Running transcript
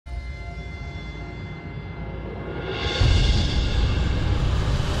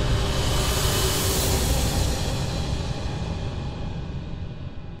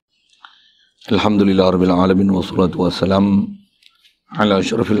Alhamdulillah Rabbil Alamin wassalatu wassalam ala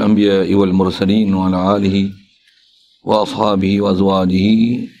asyrafil anbiya'i wal mursalin wa ala alihi wa ashabihi wa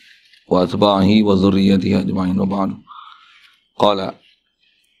azwajihi wa atba'ihi wa zurriyatihi ajma'in wa ba'du. Qala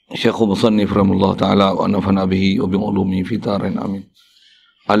Syekh Musannif rahimahullah ta'ala wa nafana bihi wa bi'ulumihi fi darin amin.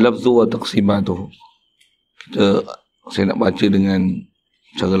 Al-lafzu wa taqsimatuhu. Saya nak baca dengan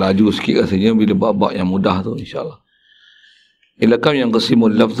cara laju sikit rasanya bila bab-bab yang mudah tu insyaAllah. Ilakam yang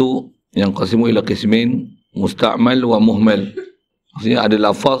qasimul lafzu yang qasimu ila qismin musta'mal wa muhmal. Maksudnya ada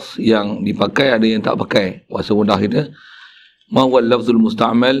lafaz yang dipakai, ada yang tak pakai. Bahasa mudah kita, ma huwa al-lafzul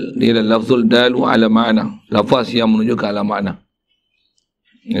musta'mal, dia adalah lafzul dalu ala ma'na, lafaz yang menunjukkan ala makna.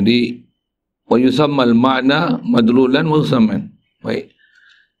 Jadi wa yusammal ma'na madlulan wa yusamman. Baik.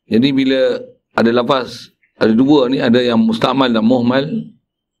 Jadi bila ada lafaz, ada dua ni, ada yang musta'mal dan muhmal,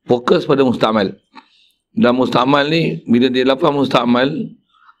 fokus pada musta'mal. Dan musta'mal ni, bila dia lafaz musta'mal,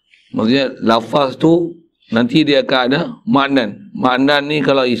 maksudnya lafaz tu nanti dia akan ada maknan. Maknan ni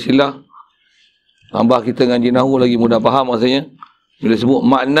kalau istilah tambah kita ngaji nahwu lagi mudah faham maksudnya. Bila sebut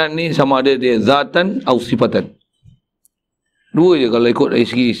maknan ni sama ada dia zatan atau sifatan. Dua je kalau ikut dari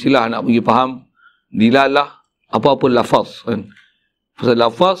segi istilah nak pergi faham. Dilalah apa-apa lafaz kan. Pasal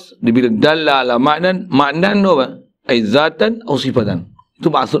lafaz dia bila dalla ala maknan, maknan tu apa? Ai zatan atau sifatan.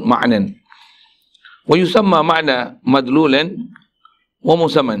 Itu maksud maknan. Wa yusamma makna madlulan wa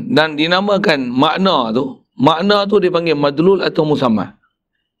musamman, dan dinamakan makna tu dipanggil madlul atau musamman.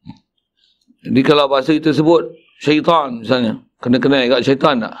 Jadi kalau bahasa kita sebut syaitan misalnya, kena-kena agak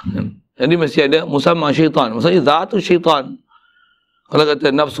syaitan tak? Jadi mesti ada musamman syaitan, maksudnya zatu syaitan. Kalau kata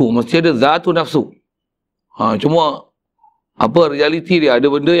nafsu, mesti ada zatu nafsu. Cuma apa realiti dia, ada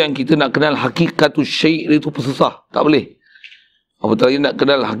benda yang kita nak kenal hakikatus syai' itu susah, tak boleh. Apatah lagi nak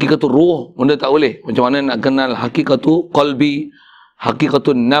kenal hakikatul ruh, benda tak boleh. Macam mana nak kenal hakikatul qalbi,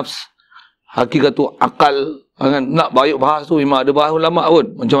 hakikatul nafs, hakikatul akal, kan? Nak bayuk bahas tu memang ada bahas ulama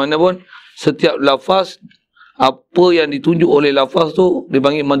pun. Macam mana pun, setiap lafaz, apa yang ditunjuk oleh lafaz tu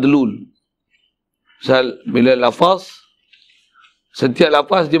dipanggil madlul. Misal bila lafaz, setiap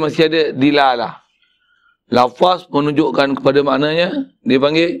lafaz dia masih ada dilalah. Lafaz menunjukkan kepada maknanya, dia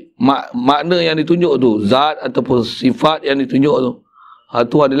panggil makna yang ditunjuk tu, zat ataupun sifat yang ditunjuk tu,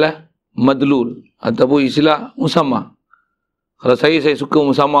 itu adalah madlul ataupun istilah musamma. Kalau saya suka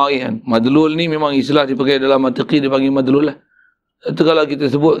musamma kan. Madlul ni memang istilah dipakai dalam mantiq, dipanggil madlul lah. Itu kalau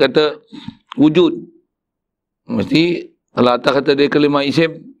kita sebut kata wujud, mesti kalau atas kata dia kalimah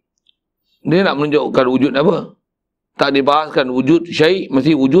isim, dia nak menunjukkan wujud apa? Tak dibahaskan wujud syai',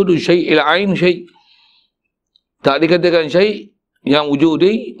 mesti wujudu syai' ila ain syai'. Tak dikatakan syai' yang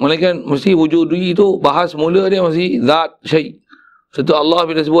wujudi, melainkan mesti wujudi itu bahas mula dia mesti zat syai'. Satu Allah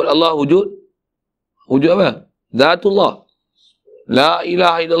bila sebut Allah wujud, wujud apa? Zatullah. La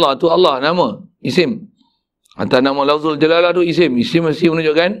ilaha illallah tu Allah, nama, isim. Atau nama lafzul jalalah tu isim. Isim mesti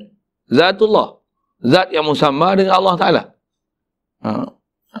menunjukkan zatullah. Zat yang musamma dengan Allah Ta'ala.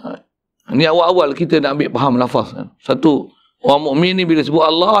 Ini awal-awal kita nak ambil faham lafaz. Satu, orang mukmin ni bila sebut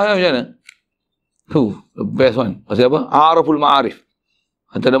Allah macam mana? The best one. Pasal apa? Araful ma'arif.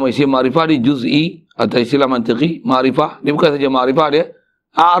 Atau nama isim ma'rifah dia juz'i, atau istilah mantiqi, ma'rifah. Dia bukan saja ma'rifah dia,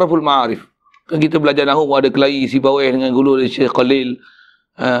 Araful ma'arif. Kan kita belajar nahwu ada kelahi isi bawah dengan gulu dari Syekh Khalil.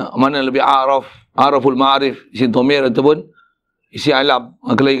 Mana lebih araful ma'arif, isi dhamir ataupun isi alam.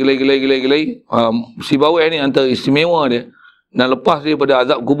 Kelahi. Si bawah ni antara istimewa dia. Dan lepas daripada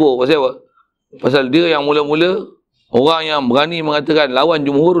azab kubur. Pasal apa? Pasal dia yang mula-mula orang yang berani mengatakan, lawan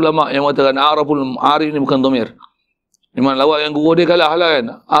jumhur ulama yang mengatakan araful ma'arif ni bukan dhamir. Memang lawan yang guru dia kalah lah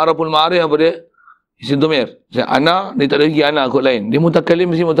kan. Araful ma'arif apa dia? Isim dhamir. Ana, dia tak ada lagi ana kot lain. Dia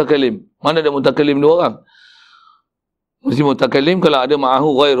mutakalim, mesti mutakalim. Mana ada mutakalim dua orang? Mesti mutakalim, kalau ada ma'ahu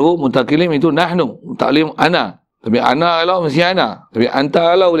ghairuhu, mutakalim itu nahnu. Mutakalim ana. Tapi ana kalau mesti ana. Tapi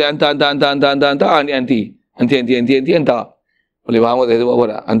anta kalau boleh anta, ni anti. Anti, anta. Boleh faham tak saya sebut apa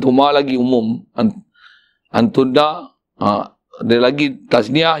tak? Antuma lagi umum. Antunda, ada lagi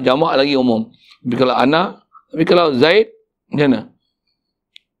tasniah, jamak lagi umum. Tapi kalau ana, tapi kalau Zaid, macam mana?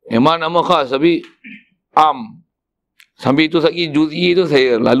 Memang nama khas, tapi am. Sambil itu lagi juz'i tu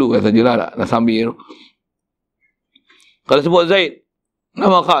saya lalu sajalah nak sambil tu. Kalau sebut Zaid,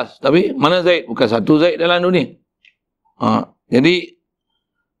 nama khas, tapi mana Zaid? Bukan satu Zaid dalam dunia. Jadi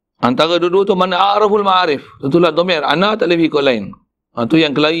antara dua-dua tu mana araful ma'arif. Itulah dhamir. Ana tak lebih ikut lain. Tu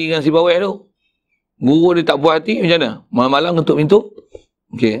yang kelahi dengan si bawah tu. Guru dia tak puas hati macam mana? Malam-malam ketuk pintu.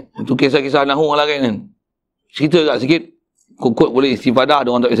 Okey, itu kisah-kisah nahwu lah kan. Cerita kat sikit. Kukut boleh istifadah,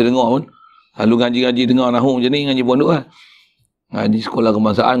 orang tak biasa dengar pun. Lalu ngaji-ngaji dengar nahwu macam ni, ngaji pondok lah. Ngaji sekolah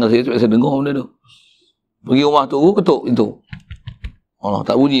kebangsaan, saya tak biasa dengar benda tu. Pergi rumah tu, ketuk pintu. Allah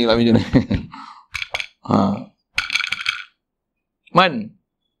tak bunyi lah macam ni. Man?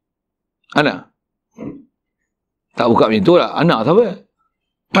 Ana? Tak buka macam tu lah. Anak siapa?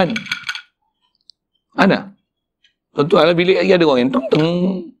 Man? Ana? Tuan-tuan lah bilik lagi ada orang yang teng.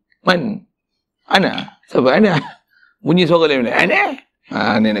 Man? Ana? Siapa Ana? Bunyi suara lain. Ana?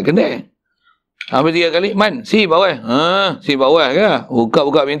 Ni nak kena. Habis 3 kali. Man? Si bawah. Si bawah ke?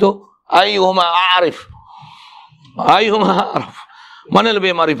 Buka-buka macam tu. Ayyuhuma a'rif. Ayyuhuma a'rif. Mana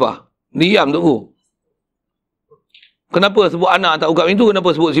lebih ma'rifah? Diam tu. Kenapa sebut Ana tak buka pintu?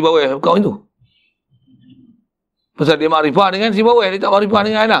 Kenapa sebut si bawah buka pintu? Pasal dia ma'rifah dengan si bawah. Dia tak ma'rifah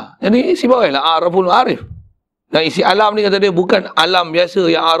dengan Ana. Jadi si bawah lah a'raful ma'arif. Dan isi alam ni kata dia bukan alam biasa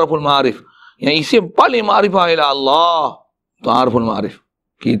yang a'raful ma'arif. Yang isim paling ma'rifah ialah Allah. Itu a'raful ma'arif.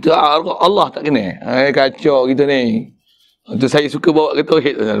 Kita Allah tak kena. Kacau kita ni. Itu saya suka bawa ke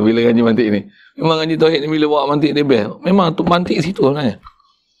tauhid bila ngaji mantik ni. Memang ngaji tauhid ni bila bawa mantik dia best. Memang tu mantik situ sebenarnya.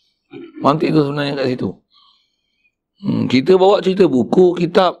 Mantik tu sebenarnya kat situ. Kita bawa cerita buku,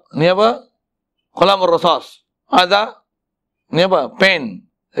 kitab. Ni apa? Qalamur rasas. Ada? Ni apa? Pen.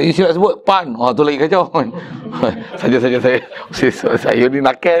 Saya sebut pan. Oh tu lagi kacau. Saja-saja saya ni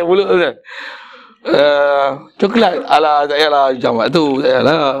nakal pula kan. Coklat. Alah tak payahlah jamak tu. Tak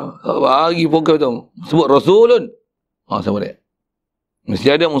payahlah. Bagi program tu. Sebut Rasulun. Sebut dia.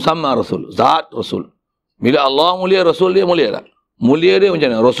 Mesti ada musamma Rasul. Zat Rasul. Bila Allah mulia, Rasul dia mulia tak? Mulia dia macam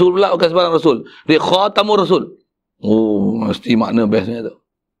mana? Rasul pula bukan sebarang Rasul. Dia khatamur Rasul. Mesti makna bestnya tu.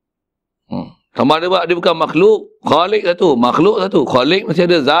 Sama ada dia bukan makhluk. Khalik satu. Makhluk satu. Khalik mesti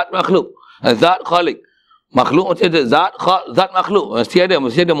ada zat makhluk. Zat khalik. Makhluk mesti ada zat makhluk. Mesti ada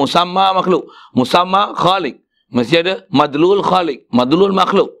musamma makhluk. Musamma khalik. Mesti ada madlul khalik. Madlul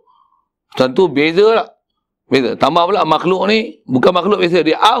makhluk. Tentu beza lah. Beza. Tambah pula makhluk ni bukan makhluk biasa.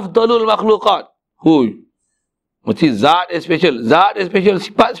 Dia afdalul makhlukat. Mesti zat dia special. Zat dia special.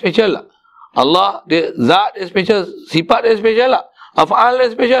 Sifat special lah. Allah dia zat dia special. Sifat dia special lah. Af'al dia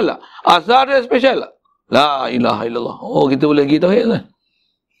special lah. Asar dia special lah. La ilaha illallah. Kita boleh pergi tauhid lah.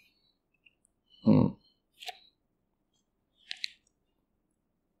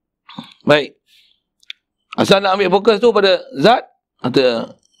 Baik. Asal nak ambil fokus tu pada zat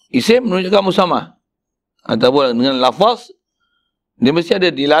atau isim menunjukkan musamah. Ataupun dengan lafaz, dia mesti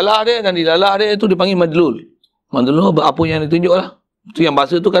ada dilalah dia, dan dilalah dia tu dipanggil madlul. Madlul apa yang ditunjuk lah. Itu yang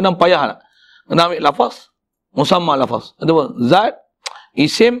bahasa tu kadang payah lah. Kena ambil lafaz, musamah lafaz. Ataupun zat,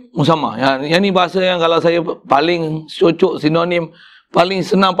 isim, musamah. Yang ni bahasa yang kalau saya paling cocok, sinonim, paling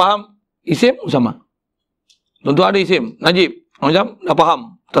senang faham, isim, musamah. Contoh ada isim, Najib. Macam dah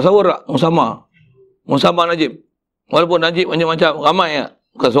faham. Tasawur tak? Musamah. Musamah Najib. Walaupun Najib macam-macam, ramai tak?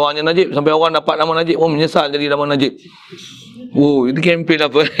 Bukan seorangnya Najib, sampai orang dapat nama Najib pun menyesal jadi nama Najib. Itu kempen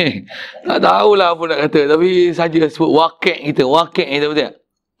apa ni? Tak tahulah apa nak kata, tapi saja sebut wakil kita betul tak?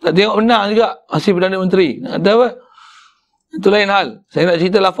 Tak tengok benar juga hasil Perdana Menteri. Nak kata apa? Itu lain hal. Saya nak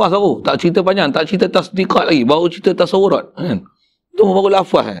cerita lafaz baru, tak cerita panjang, tak cerita tasdiqat lagi, baru cerita tasawurat kan? Itu baru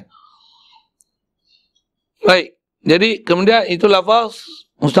lafaz Baik. Jadi kemudian itu lafaz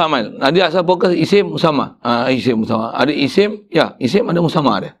mustamal. Ada asal fokus isim musamah. Isim musamah. Ada isim, isim ada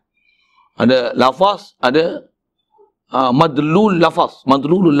musamah ada. Ada lafaz, ada madlul lafaz,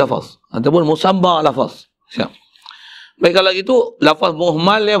 madlulul lafaz ataupun musamma lafaz. Siap. Baik, kalau gitu lafaz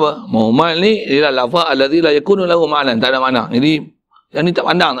muhmal ni apa? Muhmal ni ialah lafaz allazi la yakunu lahu ma'nan, tak ada makna. Jadi yang ni tak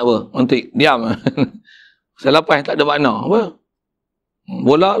pandang tak apa, mantik, diam. Selepas tak ada makna, apa?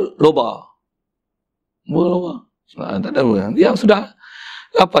 Bola loba. Tak ada apa. Diam sudah.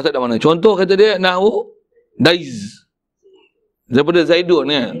 Lafaz tak ada makna. Contoh kata dia nahwu daiz. Daripada Zaidun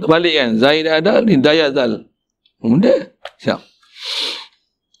kan. Terbalik kan. Zaid ada ni dayazal. Benda. Siap.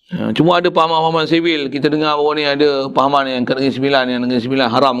 Cuma ada pahaman-pahaman sivil. Kita dengar bahawa ni ada pahaman yang Negeri Sembilan. Yang Negeri Sembilan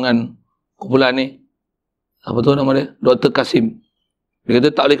haram kan. Kumpulan ni. Apa tu nama dia? Dr. Kasim. Dia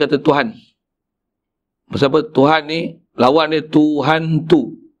kata tak boleh kata Tuhan. Pasal apa? Tuhan ni lawan dia Tuhan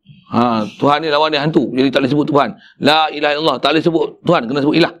tu. Tuhan ni lawan dia hantu. Jadi tak boleh sebut Tuhan. La ilaha illallah. Tak boleh sebut Tuhan. Kena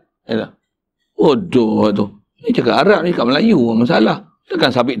sebut ilah. Bodoh tu. Ni cakap Arab ni kat Melayu. Masalah.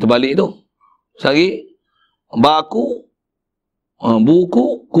 Takkan sabit terbalik tu. Sehari. Baku.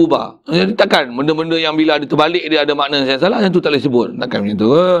 Buku. Kuba. Jadi takkan benda-benda yang bila ada terbalik dia ada makna yang salah. Yang tu tak boleh sebut. Takkan macam tu.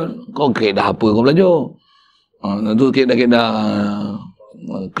 Kau kedah apa kau belajar. Tu kedah-kedah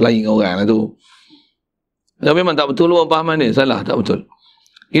kelain orang lah tu. Dan memang tak betul orang pahaman ni. Salah. Tak betul.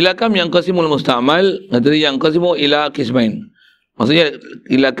 Ilakam yang qasimul musta'mal, kata dia yang qasimu ila qismain. Maksudnya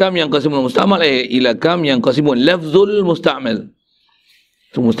ilakam yang qasimul musta'mal, ilakam yang qasimul lafzul musta'mal.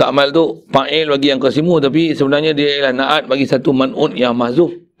 So, musta'mal tu fa'il bagi yang qasimu, tapi sebenarnya dia ialah na'at bagi satu man'un yang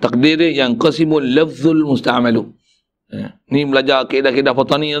mahzuf. Takdir dia yang qasimul lafzul musta'malu. Ni belajar kaedah-kaedah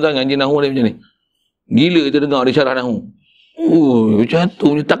Fatani tuan, ngaji Nahu dia macam ni. Gila kita dengar dia syarah Nahu. Macam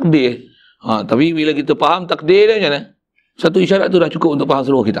tu punya takdir. Tapi bila kita faham takdir dia macam mana? Satu isyarat tu dah cukup untuk faham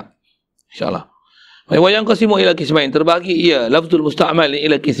seluruh kitab. InsyaAllah. Wa yanqasimu ila qismain, terbagi ia lafzul musta'mal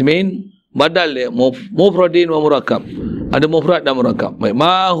ila qismain, badal dia mufradin wa murakkab. Ada mufrad dan murakkab. Baik,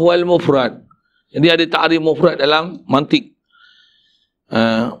 ma huwal mufrad. Jadi ada ta'rif mufrad dalam mantiq.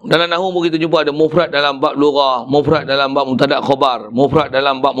 Dalam nahwu pun kita jumpa ada mufrad dalam bab lughah, mufrad dalam bab mubtada khabar, mufrad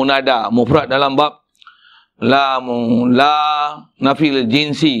dalam bab munada, mufrad dalam bab la nafil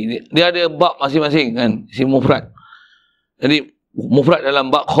jinsi. Dia ada bab masing-masing kan, si mufrad. Jadi mufrad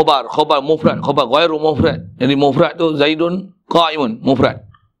dalam bab khabar, khabar mufrad, khabar ghairu mufrad. Jadi mufrad tu Zaidun qaimun, mufrad.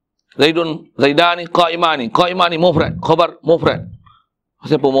 Zaidani qaimani, qaimani mufrad, khabar mufrad.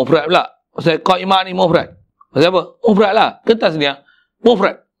 Pasal apa mufrad pula? Pasal qaimani mufrad. Pasal apa? Mufrad lah. Kertas dia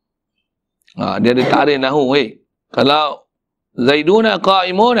mufrad. Dia ada ta'rif nahwu. Kalau Zaiduna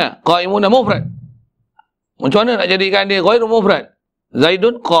qaimuna mufrad. Macam mana nak jadikan dia ghairu mufrad?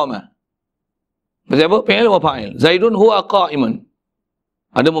 Zaidun qama. Pasal apa? Fi'il wa fa'il. Zaidun huwa qa'imun.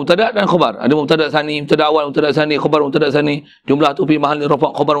 Ada mubtada dan khabar. Ada mubtada sani, mubtada awal, mubtada sani, khabar mubtada sani. Jumlah tu fi mahal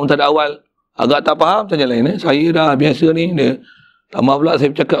rafa' khabar mubtada awal. Agak tak faham tanya lain. Saya dah biasa ni. Dia tambah pula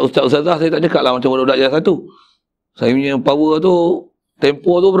saya bercakap ustazah, saya tak cakap lah macam budak-budak je satu. Saya punya power tu,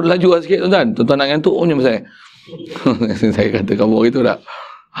 tempo tu berlaju sikit tuan-tuan. Tuan-tuan nak ngantuk pun macam saya. Saya kata kamu begitu tak?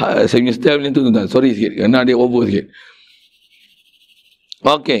 Saya punya style macam tu tuan-tuan. Sorry sikit kerana dia over sikit.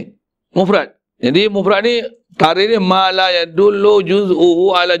 Okey. Mufrad. Jadi mufrad ni tarikh dia ma la yadullu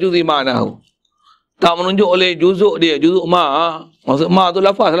juz'uhu ala juz'i ma'nahu. Tak menunjuk oleh juzuk dia, juzuk ma. Maksud ma tu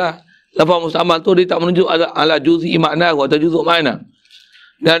lafaz lah. Lafaz musta'mal tu dia tak menunjuk ala juz'i ma'nahu atau juzuk ma'na.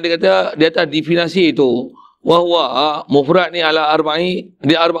 Dan dia kata dia atas definisi itu wa huwa mufrad ni ala arba'i,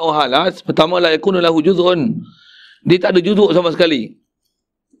 di arba'u halat. Pertama la yakunu lahu juz'un. Dia tak ada juzuk sama sekali.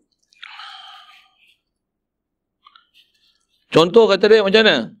 Contoh kata dia macam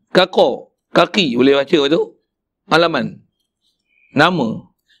mana? Kako, kaki boleh baca tu. Halaman. Nama.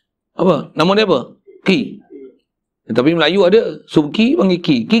 Apa? Nama dia apa? Ki. Tapi Melayu ada subki panggil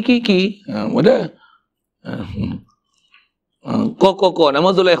ki. Ki. Ada. Ko. Nama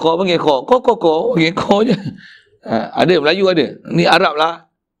Zulaikha panggil ko. Ko. Panggil ko je. Ada Melayu ada. Ni Arab lah.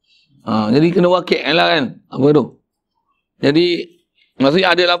 Jadi kena wakil lah kan. Apa tu? Jadi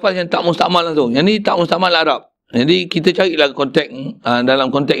maksudnya ada lafaz yang tak mustakmal langsung. Yang ni tak mustakmal Arab. Jadi kita carilah konteks dalam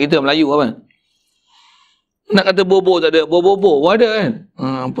konteks kita Melayu apa. Nak kata bobo tak ada. Bobo ada kan.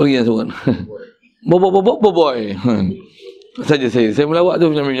 Pergi yang sebut. Boboy. Saja saya melawak tu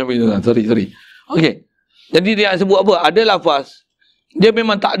macam tu. Sorry. Okey. Jadi dia sebut apa? Ada lafaz. Dia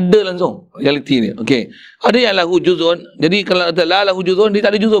memang tak ada langsung realiti ni. Okey. Ada yang lahu juzun. Jadi kalau kata la lahu juzun, dia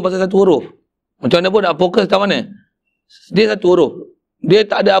tak ada juzun pasal satu huruf. Macam mana pun nak fokus tak mana. Dia satu huruf. Dia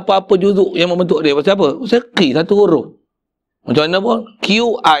tak ada apa-apa juzuk yang membentuk dia. Pasal apa? Pasal ki satu huruf. Macam mana pun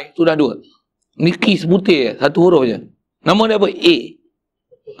QI tu dah dua. Ni ki sebutir satu huruf je. Nama dia apa? A.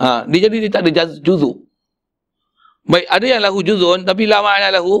 Dia jadi dia tak ada juzuk. Baik, ada yang lahu juzun tapi la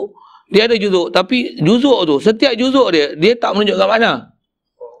makna lahu. Dia ada juzuk tapi juzuk tu, setiap juzuk dia tak menunjukkan makna.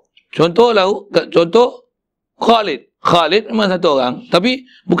 Contoh Khalid. Khalid memang satu orang tapi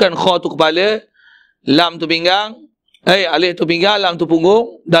bukan kha tu kepala, lam tu pinggang, alif tu pinggang, lam tu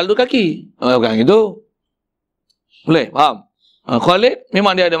punggung, dal tu kaki. Bukan gitu. Boleh faham? Khalid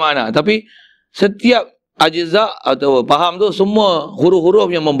memang dia ada makna tapi setiap ajza atau faham tu semua huruf-huruf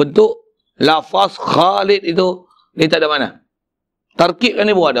yang membentuk lafaz Khalid itu dia tak ada makna. Tarkib kan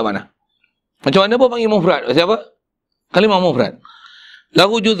dia pun ada makna. Macam mana pun panggil mufrad. Siapa? Kalimah mufrad.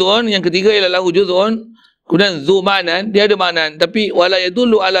 Lahu juz'un, yang ketiga ialah lahu juz'un. Kemudian zu ma'nan, dia ada makna tapi wala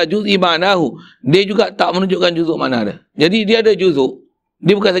yadullu ala juz'i ma'nahu. Dia juga tak menunjukkan juzuk makna dia. Jadi dia ada juzuk.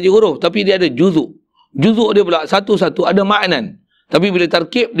 Dia bukan saja huruf tapi dia ada juzuk. Juzuk dia pula satu-satu ada makna. Tapi bila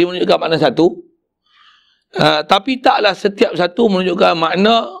tarkib dia menunjukkan makna satu. Tapi taklah setiap satu menunjukkan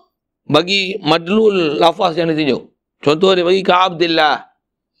makna bagi madlul lafaz yang ditunjuk. Contoh dia bagi ka Abdillah.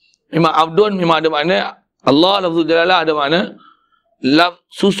 Memang Abdun memang ada makna. Allah lafzul jalalah ada makna.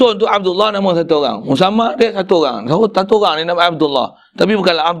 Susun tu Abdullah nama satu orang. Musamma dia satu orang. Satu orang dia nama Abdullah. Tapi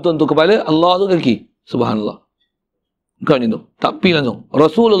bukanlah Abdun tu kepala, Allah tu kaki. Subhanallah. Bukan macam tu. Tak pi langsung.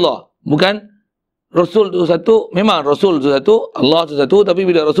 Rasulullah. Bukan Rasul tu satu. Memang Rasul tu satu. Allah tu satu. Tapi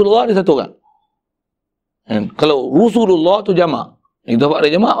bila Rasulullah dia satu orang. And kalau Rasulullah tu jamak. Itu apa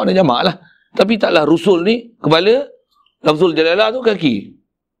ada jamak? Ada jamak lah. Tapi taklah Rasul ni kepala. Lafzul jalalah tu kaki.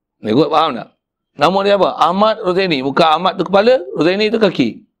 Ni kot faham tak? Nama dia apa? Ahmad Rozaini. Bukan Ahmad tu kepala, Rozaini tu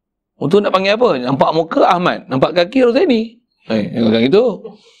kaki. Untuk nak panggil apa? Nampak muka Ahmad, nampak kaki Rozaini. Bukan gitu.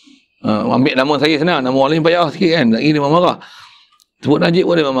 Ambil nama saya senang, nama orang lain payah sikit kan, lagi dia marah. Sebut Najib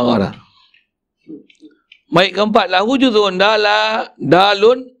pun dia marah dah. Baik, keempat, lahu juz'un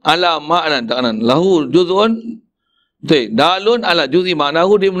dalun ala ma'nan. Tak kanan. Lahu juz'un dalun ala juz'i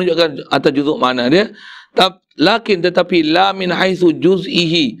ma'nahu, dia menunjukkan atas juzuk makna dia. Tetapi la min haitsu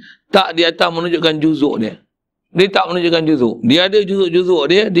juz'ihi, tak di atas menunjukkan juzuk dia. Dia tak menunjukkan juzuk. Dia ada juzuk-juzuk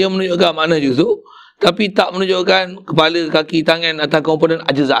dia, dia menunjukkan makna juzuk, tapi tak menunjukkan kepala, kaki, tangan atau komponen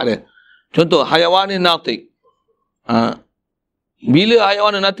ajza' dia. Contoh, hayawan natik. Bila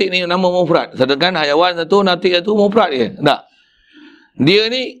hayawan natik ni nama mufrad, sedangkan hayawan satu, natik satu mufrad dia. Tak. Dia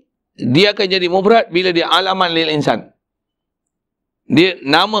ni, dia akan jadi mufrad bila dia alaman lil insan. Dia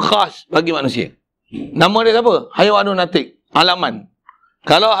nama khas bagi manusia. Nama dia siapa? Hayawan natik. Alaman.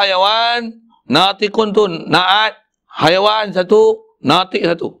 Kalau hayawan natikun tu naat, hayawan satu, natik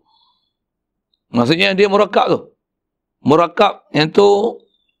satu. Maksudnya dia murakkab tu. Murakkab yang tu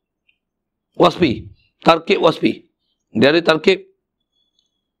wasfi. Tarkib wasfi. Dia ada tarkib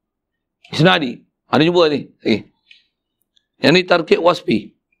isnadi. Ada jumpa ni? Yang ni tarkib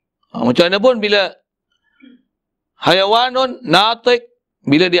wasfi. Macam mana pun bila hayawanun natik,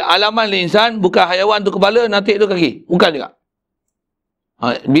 bila dia alaman insan, bukan hayawan tu kepala, natik tu kaki. Bukan juga.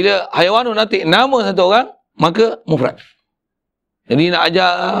 Bila hayawanun natik nama satu orang, maka mufrad. Jadi nak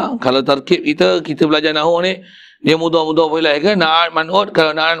ajar, kalau tarkib kita belajar nahwu ni, dia mudah-mudah boleh ke? Na'at man'ud,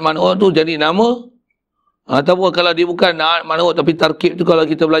 kalau na'at man'ud tu jadi nama. Ataupun kalau dia bukan na'at man'ud, tapi tarkib tu kalau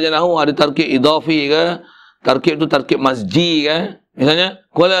kita belajar nahwu, ada tarkib idafi ke? Tarkib tu tarkib masji ke? Misalnya,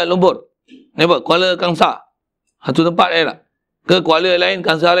 Kuala Lumpur. Ni apa? Kuala Kangsa. Satu tempat tak? Ke Kuala lain,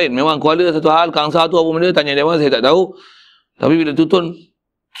 Kangsa lain. Memang Kuala satu hal, Kangsa tu apa benda, tanya dia mana, saya tak tahu. Tapi bila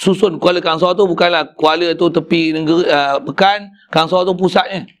susun Kuala Kangsa tu, bukanlah Kuala tu tepi negeri, pekan, Kangsa tu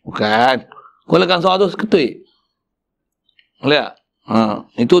pusatnya. Bukan. Kuala Kangsa tu seketui. Boleh tak?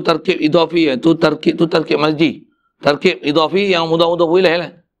 Itu tarkib idafi, itu tarkib masjid. Tarkib idafi yang mudah-mudah boleh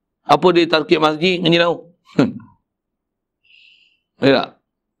lah. Apa dia tarkib masjid? Ngaji nahwu. Boleh tak?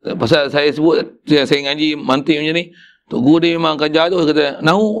 Pasal saya sebut, saya ngaji mantiq macam ni, Tok Guru dia memang kerja tu, kata,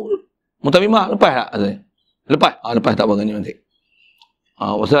 nahwu mutamimah, lepas tak? Lepas? Lepas tak apa ngaji mantiq.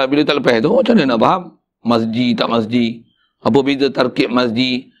 Pasal bila tak lepas tu, macam mana nak faham? Masjid, tak masjid. Apa beza tarkib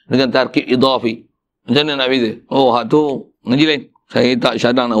masjid dengan tarkib idafi? Macam mana nak beza? Oh, hak tu ngaji lain. Saya tak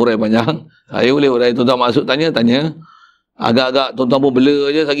syadang nak urai panjang. Saya boleh urai, tuan-tuan maksud tanya. Agak-agak tuan-tuan pun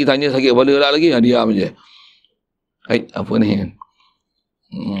bela je, sakit tanya, sakit kepala lah lagi. Diam je. Apa ni kan?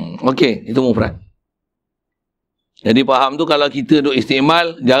 Okey, itu mufrad. Jadi faham tu kalau kita duk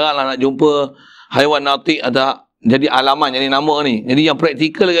istimal, jaranglah nak jumpa haiwan natik atau jadi alaman, jadi nama ni. Jadi yang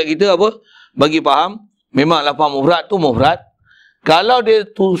praktikal dekat kita apa? Bagi faham, memang lafaz mufrad tu mufrad. Kalau dia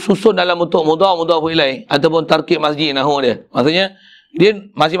susun dalam bentuk mudhaf ilaih ataupun tarkib masjid nahwu dia. Maksudnya dia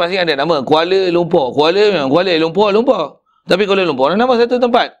masing-masing ada nama. Kuala Lumpur. Kuala Lumpur. Tapi Kuala Lumpur nama satu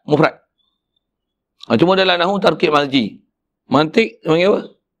tempat, mufrad. Cuma dalam nahwu tarkib masjid. Mantiq panggil apa?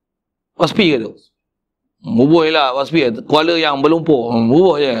 Wasfi ke tu? Bubuh lah wasfi. Kuala yang berlumpur.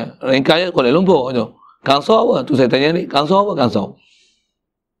 Bubuh je. Ringkas je Kuala Lumpur tu. Kangsa apa? Tu saya tanya ni. Kangsa apa? Kangsa.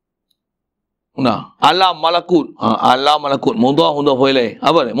 Nah, alam malakut. Alam malakut. Mudhaf ilaih.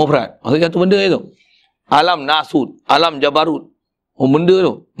 Apa ni? Mufrad. Maksudnya satu benda itu. Alam nasud. Alam jabarut. Oh, benda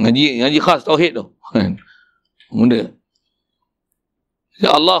tu. Ngaji khas tauhid tu. Benda.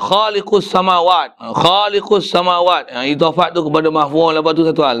 Ya Allah khaliqus samawat. Khaliqus samawat. Idafat tu kepada mahfuz, lepas tu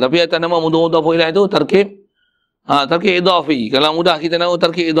satu hal. Tapi atas nama mudhaf ilaih tu tarkib. Tarkib idafi. Kalau mudah kita nak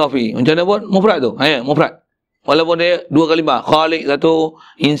tarkib idafi. Macam mana pun mufrad tu. Mufrad. Walaupun dia dua kalimah. Khaliq satu,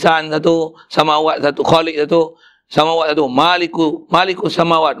 insan satu, samawat satu, khaliq satu, samawat satu, malikus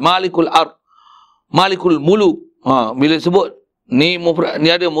samawat, malikul ard, malikul muluk. Bila sebut ni mufrad,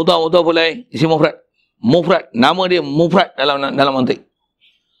 ni ada mudhaf ilaih, isi mufrad. Mufrad, nama dia mufrad dalam mantiq.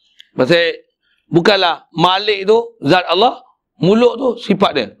 Pasal bukanlah malik tu zat Allah, muluk tu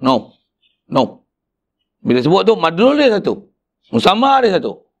sifat dia. No. Bila sebut tu madlul dia satu, musamma dia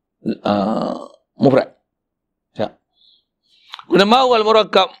satu. Mufrad. Kunama wal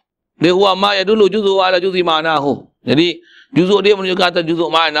murakkab dia huwa ma yadullu juz'u ala juz'i ma'nahu. Jadi juzuk dia menunjukkan atas juzuk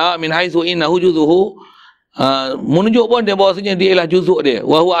makna min haitsu innahu juz'uhu, menunjuk pun dia bahawasanya dia ialah juzuk dia.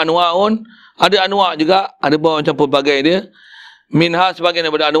 Wa huwa anwa'un, ada anwa' juga, ada macam pelbagai dia. Minha sebagian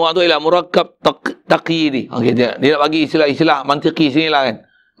daripada anwa' tu ialah murakkab taqyidi. Okey, dia nak bagi istilah-istilah mantiqi sinilah kan.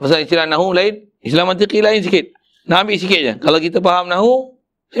 Pasal istilah nahwu lain, istilah mantiqi lain sikit. Nak ambil sikit je. Kalau kita faham nahwu,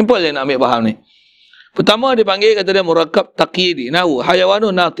 simple je nak ambil faham ni. Pertama dia panggil, kata dia murakkab taqyidi. Nahwu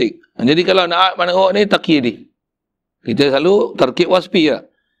hayawanun natik. Jadi kalau na'at man'ud ni taqyidi. Kita selalu tarkib wasfi lah.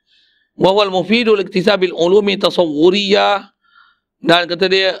 Wa huwal mufidul iktisabil ulumi tasawwuriyah Dan kata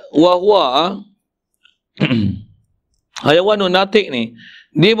dia wahwa hayawanun natiq ni,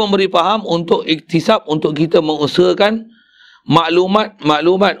 dia memberi faham untuk iktisab, untuk kita mengusahakan maklumat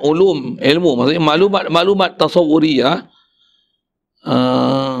ilmu, maksudnya maklumat tasawwuriyah,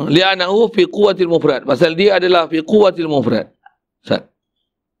 li'annahu fi quwwatil mufrad, pasal dia adalah fi quwwatil mufrad. Ustaz.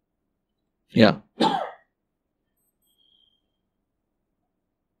 Ya.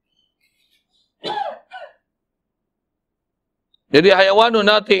 Jadi hayawanun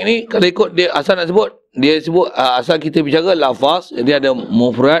natiq ni, kalau ikut dia asal nak sebut, dia sebut asal kita bicara lafaz, jadi ada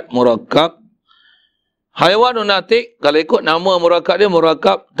mufrad, murakkab. Hayawanun natiq, kalau ikut nama murakkab dia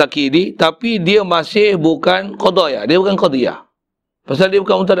murakkab takidi, tapi dia masih bukan qadaya, dia bukan qadiyah. Pasal dia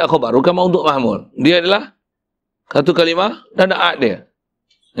bukan mubtada khabar, bukan maudhu' mahmul. Dia adalah satu kalimah dan naat dia.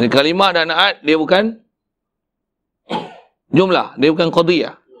 Jadi kalimah dan naat dia bukan jumlah, dia bukan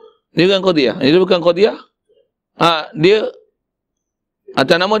qadiyah. Dia bukan qadiyah. Dia bukan qadiyah. Dia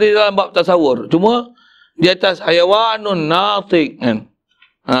atas nama dia dalam bab tasawur. Cuma di atas hayawanun natiq kan.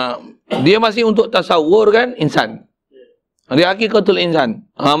 Dia masih untuk tasawur kan insan. Dia hakikatul insan.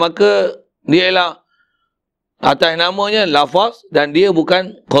 Maka dia ialah atas namanya lafaz dan dia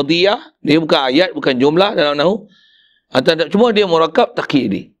bukan qadiyah, dia bukan ayat, bukan jumlah dalam nahwu. Cuma dia murakkab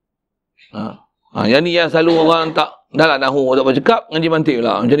takidi. Yang ni yang selalu orang tak dalam nahwu tak bercakap, ngaji mantiq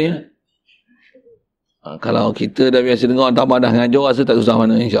lah macam ni. Kalau kita dah biasa dengar tambah dah ngajar, rasa tak susah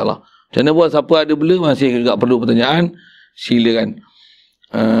mana, insyaAllah. Macam mana buat, siapa ada bela masih juga perlu pertanyaan, silakan.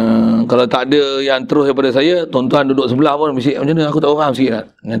 Kalau tak ada yang terus daripada saya, tuan-tuan duduk sebelah pun mesti macam mana, aku tak faham sikit lah.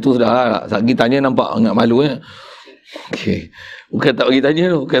 Yang tu sudah lah, saat pergi tanya nampak ingat malu ya. Okay. Bukan tak pergi tanya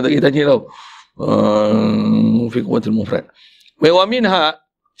tu, bukan tak pergi tanya tau. Fi quwwatil mufrad. Wa minha,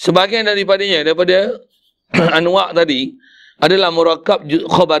 sebahagian daripadanya, daripada anwa' tadi, adalah murakkab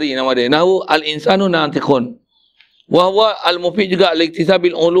khabari nama dia. Nahu al-insanu natiqun. Wa huwa al-mufid juga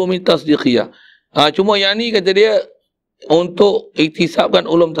al-iktisabil ulumi tasdiqiyah. Cuma yang ni kata dia untuk iktisabkan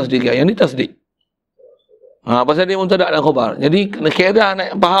ulum tasdiqiyah. Yang ni tasdiq. Pasal dia mubtada' dan khabar. Jadi kira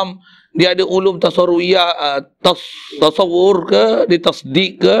nak faham dia ada ulum tasawwuriyah, tasawwur ke, dia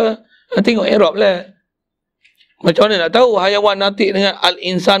tasdiq ke, tengok i'rab lah. Macam mana nak tahu hayawan natiq dengan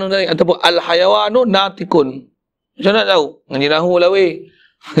al-insanu ataupun al-hayawanu natiqun? Macam nak tahu? Ngaji nahwu lah weh.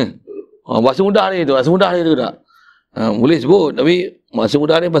 Bahasa mudah ni tu, bahasa mudah ni tu tak? Boleh sebut, tapi bahasa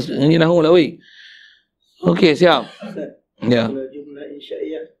mudah ni ngaji nahwu lah weh. Okey, siap. Ya. Jumlah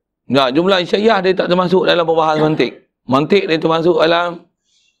insya'iyah. Ya, jumlah insya'iyah dia tak termasuk dalam perbahasan mantiq. Mantiq dia termasuk dalam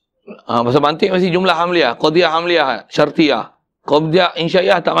pasal mantiq masih jumlah hamliyah, qadiyah hamliyah, syartiyah. Qadiyah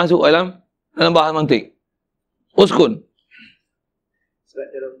insya'iyah tak masuk dalam bahasa mantiq. Uskun. Sebab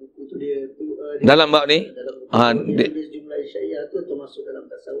dalam buku tu dia dalam bab ni dia jumlah insya'iyah tu termasuk dalam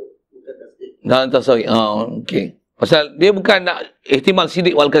tasawuf, bukan tasdik. Dalam tasawuf. Okey. Pasal dia bukan nak ihtimal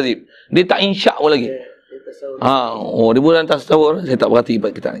sidik wal kazib. Dia tak insya' pun lagi. Dia bukan tasawur. Saya tak perhati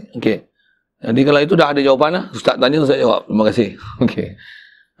pada kita ni. Okey. Jadi kalau itu dah ada jawapan lah. Ustaz tanya, saya jawab. Terima kasih. Okey.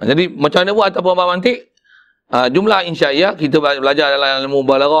 Jadi macam mana buat ataupun bab mantiq? Jumlah insya'iyah, kita belajar dalam ilmu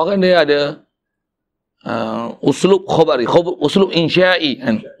balaghah kan, dia ada uslub khabari, uslub insya'i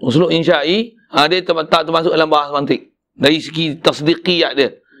kan. Uslub insya'i dia tak termasuk dalam bahasa mantiq dari segi tasdiqiyat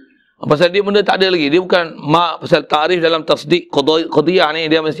dia. Pasal dia benda tak ada lagi, dia bukan pasal tarif dalam tasdiq qadiyah ni,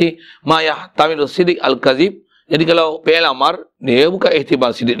 dia mesti ma yahtamilu sidiq al-kazib. Jadi kalau fi'il amar, dia bukan ihtimal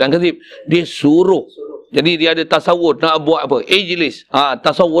sidiq dan kazib, dia suruh. Jadi dia ada tasawur, nak buat apa, ijlis,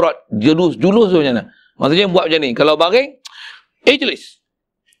 tasawurat, julus tu macam mana, maksudnya buat macam ni. Kalau baring,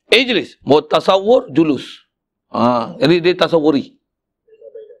 ijlis, mau tasawur julus. Jadi dia tasawuri.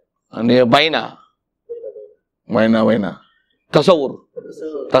 Dia baina. Tasawur.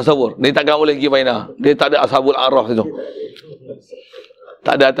 Dia takkan boleh pergi baina. Dia tak ada ashabul araf tu.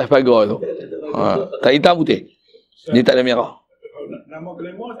 Tak ada atas pagar tu. Tak hitam putih. Dia tak ada merah. Nama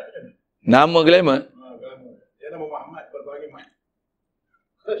glamour tak ada. Nama glamour? Dia nama Muhammad berbagai mat.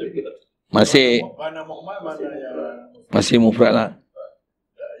 Masih Mana Muhammad, mana yang masih mufrad lah.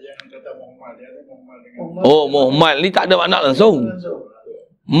 yang kata Muhammad, dia ada Muhammad dengan Muhammad ni tak ada makna langsung.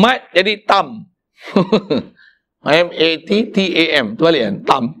 Mat jadi tam. M-A-T-T-A-M. Tu balik kan?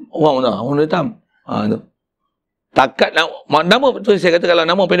 Tam. Orang mana tam. Tu. Takat nama betul saya kata, kalau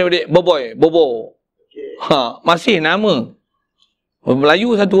nama pendek-pendek Bobo. Masih nama.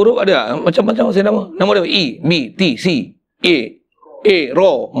 Melayu satu huruf ada. Macam-macam saya nama. Nama dia E, B, T, C, A,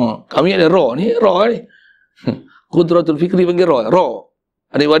 Ro. Kami ada Ro. Ni Ro ni. Kudratul Fikri panggil Ro.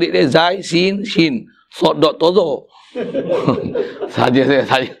 Adik-adik dia Zai, Sin, Shin. Sod, dot, tozo. Saja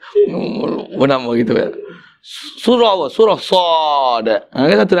bernama gitu kan. Surah apa? Surah Sad.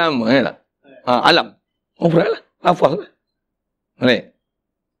 Kan satu nama kan tak? Alam. Mufrad lah. Lafaz lah. Boleh?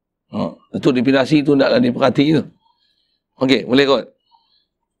 Itu definisi tu taklah diperhati tu. Okey, boleh kot.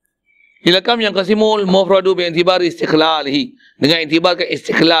 Ila kam yang qasimul mufradu bi i'tibari istiqlalihi, dengan iktibarkan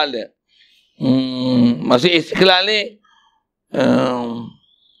istiqlal dia. Maksud istiqlal ni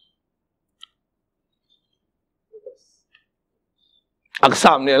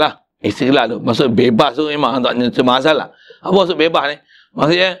aksam dia lah. Istiqlal tu maksud bebas tu memang tak masalah. Apa maksud bebas ni?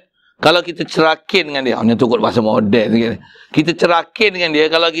 Maksudnya kalau kita cerakin dengan dia, hanya tu kot bahasa moden sikit. Kita cerakin dengan dia,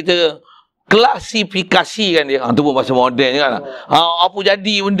 kalau kita klasifikasikan dia, tu pun bahasa moden juga lah. Apa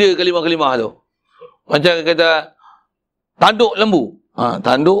jadi benda kalimah-kalimah tu? Macam kata tanduk lembu.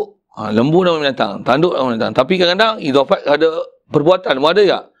 Tanduk, lembu nama binatang. Tanduk nama binatang. Tapi kadang-kadang idhafat ada perbuatan. Ada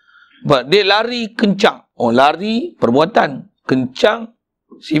tak? Dia lari kencang. Lari perbuatan. Kencang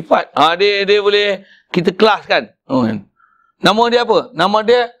sifat. Dia boleh kita kelaskan. Nama dia apa? Nama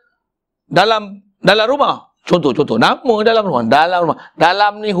dia dalam rumah. Contoh. Nama dalam rumah.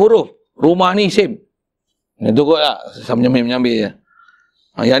 Dalam ni huruf. Rumah ni isim. Itu kot lah. Saya menyambil je.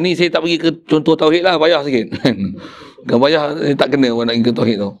 Yang ni saya tak pergi ke contoh tauhid lah. Payah sikit. Kan payah tak kena pun nak pergi ke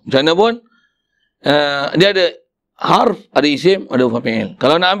tauhid tu. Macam mana pun. Dia ada harf, ada isim, ada fa'il.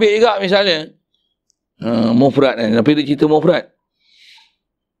 Kalau nak ambil juga misalnya. Mufrad kan. Tapi dia cerita mufrad.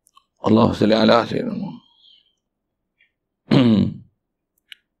 Allah salli ala sayyidina.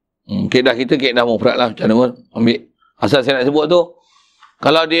 Kedah kita kedah mufrad lah. Macam mana pun ambil. Asal saya nak sebut tu,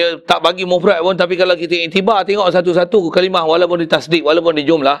 kalau dia tak bagi mufrad pun, tapi kalau kita iktibar tengok satu-satu kalimah, walaupun di tasdik, walaupun di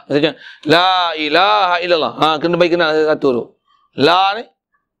jumlah, maksudnya la ilaha illallah, kena bagi kenal satu tu. La ni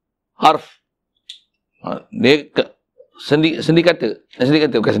harf, dia sendi kata,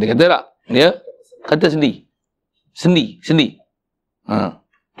 bukan sendi kata tak, dia kata sendi.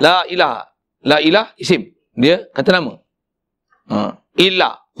 La ilah isim, dia kata nama.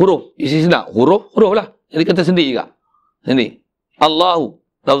 Ilah huruf, isi sedang huruf lah, jadi kata sendi juga. Sendi. Allahu,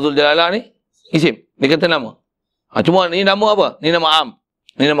 lafzul jalalah ni isim, dia kata nama. Cuma ni nama apa? Ni nama am,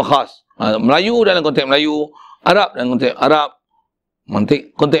 ni nama khas. Melayu dalam konteks Melayu, Arab dalam konteks Arab,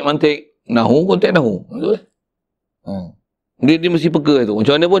 mantik konteks mantik, nahu konteks nahu. Betul? Dia mesti peka tu.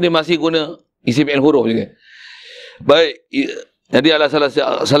 Macam mana pun dia masih guna isim al huruf juga. Baik, jadi ala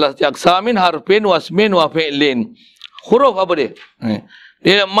salah aqsamin harfin wasmin wa fi'lin. Huruf apa dia?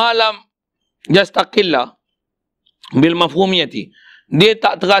 Dia malam yastaqillah bil mafhumiyati. Dia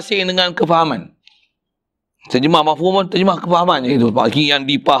tak terasing dengan kefahaman. Terjemah mafhum pun terjemah kefahaman je itu. Bagi yang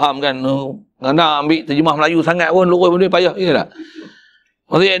dipahamkan. Kadang ambil terjemah Melayu sangat pun lurus benda payah. Ya tak?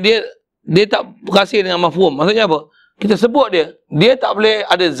 Maksudnya dia tak terasing dengan mafhum. Maksudnya apa? Kita sebut dia tak boleh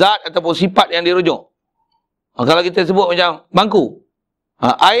ada zat ataupun sifat yang dirujuk. Kalau kita sebut macam bangku.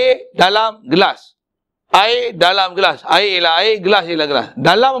 Air dalam gelas. Air dalam gelas. Air ialah air, gelas ialah gelas.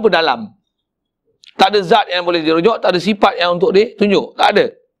 Dalam apa dalam? Tak ada zat yang boleh dirujuk, tak ada sifat yang untuk ditunjuk. Tak ada.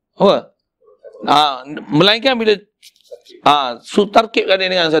 Apa? Melainkan bila tarkibkan dia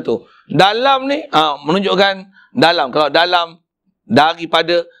dengan satu. Dalam ni menunjukkan dalam. Kalau dalam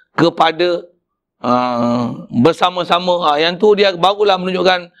daripada kepada bersama-sama, yang tu dia barulah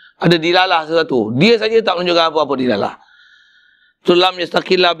menunjukkan ada dilalah sesuatu. Dia saja tak menunjukkan apa-apa dilalah. Sulam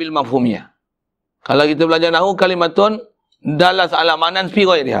yastaqilla bil mafhumiyah. Kalau kita belajar nahu, kalimatun dalas ala manan fi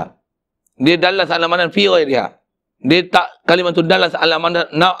ghairiha. Dia dalas ala manan fi ghairiha. Dia tak kalimatun dalas ala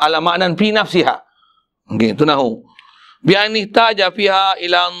manan fi nafsiha. Okey, itu nahu. Bi an ihtaja fiha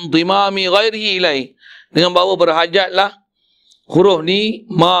ila indimami ghairihi ilai. Dengan bahawa berhajatlah huruf ni,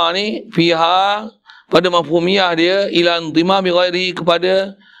 ma ni, fiha, pada mafhumiyah dia, ila indimami ghairihi,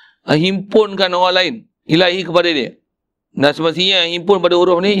 kepada himpunkan orang lain, ilahi, kepada dia. Dan semestinya yang himpun pada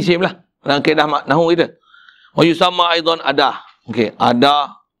huruf ni isim lah. Dalam kaedah nahu kita. Wa yusamma aidan adah. Okey,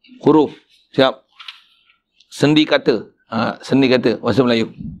 adah huruf. Siap. Sendi kata. Sendi kata bahasa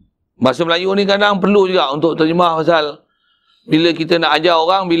Melayu. Bahasa Melayu ni kadang perlu juga untuk terjemah pasal bila kita nak ajar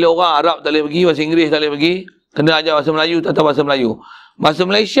orang, bila orang Arab tak boleh pergi, bahasa Inggeris tak boleh pergi, kena ajar bahasa Melayu, tata bahasa Melayu. Bahasa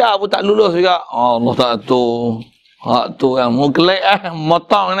Malaysia pun tak lulus juga. Allah tak tu. Hak tu yang mengkelek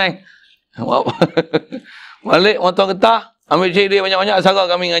motong ni. Balik motong getah. Ambil cik dia banyak-banyak, sarah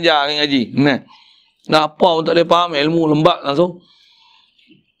kami ngaji. Nah, apa pun tak boleh faham, ilmu lembab langsung.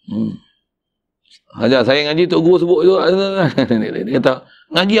 Ajar saya ngaji, Tok Guru sebut itu. Dia kata,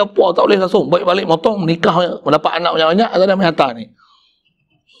 ngaji apa tak boleh langsung. Balik motong, menikah, mendapat anak banyak-banyak, atau dah hantar ni.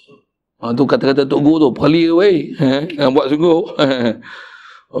 Tu kata-kata Tok Guru tu, pali weh. Buat sungguh.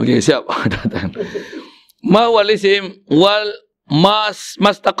 Okey, siap. Datang. Ma wal isim wal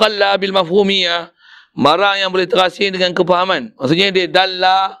mastaqalla bil mafhumiyah. Barang yang boleh terasing dengan kefahaman. Maksudnya dia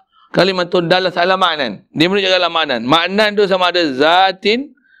dalla, kalimatun dalla ala ma'nan. Dia menunjukkan ala ma'nan. Ma'nan tu sama ada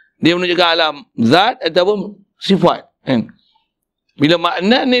zatin, dia menunjukkan alam zat ataupun sifat. Bila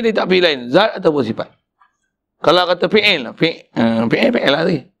makna ni dia tak pilih lain, zat ataupun sifat. Kalau kata fi'il lah, fi'il lah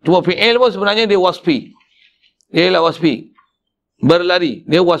tadi. Cuma fi'il pun sebenarnya dia wasfi. Dia ialah wasfi. Berlari.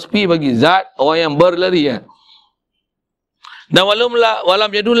 Dia wasfi bagi zat orang yang berlari ya. Dan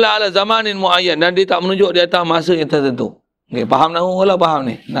walam yadullah ala zamanin muayyan, dan dia tak menunjuk di atas masa yang tertentu. Okay, faham nahu lah, faham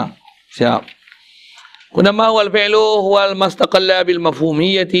ni. Nah, siap. Kunama wal fi'lu wal mastaqalla bil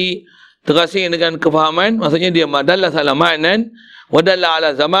mafhumiyati, terasing dengan kefahaman, maksudnya dia madallah ala ma'nan wa dalla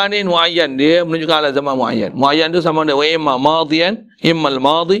ala zamanin muayyan, dia menunjukkan ala zaman muayyan. Muayyan tu sama ada wa imma madiyan, imma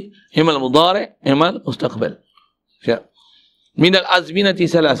al-madi, imma al-mudhari', imma al-mustaqbal. Siap. Min al-azminati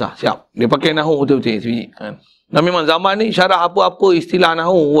salasah. Siap. Dia pakai nahwu betul-betul sebiji. Dan memang zaman ni syarah apa-apa istilah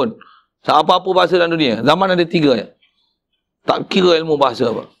nahwu pun, apa-apa bahasa dalam dunia, zaman ada 3 je. Tak kira ilmu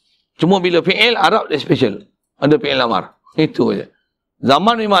bahasa apa. Cuma bila fi'il Arab dia special. Ada fi'il amar. Itu je.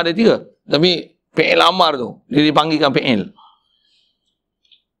 Zaman memang ada 3. Tapi fi'il amar tu dia dipanggilkan fi'il.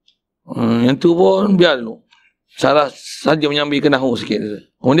 Yang tu pun biar dulu. Salah saja menyambil ke nahwu sikit.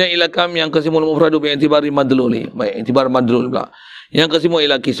 Kemudian ilakam yang kesimul mufradu bi'intibari madlul. Baik, intibar madlul pula. Yang kesimul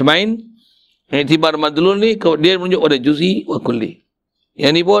ila kismain. Intibar madlul ni dia menunjuk pada juz'i wa kulli.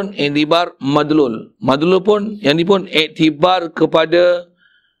 Yang ni pun intibar madlul. Madlul pun, yang ni pun iktibar kepada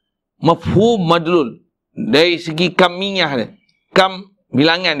mafhum madlul. Dari segi kamiyah dia. Kam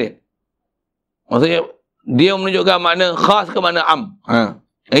bilangan dia. Maksudnya dia menunjukkan makna khas ke makna am.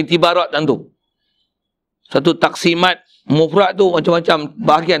 Iktibarat tentu. Satu taksimat mufrad tu macam-macam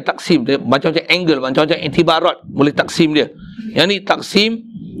bahagian taksim dia, macam-macam angle, macam-macam iktibarat boleh taksim dia. Yang ni taksim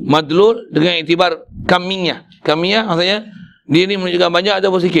madlul dengan iktibar kamiyah. Kamiyah maksudnya dia ni menunjukkan banyak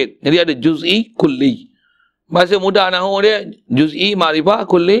ataupun sikit. Jadi ada juz'i, kulli. Bahasa mudah nahwu dia juz'i, ma'rifah,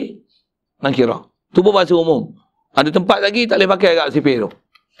 kulli, nakirah. Tu pun bahasa umum. Ada tempat lagi tak boleh pakai agak sipir tu.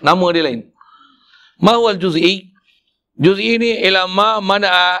 Nama dia lain. Mahwal juz'i. Juz'i ni ilama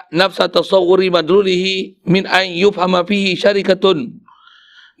mana'a nafsa tasawwuri madlulihi min an yufhama fihi syarikatun.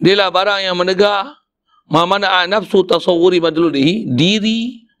 Dialah barang yang menegah mana'a nafsu tasawwuri madlulihi,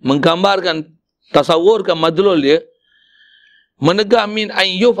 diri menggambarkan, tasawurkan madlul dia, menegah min an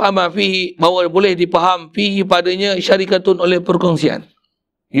yufhama fihi, bahawa boleh dipaham fihi padanya syarikatun oleh perkongsian.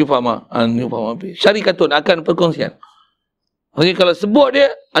 Yufhama an yufhama fihi syarikatun akan perkongsian. Maksudnya kalau sebut dia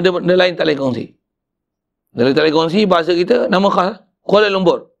ada benda lain tak boleh kongsi. Dari tak boleh kongsi bahasa kita nama khas Kuala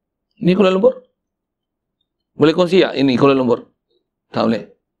Lumpur. Ni Kuala Lumpur? Boleh kongsi tak? Ini Kuala Lumpur. Tak boleh.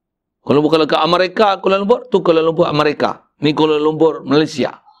 Kuala Lumpur kalau ke Amerika Kuala Lumpur tu Kuala Lumpur Amerika. Ni Kuala Lumpur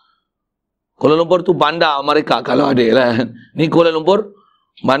Malaysia. Kuala Lumpur tu bandar Amerika kalau ada lah. Ni Kuala Lumpur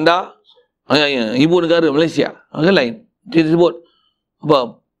bandar ibu negara Malaysia. Kan lain. Dia sebut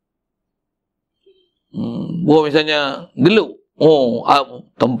apa? Buat misalnya Geluk. Oh,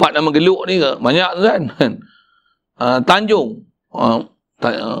 tempat nama Geluk ni ke? Banyak tu kan? Tanjung.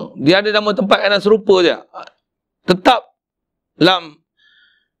 Dia ada nama tempat yang serupa je. Tetap lam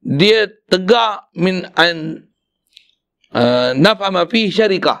dia tegak min an nafhama fi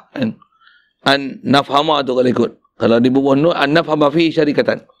syarikah. An nafhama tu kalau ikut. Kalau di bawah nu an nafhama fi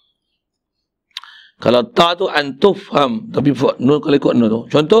syarikatan. Kalau ta tu an tufham, tapi nu kalau ikut nu tu.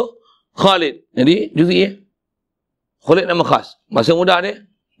 Contoh Khalid. Jadi juz'i Khalid nama khas. Bahasa mudah dia.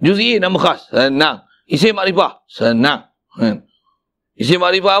 Juz'i nama khas. Senang. Isim makrifah. Senang. Isim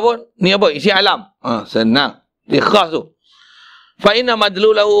makrifah pun ni apa? Isim alam. Senang. Dia khas tu. Fa inna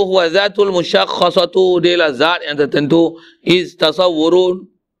madlulahu huwa zatul musyakhkhasatu, dia zat yang tertentu, iz tasawwurun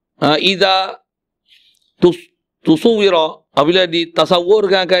idza tusawwira, apabila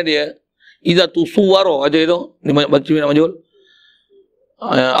ditasawwurkan akan dia, idza tusawwara aja itu ni baca bin majul.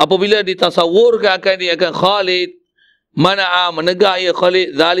 Apabila ditasawwurkan akan dia akan Khalid, mana'a menegak ia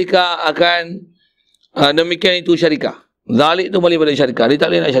Khalid zalika akan demikian itu syarikah. Zalik tu boleh pada syarikah. Dia tak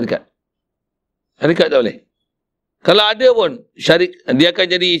boleh nak syarikat. Syarikat tak boleh. Kalau ada pun syarik, dia akan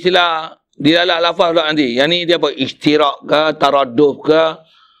jadi istilah di dalam lafaz pula nanti. Yang ni dia apa? Ishtirak ke, taraduf ke.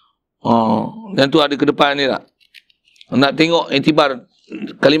 Dan tu ada ke depan ni tak? Nak tengok iktibar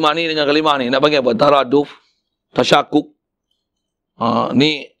kalimah ni dengan kalimah ni. Nak panggil apa? Taraduf, tasyakuk.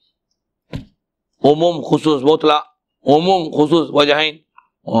 Ni umum khusus mutlak. Umum khusus wajahain.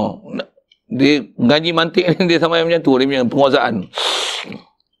 Dia ngaji mantik ni dia sama macam tu. Dia punya penguasaan.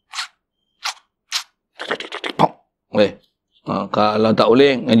 Kalau tak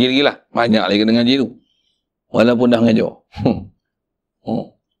boleh ngaji lagi lah. Banyak lagi kena ngaji tu. Walaupun dah ngajar.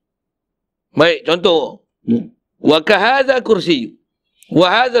 Baik, contoh. Wa kahadha kursi. Wa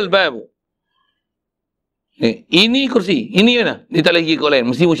hadha al-bab. Ini kursi. Ini mana? Dia tak lagi ikut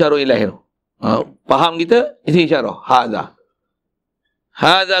lain. Mesti musyaruh ilahi tu. Faham kita? Isi isyarah.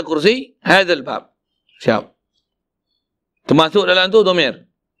 Hadha kursi, hadha al-bab. Siap. Termasuk dalam tu dhamir.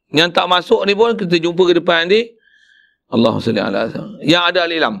 Yang tak masuk ni pun kita jumpa ke depan nanti. Allahumma salli ala Muhammad. Yang ada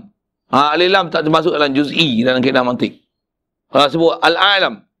al-ilam. Al-ilam tak termasuk dalam juz'i dalam kaedah mantik. Kalau sebut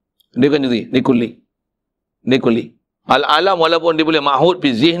al-alam, dia bukan juz'i, dia kulli. Dia kulli. Al-alam walaupun dia boleh ma'hud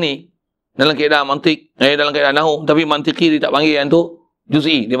fi zihni dalam kaedah mantik, dalam kaedah nahwu, tapi mantiki dia tak panggil yang tu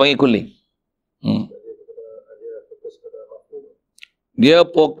juz'i, dia panggil kulli. Dia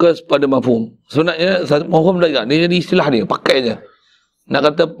fokus pada mafhum. Sebenarnya mafhum tak juga, dia jadi istilah dia, pakai je. Nak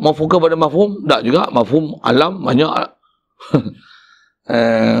kata fokus pada mafhum, tak juga. Mafhum alam banyak.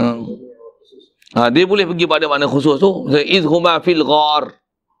 Dia boleh pergi pada makna khusus tu. Izhuma fil ghar.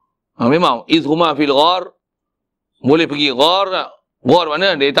 Memang izhuma fil ghar boleh pergi ghar. Ghar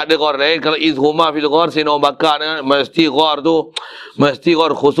mana? Dia tak ada ghar lain. Kalau izhuma fil ghar, Sayyidina Abu Bakar mesti ghar tu mesti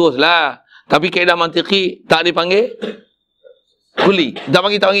ghar khusus lah. Tapi kaedah mantiki tak dipanggil kulli. Tak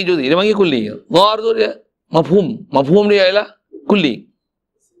panggil juz'i, dia panggil kulli. Ghar tu dia mafhum. Mafhum dia ialah kulli.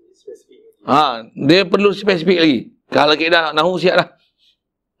 Dia perlu spesifik lagi. Kalau kaedah nahwu siap lah.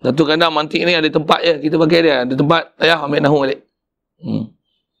 Satu kadang mantik ni ada tempat je kita pakai dia. Ada tempat, tak payah ambil nahwu balik.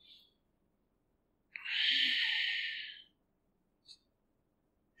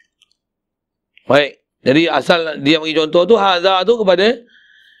 Baik. Jadi asal dia bagi contoh tu, hadza tu kepada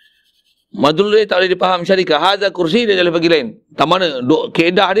madlul dia tak boleh dipaham syarikah. Hadza kursi dia boleh bagi lain. Tak mana?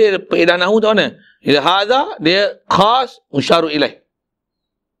 Kaedah dia, kaedah nahwu tak mana? Hadza dia khas musyaru ilaih.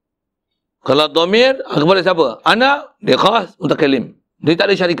 Kalau dhamir kepada siapa? Ana, dia khas mutakalim. Dia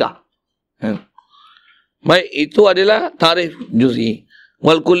tak ada syarikah. Baik, itu adalah tarif juz'i.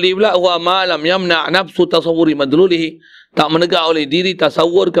 Wal kulli pula huwa ma lam yamna' nafsu tasawwuri madlulihi. Tak menegak oleh diri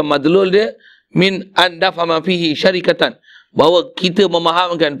tasawwurkan madlul dia min an dafama fihi syarikatan. Bahawa kita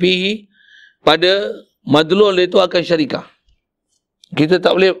memahamkan fihi pada madlul dia itu akan syarikah. Kita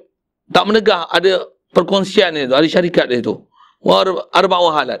tak boleh, tak menegak ada perkongsian dia tu, ada syarikat dia tu. Wa arba'u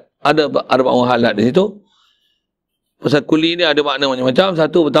halat. Ada arba'u halat di situ. Pasal kulli ni ada makna macam-macam.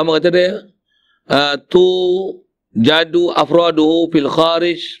 Satu, pertama kata dia tu jadu afraduhu fil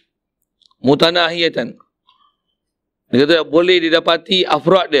kharij mutanahiyatan. Dia kata boleh didapati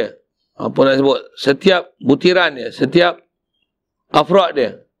afrad dia. Apa nak sebut? Setiap butiran dia, setiap afrad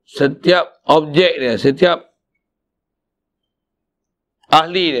dia, setiap objek dia, setiap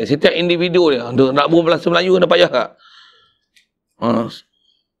ahli dia, setiap individu dia. Untuk nak berbahasa Melayu kena payah tak?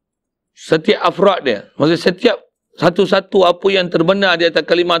 Setiap afrad dia, maksudnya setiap satu-satu apa yang terbenar di atas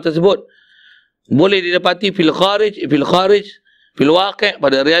kalimah tersebut boleh didapati fil kharij fil waqi'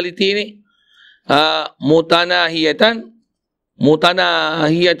 pada realiti ini mutanahiyatan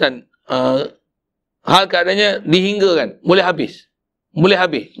hal keadaannya dihinggakan, boleh habis,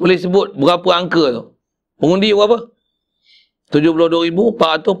 boleh sebut berapa angka tu. Pengundi berapa?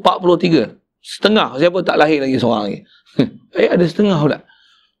 72,443. Setengah, siapa tak lahir lagi seorang lagi. Ada setengah pula.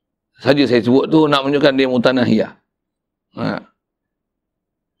 Saja saya sebut tu nak menunjukkan dia mutanahiyah.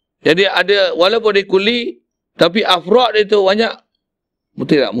 Jadi ada, walaupun dia kulli, tapi afrad dia tu banyak.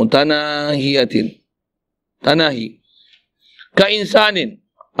 Betul tak? Mutanahiyatin. Tanahi. Kainsanin.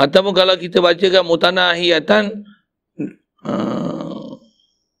 Ataupun kalau kita bacakan mutanahiyatan,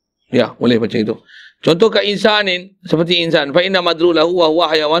 ya, boleh baca itu. Contoh kainsanin, seperti insan. Fa inna madrulahu wa huwa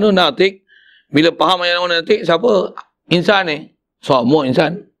hayawanun natiq. Bila faham hayawanun natiq, siapa? Insan ni. Semua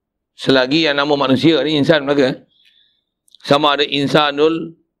insan. Selagi yang nama manusia ni insan mereka. Sama ada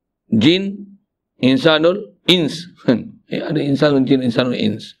insanul jin, insanul ins. Ada insanul jin, insanul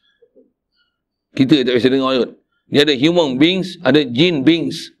ins. Kita tak bisa dengar kot. Dia ada human beings, ada jin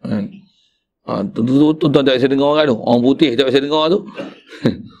beings. Tuan-tuan tak bisa dengar orang tu. Orang putih tak bisa dengar tu.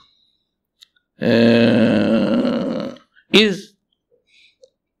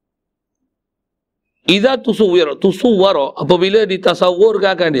 Idza tusawwara, apabila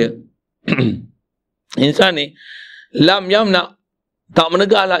ditasawurkan akan dia. Insan ni lam yamna, tak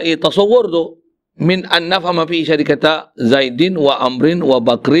menegaklah tasawur tu min an nafhama fi syarikata Zaidin wa Amrin wa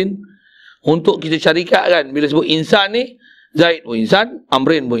Bakrin, untuk kita syarikatkan bila sebut insan ni, Zaid pun insan,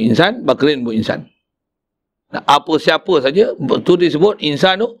 Amrin pun insan, Bakrin pun insan. Apa siapa saja tu disebut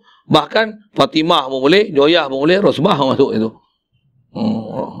insan tu. Bahkan Fatimah pun boleh, Joyah pun boleh, Rosbah masuk itu.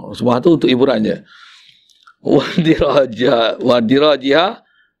 Rosbah tu untuk hiburan je. Wadirajiha,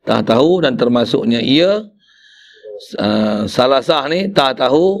 tak tahu, dan termasuknya ia salasah ni tak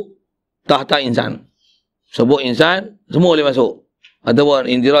tahu tahta insan. Sebut insan semua boleh masuk. Ataupun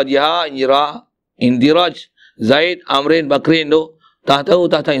indirajiha, indiraj Zaid, Amrin, Bakrin tu tak tahu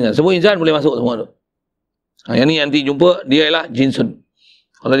tahta insan. Sebut insan boleh masuk semua tu. Yang ni nanti jumpa dia ialah jinsun.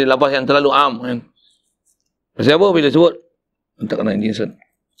 Kalau dia lafaz yang terlalu am kan. Pasal apa bila sebut tak kena jinsun.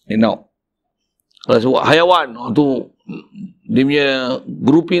 Ni now. Kalau sebut hayawan, tu dia punya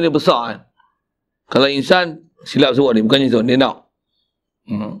grouping dia besar kan. Kalau insan, silap sebut ni, bukannya tu, dia nak.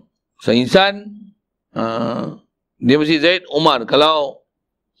 So insan, dia mesti Zaid, Umar. Kalau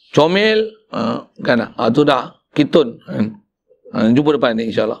comel, kan tu dah kitun kan. Jumpa depan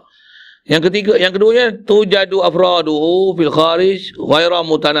ni insyaAllah. Yang keduanya, tujadu afraduhu fil kharij ghaira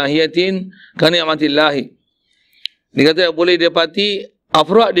mutanahiyatin kani'matillahi. Dia kata boleh dapati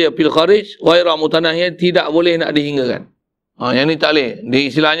afrad dia fil kharij ghaira mutanahiyat, tidak boleh nak dihinggakan. Yang ni tak boleh. Dia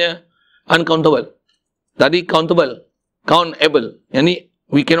istilahnya uncountable. Tadi countable, countable. Yang ni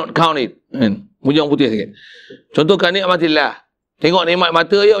we cannot count it. Kan? Bujang putih sikit. Contoh kani'matillah. Tengok nikmat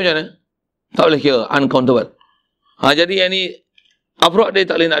mata je macam mana? Tak boleh kira, uncountable. Jadi yang ni afrad dia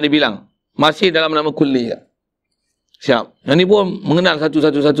tak boleh nak dibilang. Masih dalam nama kulli. Siap. Yang ni pun mengenal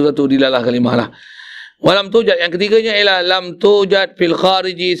satu dilalah kalimah lah. Walam tujad, yang ketiganya ialah lam tujad fil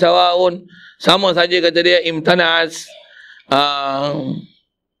khariji sawaun, sama saja kata dia imtana'as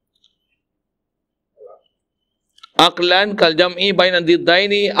aqlan kal jam'i bainan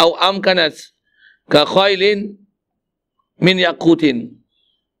diddaini au amkanas ka khailin min yaqutin.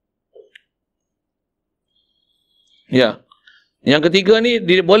 Ya. Yang ketiga ni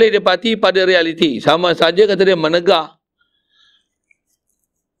boleh didapati pada realiti, sama saja kata dia menegah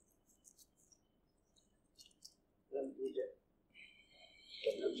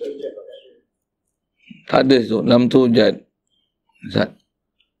tak ada tu, lam tujad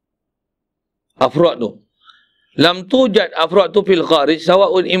afrad tu. Lam tujad afrad tu fil kharij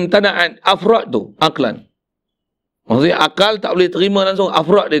sawaun imtana'an, afrad tu aklan. Maksudnya akal tak boleh terima langsung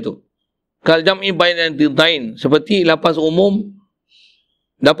afrad dia tu. Kal jam'i bainan diddain, seperti lapas umum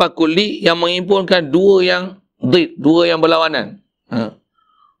dapat kulli yang mengimpulkan dua yang berlawanan.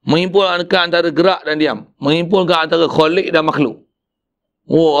 Mengimpulkan antara gerak dan diam, mengimpulkan antara khaliq dan makhluk.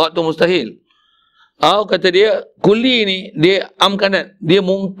 Tu mustahil. Kata dia kulli ni dia amkanat, dia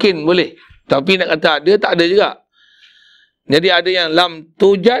mungkin boleh, tapi nak kata ada, tak ada juga. Jadi ada yang lam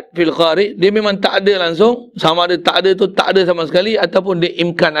tujad fil kharij, dia memang tak ada langsung, sama ada tak ada tu tak ada sama sekali, ataupun dia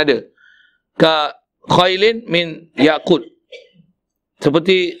imkan ada. Ka khailin min yaqut,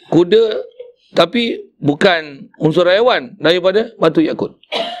 seperti kuda tapi bukan unsur haiwan, daripada batu yakut.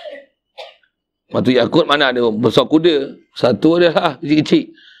 Batu yakut mana ada besar kuda, satu dia lah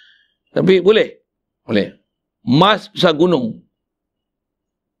kecil-kecil, tapi boleh emas besar gunung,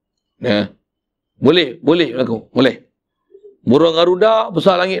 ya. boleh berlaku, boleh. Burung Garuda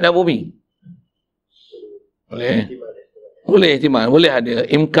besar langit dan bumi, boleh ihtimal, boleh ada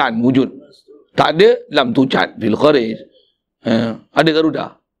imkan wujud. Tak ada lam tujad fil kharij. Ada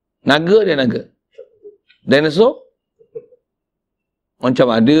Garuda, naga dia naga, dinosaur macam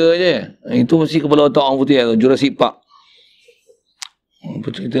ada je. Itu mesti kepala otak orang putih tu, Jurassic Park.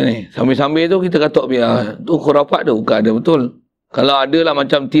 Apa cerita ni? Sambil-sambil tu kita katok biar tu khurafat tu, bukan ada betul. Kalau ada lah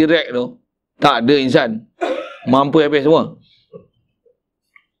macam T-Rex tu, tak ada insan mampu habis semua.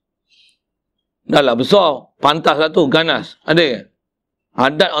 Dah lah besar, pantas lah tu, ganas. Ada ke?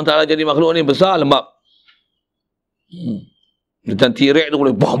 Adat orang Ta'ala jadi makhluk ni besar, lembab. Macam T-Rex tu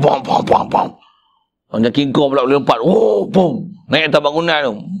boleh bam. Macam King Kong pula boleh lompat. Bom. Naik atas bangunan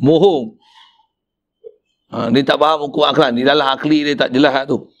tu. Bohong. Dia tak faham hukum aklan. Di dalam akli dia tak jelas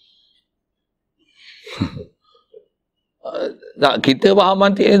tu. Tak, kita faham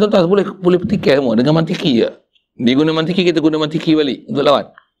mantik ni tuan-tuan, boleh petikai semua dengan mantiki je. Dia guna mantiki, kita guna mantiki balik untuk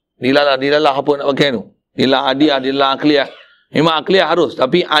lawan. Dilalah apa nak pakai tu. Dilalah hadiah, dilalah akliyah. Memang akliyah harus,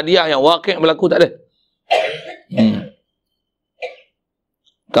 tapi hadiah yang wakil berlaku tak ada.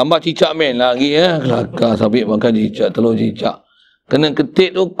 Tambah cicak men lagi ya. Kelakar sabit makan cicak, telur cicak. Kena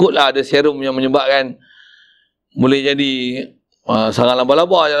ketik tu, kot lah ada serum yang menyebabkan boleh jadi sarang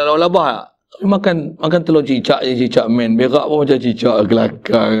laba-laba, jalan laba-laba. Makan telur cicak je, cicak men. Berak pun macam cicak,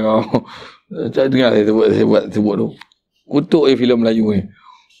 kelakar kau. Saya dengar saya buat tu. Kutuk filem Melayu ni.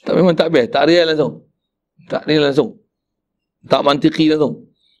 Tak, memang tak best, tak real langsung. Tak real langsung. Tak mantiki langsung.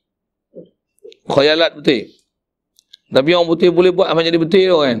 Khayalat betul. Tapi orang putih boleh buat apa jadi betul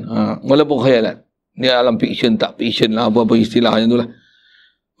tu kan. Walaupun khayalat. Dia alam fiction, tak fiction lah, apa-apa istilahnya tu lah.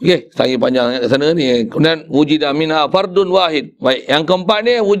 Okey, saya panjang kat sana ni. Kemudian wujida minha fardun wahid. Baik, yang keempat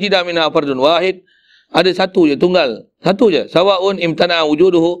ni wujida minha fardun wahid. Ada satu je, tunggal. Satu je. Sawaun imtana'a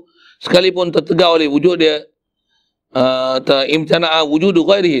wujuduhu. Sekalipun tertegak oleh wujud dia. Imtana'a wujudu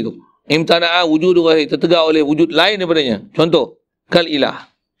ghairihi tu. Imtana'a wujudu ghairihi, tertegak oleh wujud lain daripadanya. Contoh, kal ilah.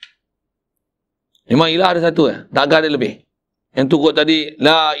 Memang ilah ada satu tak ada lebih. Yang tu kot tadi,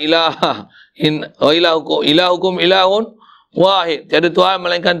 la ilaha ilahukum ilahun wahid. Tiada Tuhan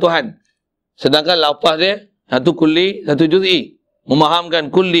melainkan Tuhan. Sedangkan lafaz dia satu kulli, satu juz'i.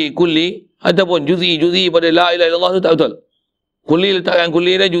 Memahamkan kulli Ataupun juz'i pada la ilaha illallah tu tak betul. Kulli letakkan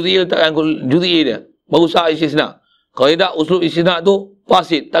kulli dia, juz'i letakkan juz'i dia. Baru sah istisna. Kaedah uslub istisna tu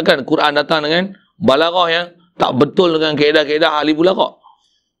fasid. Takkan Quran datang dengan balaghah yang tak betul dengan kaedah-kaedah ahli balaghah.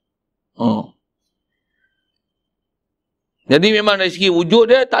 Jadi memang dari segi wujud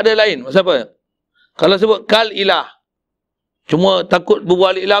dia tak ada lain. Maksud apa? Kalau sebut kal ilah, cuma takut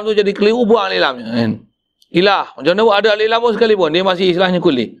berbual ilam tu jadi keliru, buang ilamnya. Kan? Ilah. Macam mana ada al-ilah pun sekalipun, dia masih istilahnya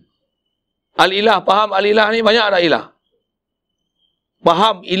kulli. Al-ilah, faham al-ilah ni banyak ada ilah.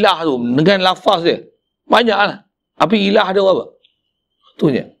 Faham ilah tu dengan lafaz dia. Banyaklah. Tapi ilah ada apa? Satu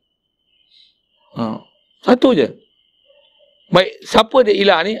je. Satu je. Baik, siapa dia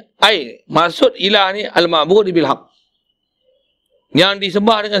ilah ni? Maksud ilah ni al-ma'bud bil haq. Yang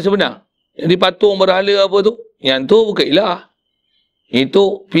disembah dengan sebenar. Yang dipatung berhala apa tu? Yang tu bukan ilah.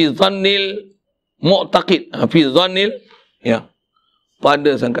 Itu fi dhannil mu'taqid. Fi dhannil, ya,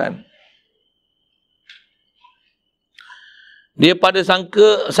 pada sangkaan. Dia pada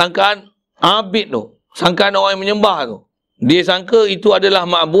sangkaan abid tu. Sangkaan orang yang menyembah tu. Dia sangka itu adalah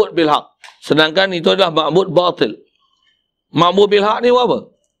ma'bud bil haq. Sedangkan itu adalah ma'bud batil. Ma'bud bil haq ni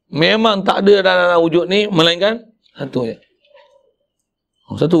apa? Memang tak ada dalam wujud ni melainkan satu je.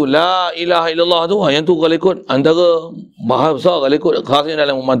 Satu, la ilaha illallah tu. Yang tu kalau ikut antara bahasa, kalau ikut khasnya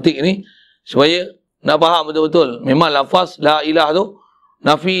dalam mantiq ni, supaya nak faham betul-betul. Memang lafaz la ilah tu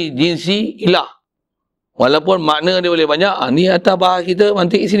nafi jinsi ilah. Walaupun makna dia boleh banyak. Ni atas bahasa kita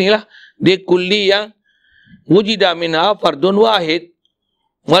mantiq sini lah. Dia kulli yang wujida minha fardun wahid.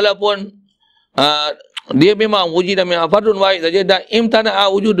 Walaupun dia memang wujida minha fardun wahid saja, dan imtana'a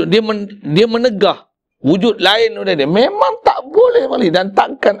wujud, dia menegah wujud lain daripada dia. Memang tak boleh dan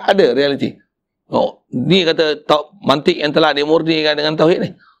takkan ada realiti. Ni kata mantik yang telah dimurnikan dengan tauhid ni.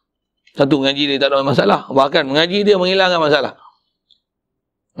 Satu, mengaji dia tak ada masalah. Bahkan mengaji dia menghilangkan masalah.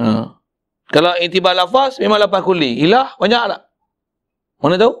 Kalau intibar lafaz, memang lafaz kulli. Ilah, banyak tak?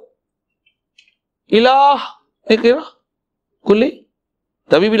 Mana tahu? Ilah, ni kira kulli.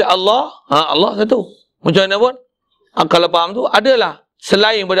 Tapi bila Allah, Allah satu. Macam mana pun, kalau faham tu, adalah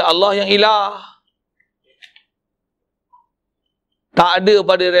selain daripada Allah yang ilah. Tak ada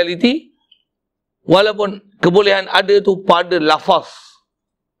pada realiti, walaupun kebolehan ada tu pada lafaz.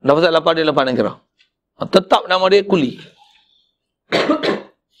 Lafaz dia lafaz nakirah. Tetap nama dia kulli.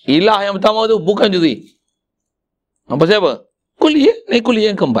 Ilah yang pertama tu bukan juz'i. Apa siapa? Kulli ya? Ni kulli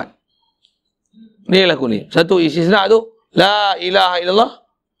yang keempat. Ni lah kulli. Satu istisna tu, la ilaha illallah.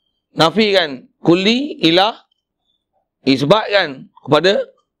 Nafikan kulli ilah. Isbatkan kepada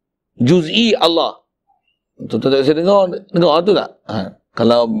juz'i Allah. Tuan-tuan saya dengar tu tak?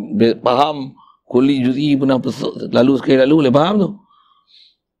 Kalau faham kulli juz'i pernah lalu sekali lalu boleh faham tu.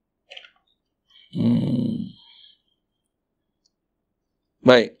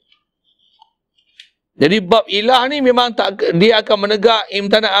 Baik. Jadi bab ilah ni memang tak, dia akan menegak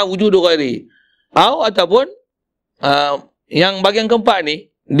imtana'a wujudu ghairi. Ataupun yang bahagian keempat ni,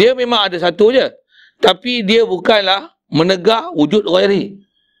 dia memang ada satu je. Tapi dia bukanlah menegak wujud ghairi.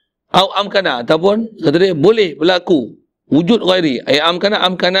 Amkana, ataupun kata dia boleh berlaku wujud ghairi.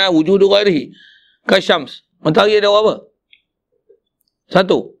 Amkana wujudu ghairi. Kasyams. Mentari ada apa?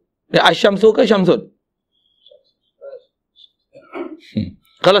 Satu. Dia asyamsu ke syamsun?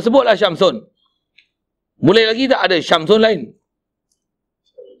 Kalau sebutlah syamsun, boleh lagi tak ada syamsun lain?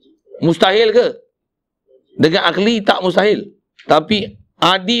 Mustahil ke? Dengan akli tak mustahil. Tapi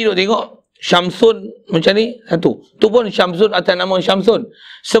adi tu tengok syamsun macam ni satu. Tu pun syamsun atas nama syamsun.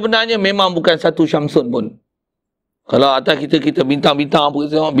 Sebenarnya memang bukan satu syamsun pun. Kalau atas kita bintang-bintang apa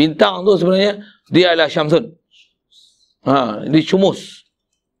kita tengok, bintang tu sebenarnya dia adalah syamsun. Dia syumus.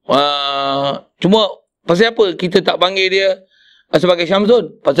 Cuma pasal apa kita tak panggil dia sebagai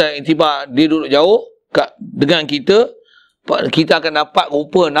syamsun? Pasal tiba dia duduk jauh dengan kita akan dapat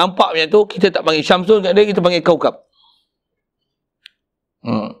rupa nampak macam tu, kita tak panggil syamsun kat dia, kita panggil kaukab.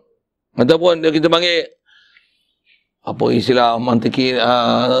 Ataupun kita panggil apa istilah mantiki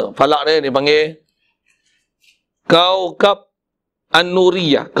falak dia panggil kaukab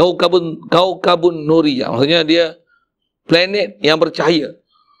an-nuriyah, kaukabun nuriyah. Maksudnya dia planet yang bercahaya.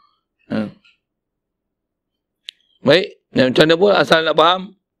 Baik, macam mana pun asal nak faham,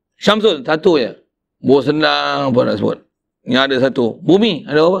 syamsul satu je. Buat senang apa nak sebut. Yang ada satu. Bumi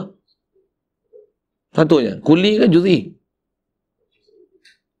ada apa? Satu je. Kuli ke juz'i?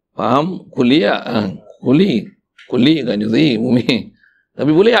 Faham? Kuli tak? Kuli kan juz'i, bumi.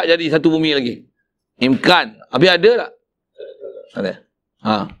 Tapi boleh tak jadi satu bumi lagi? Imkan. Habis ada tak? Ada.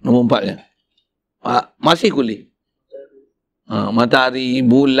 Nombor 4 je. Masih kuli. Matahari,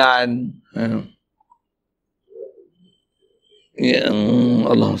 bulan. Ya,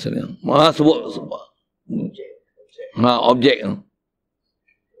 Allah SWT. Sebut. Objek.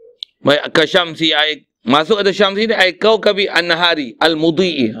 Baik, kasyamsi ay. Masuk ada syamsi ni ay kaukabi an-nahari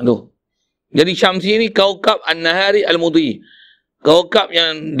al-mudhi'i. Jadi syamsi ni kaukab an-nahari al-mudhi'i. Kaukab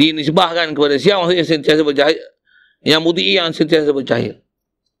yang dinisbahkan kepada siang, maksudnya sentiasa bercahaya. Yang mudhi'i yang sentiasa bercahaya.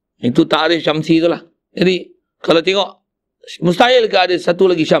 Itu ta'rif syamsi itulah. Jadi kalau tengok, mustahil ke ada satu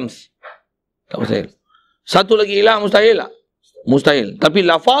lagi syams? Tak mustahil. Satu lagi ilah mustahil tak? Mustahil. Tapi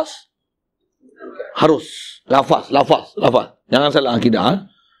lafaz harus. Lafaz. Jangan salah akidah.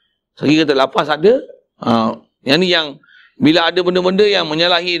 Sekiranya kata lafaz ada, yang ni yang bila ada benda-benda yang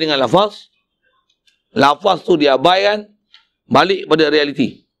menyalahi dengan lafaz tu diabaikan, balik pada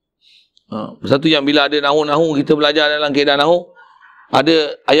realiti. Satu yang bila ada nahu-nahu, kita belajar dalam kaedah nahu,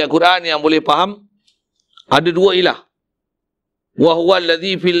 ada ayat Quran yang boleh faham, ada dua ilah. Wa huwa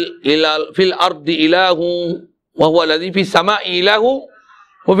alladhi fil ardi ilahu wa huwa alladhi fis sama'i ilahu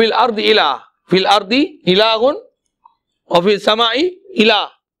wa fil ardi ilah. Fil ardi ilahun wa fil sama'i ilah.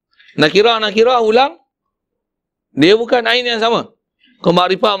 Nakirah ulang, dia bukan ain yang sama. Kalau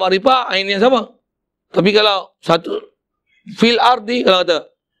ma'rifah ain yang sama. Tapi kalau satu fil ardi, kalau kata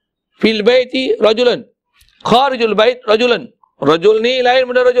fil baiti rajulan, kharijul bait rajulan. Rajul ni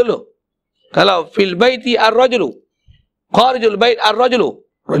lain benda rajul tu. Kalau fil baiti ar-rajulu, kharijul bait ar-rajulu.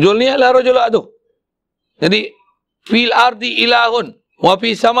 Rajul ni adalah rajul tu. Jadi fil ardi ilahun wa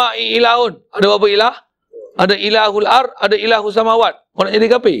fi sama'i ilahun. Ada berapa ilah? Ada ilahul ar, ada ilahul samawat. Kau nak jadi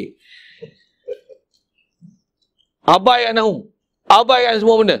kafir? Abaikan nahu. Abaikan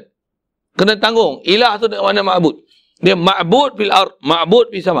semua benda. Kena tanggung. Ilah tu mana ma'bud. Dia ma'bud fil ar, ma'bud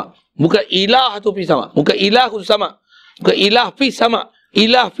fi sama. Bukan ilah tu fi sama. Bukan ilah tu sama. Bukan ilah fi sama.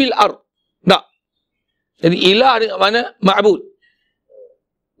 Ilah fil ar. Tak. Jadi ilah dekat mana? Ma'bud.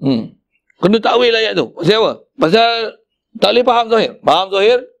 Kena takwil ayat tu. Pasal apa? Pasal tak boleh faham zahir. Faham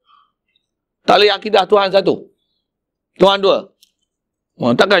zahir, tak boleh akidah Tuhan satu. Tuhan dua.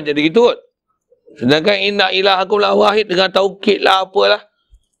 Takkan jadi gitu kot. Sedangkan inna ilahakum la wahid dengan taukid lah apalah.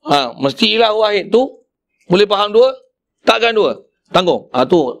 Mesti ilah wahid tu boleh faham dua, takkan dua. Tanggung.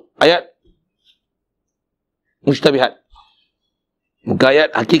 Tu ayat mustabihat. Bukan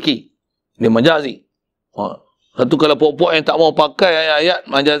ayat hakiki. Dia majazi. Satu kalau pokok yang tak mau pakai ayat-ayat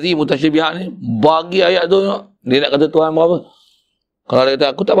majazi mutasyabihat ni, bagi ayat tu dia nak kata Tuhan berapa. Kalau dia kata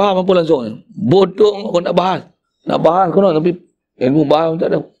aku tak faham apa langsung. Bodoh aku nak bahas. Nak bahas kau nak, tapi ilmu bahas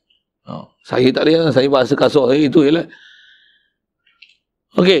tak ada. Saya tak ada, saya bahasa kasar saya itu je lah.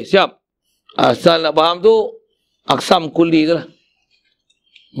 Okey, siap. Asal nak faham tu aksam kulli tu lah.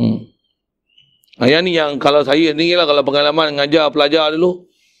 Yang ni yang kalau saya ni lah, kalau pengalaman mengajar pelajar dulu,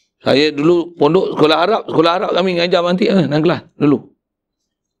 saya dulu pondok sekolah Arab kami mengajar mantiq dalam kelas dulu.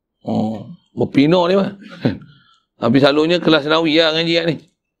 Berpino ni mah. Tapi selalunya kelas Nawi lah ngaji ni.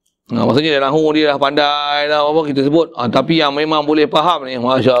 Maksudnya dah nahu dia dah pandai dah apa kita sebut. Tapi yang memang boleh faham ni,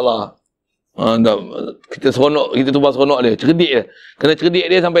 masya-Allah. Kita seronok, kita tumpah seronok dia, cerdik dia. Kena cerdik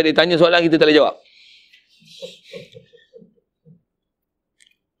dia sampai dia tanya soalan kita tak boleh jawab.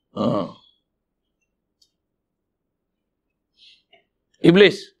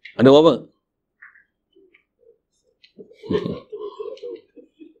 Iblis ada berapa?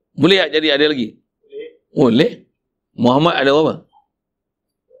 Boleh tak jadi ada lagi? Boleh. Muhammad ada berapa?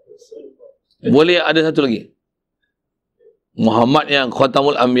 Boleh ada satu lagi? Muhammad yang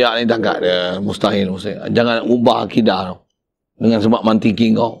khatamul anbiya ni tak ada. Mustahil. Jangan ubah akidah tau. Dengan sebab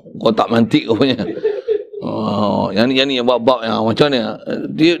mantiki kau. Kau tak mantik kau punya. Yang ni yang bab-bab yang macam ni.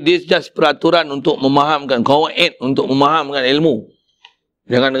 Dia just peraturan untuk memahamkan. Kawaid untuk memahamkan ilmu.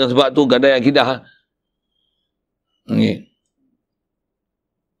 Jangan dengan sebab tu gadai akidah.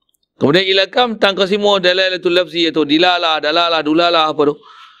 Kemudian ilakam tangkasimu dalalatul lafzi, iaitu dilalah, dalalah, dulalah apa tu.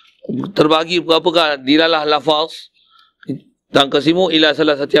 Terbagi berapakah dilalah lafaz. Tangkasimu ila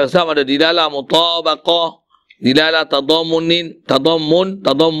salah satu aksam, ada dilalah mutabaqah, dilalah tadammunin,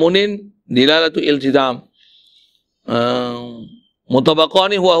 tadammunin, dilalah tu iltizam. Mutabaqah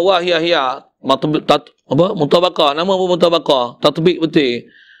ni huwa hiya. Mutabaqah, nama apa mutabaqah? Tatbiq betul.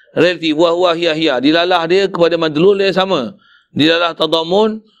 Realiti huwa hiya. Dilalah dia kepada madlul dia sama. Dilalah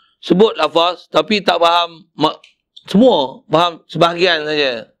tadammun, sebut lafaz tapi tak faham semua, faham sebahagian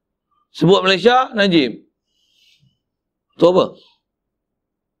saja. Sebut Malaysia, Najib. Tu apa?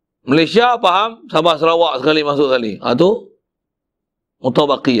 Malaysia faham, Sabah Sarawak sekali masuk sekali. Tu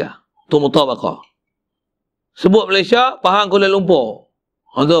mutabaqiyah. Tu mutabaqah. Sebut Malaysia, faham Kuala Lumpur.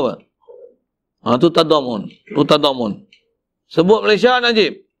 Tu apa? Tu tadamun. Tu tadamun. Sebut Malaysia,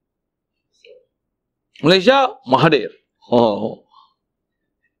 Najib. Malaysia, Mahathir.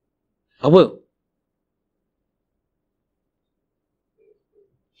 Apa?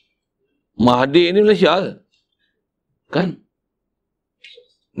 Mahathir ni Malaysia ke? Kan?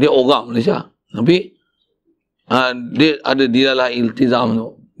 Dia orang Malaysia. Tapi dia ada dilalah iltizam tu.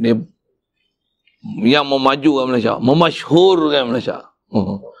 Dia yang memajukan Malaysia, memasyhurkan Malaysia.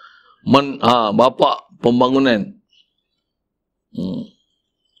 Bapa pembangunan.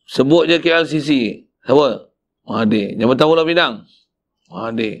 Sebut je KLCC. Siapa? Mahathir. Jabatan Bola Bidang.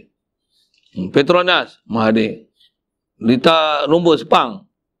 Mahathir. Petronas. Mahathir. Lita Rumbul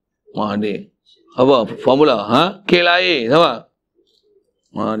Sepang. Mahathir. Apa? Formula. KLIA. Siapa?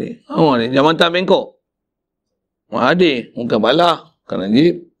 Mahathir. Mahathir. Jabatan Bangkok. Mahathir. Bukan Balah. Bukan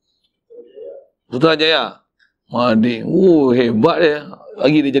Najib. Putrajaya. Mahathir. Hebat dia.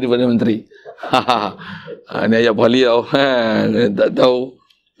 Lagi dia jadi Perdana Menteri. Ni ayat Pali tau. Tak tahu.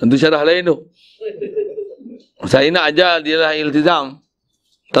 Tentu syarah lain tu. Saya nak ajar dia lah iltizam.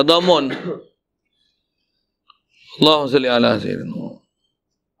 Tadamun. Allahumma salli ala sayyidina.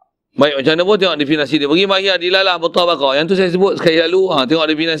 Baik, macam mana pun tengok definisi dia. Bagi mahiyah dilalah mutabaqah. Yang tu saya sebut sekali lalu. Tengok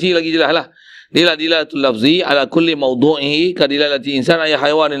definisi lagi jelas lah. Dilalatul lafzi ala kulli mawdu'ihi kadilalati insan ayah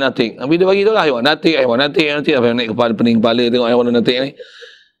haiwan natik. Tapi dia bagi tu lah haiwan natik. Apa yang naik kepala, pening kepala tengok haiwan natik ni.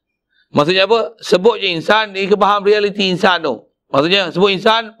 Maksudnya apa? Sebut je insan, dia faham realiti insan tu. Maksudnya sebut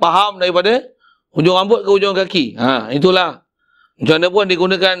insan, faham daripada hujung rambut ke hujung kaki. Itulah. Macam mana pun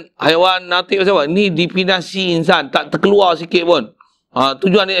digunakan haiwan natik macam apa? Ni definisi insan, tak terkeluar sikit pun.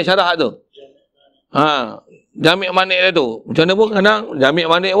 Tujuan dia syarah tu. Jamik manik dia tu. Macam mana pun kadang jamik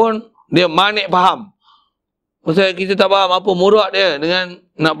manik pun dia manik faham. Pasal kita tak faham apa murad dia dengan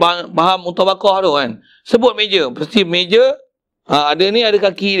nak faham mutabaqah tu kan. Sebut meja. Pasti meja ada ni ada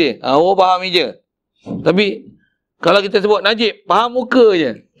kaki dia. Orang faham meja. Tapi kalau kita sebut Najib, faham muka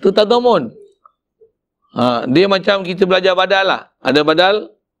je. Tu tadamun. Dia macam kita belajar badal lah. Ada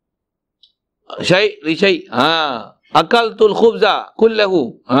badal syai' li syai'. Akaltul khubza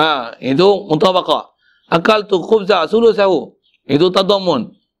kullahu. Itu mutabaqah. Akaltul khubza sulusahu. Itu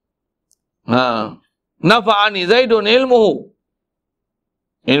tadamun. Nafa'ani Zaidun ilmuhu.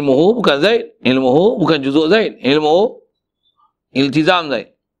 Ilmuhu bukan Zaid. Ilmuhu bukan juzuk Zaid. Ilmuhu iltizam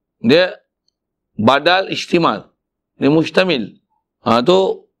Zaid. Dia badal ihtimal. Dia mustamil. Tu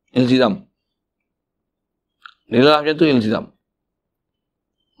iltizam. Dia lah macam tu iltizam.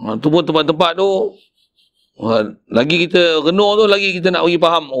 Tu pun tempat-tempat tu lagi kita renung tu, lagi kita nak bagi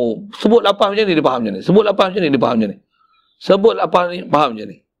faham. Sebut lapar macam ni dia faham macam ni. Sebut lapar macam ni dia faham macam ni. Sebut lapar ni faham macam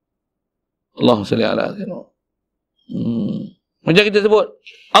ni. Allahumma salli ala sayyidina. Macam kita sebut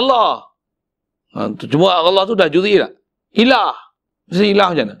Allah. Cuma Allah tu dah juri tak? Ilah. Mesti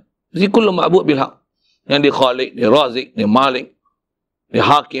ilah macam mana? Mesti kullu ma'bud bil haq. Yang dia khaliq, dia razik, dia malik, dia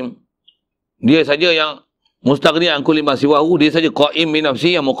hakim. Dia saja yang mustaghni an kulli ma siwahu, dia saja qaim bi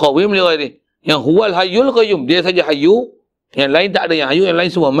nafsi, yang muqawwim li ghairi. Yang huwal hayyul qayyum, dia saja hayyu, yang lain tak ada yang hayyu, yang lain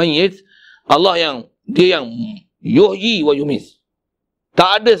semua mayyit. Allah yang dia yang yuhyi wa yumis.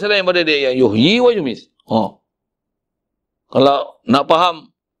 Tak ada selain daripada dia yang yuhyi wa yumis. Kalau nak faham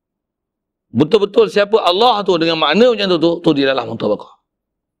betul-betul siapa Allah tu dengan makna macam tu dia adalah mutabaqah.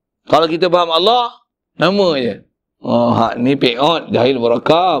 Kalau kita faham Allah, nama je. Ni pe'ot, jahil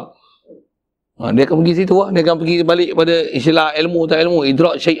berakab. Dia akan pergi situ lah. Dia akan pergi balik pada istilah ilmu tak ilmu.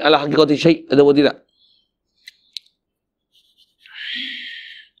 Idrak syai' ala hakikati syai' atau tidak.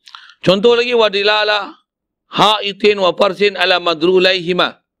 Contoh lagi, wadilalah ha'itin wa parsin ala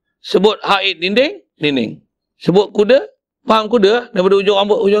madrulaihima. Sebut ha'id dinding. Sebut kuda, faham kuda daripada ujung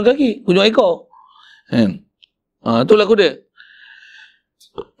rambut, ujung kaki, ujung ekor. Itulah kuda.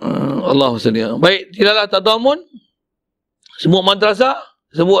 Allahu salli. Baik, tidaklah tadamun. Sebut madrasah,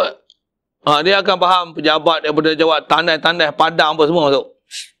 sebut dia akan faham pejabat daripada jawab tandai-tandai padang apa semua masuk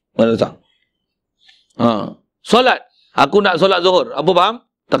madrasah. Solat, aku nak solat zuhur, apa faham?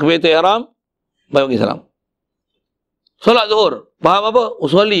 Takbiratul ihram, bagi salam. Solat zuhur, faham apa?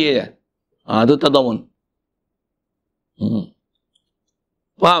 Usolli je. Itu tadamun.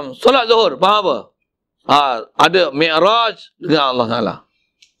 Faham? Solat zuhur, faham apa? Ada mi'raj dengan Allah Ta'ala.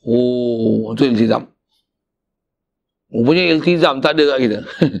 Itu iltizam. Punya iltizam tak ada kat kita.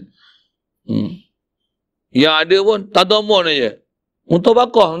 Yang ada pun tadamun aja.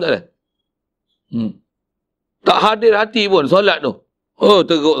 Mutabaqah pun tak ada. Tak hadir hati pun solat tu.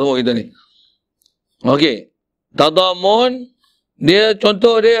 Teruk semua kita ni. Okey. Tadamun, dia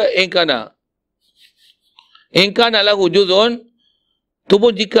contoh dia ingkana. Ingkana lahu juzun, tu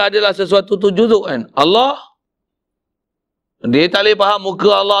pun jika adalah sesuatu tu juzuk kan. Allah, dia tak boleh faham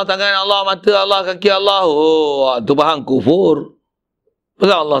muka Allah, tangan Allah, mata Allah, kaki Allah. Tu faham kufur.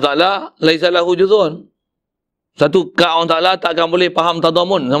 Pasal Allah Ta'ala laisa lahu juzun. Satu, Allah Ta'ala tak akan boleh faham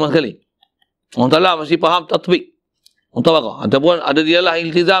tadamun sama sekali. Allah Ta'ala mesti faham tatbik, mutabaqah. Ataupun ada dialah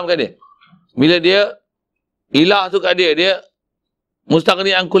iltizam kat dia. Bila dia ilah tu kat dia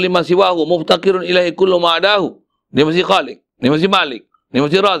mustaqni an kulli ma siwahu, muftaqirun ilahi kullu ma adahu. Dia mesti khaliq, dia mesti malik, dia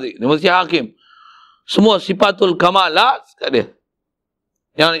mesti razik, dia mesti hakim. Semua sifatul kamalat kat dia.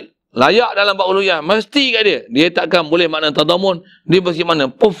 Yang layak dalam bab uluhiyah mesti kat dia. Dia takkan boleh makna tadamun, dia mesti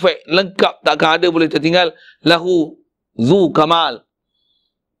makna perfect, lengkap, takkan ada boleh tertinggal. Lahu zu kamal,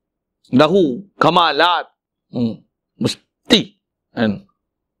 lahu kamalat, mesti kan.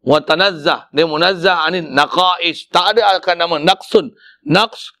 Wa tanazzah, dia munazzah anin naqais, tak ada akan nama naqsun,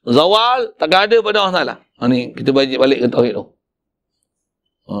 naqs, zawal, tak ada pada Allah Taala. Ni kita balik ke tauhid tu.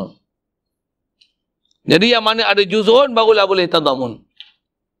 Jadi yang mana ada juzun barulah boleh tadamun.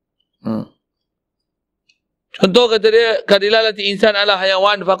 Contoh kata dia, kadilalati insan ala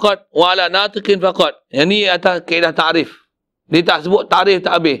hayawan faqat wa ala natiqin faqat. Yang ni atas kaedah ta'rif. Dia tak sebut ta'rif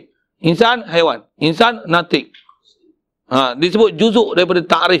tak habis. Insan haiwan, insan natiq. Disebut juzuk daripada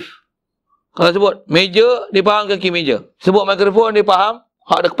ta'rif. Kalau sebut meja, dia faham kaki meja. Sebut mikrofon, dia faham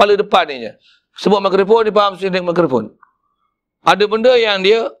ada kepala depan ni je. Sebut mikrofon, dia faham sendiri mikrofon. Ada benda yang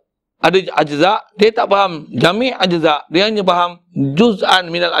dia ada ajza, dia tak faham jami' ajza, dia hanya faham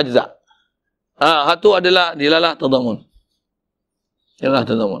juz'an minal ajza. Satu adalah dilalah tadamun. Dilalah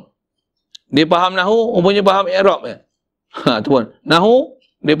tadamun. Dia faham nahu, umumnya faham i'rab ya. Tu pun. Nahu,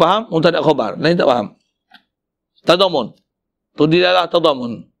 dia faham mubtada khabar, lain tak faham. Tadamun. Tu dilalah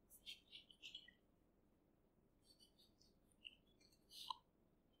tadamun.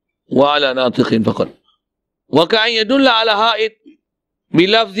 Wa ala natiqin faqat. Wa ka'an yadulla ala ha'id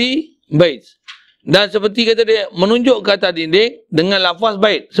bilafzi bait. Dan seperti kata dia menunjuk kata dinding dengan lafaz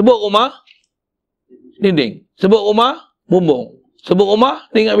bait. Sebut rumah dinding. Sebut rumah bumbung. Sebut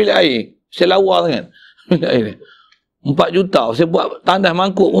rumah dia ingat bilik air. Saya lawa sangat. Bilik air ni. 4 juta. Saya buat tandas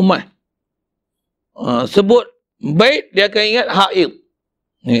mangkuk rumah. Sebut bait dia akan ingat haid.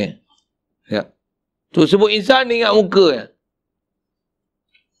 Ni. Ya. Tu sebut insan dia ingat muka ya.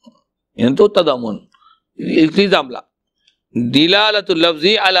 Yang tu tadamun. Iltizam pula. Dilalatul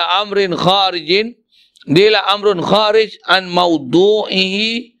lafzi ala amrin kharijin, dia lah amrun kharij an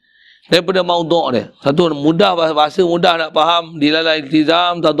maudu'ihi, daripada maudhu' dia. Satu mudah, bahasa mudah nak faham. Dilalah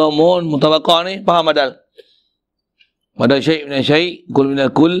iltizam, tadamun, mutabaqah ni faham badal. Badal syai' min syai', kul min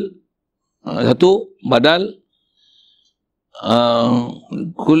kul. Satu badal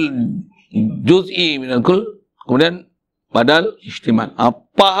kul juz'i min kul, kemudian badal istimal.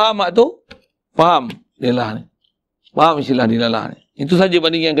 Faham tu? Faham dilalah ni. Faham istilah dilalah ni. Itu saja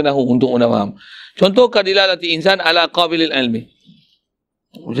bandingan kena untuk mudah faham. Contoh kadilalati insan ala qabilil ilmi.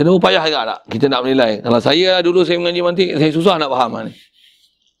 Macam mana payah agak tak kita nak menilai. Kalau saya dulu saya mengaji mantiq, saya susah nak faham ni.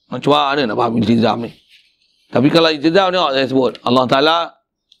 Macam mana nak faham iltizam ni. Tapi kalau iltizam ni saya sebut Allah Ta'ala,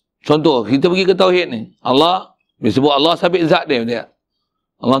 contoh kita pergi ke tauhid ni. Allah, dia sebut Allah sabit zat dia.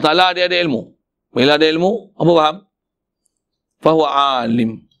 Allah Ta'ala dia ada ilmu. Bila ada ilmu, apa faham? Fahuwa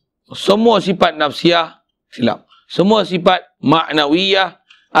alim. Semua sifat nafsiyah silap. Semua sifat maknawiyah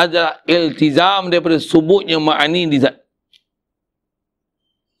adalah iltizam daripada subutnya ma'ani di zat.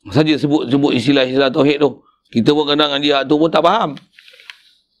 Saja sebut istilah-istilah tauhid tu. Kita pun kadang ngaji tu pun tak faham.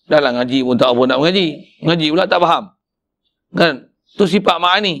 Dah lah ngaji pun tak apa nak mengaji. Ngaji pula tak faham. Kan? Tu sifat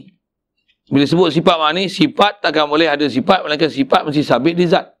ma'ani. Bila sebut sifat ma'ani, sifat takkan boleh ada sifat, melainkan sifat mesti sabit di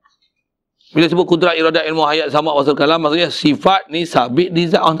zat. Bila sebut kudrat iradat ilmu hayat sama wasal kalam, maksudnya sifat ni sabit di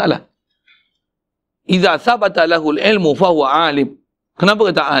zat Allah Ta'ala. Iza sabata lahul ilmu fahuwa alim. Kenapa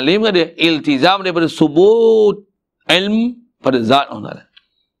kata alim? Dia iltizam daripada subut ilm pada zat Allah Ta'ala.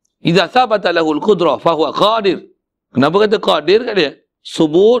 Iza sabata lahul qudrah fahuwa qadir. Kenapa kata qadir kat dia?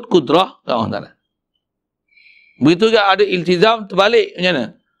 Subut qudrah kat Allah Ta'ala. Begitu juga ada iltizam terbalik macam mana?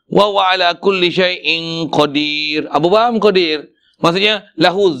 Wa huwa ala kulli syai'in qadir. Apa faham qadir? Maksudnya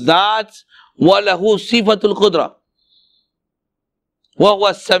lahu zat wa lahu sifatul qudrah. Wa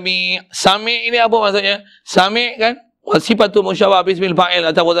huwa sami'. Sami' ini apa maksudnya? Sami' kan? Wa sifatul musyabah bismil fa'il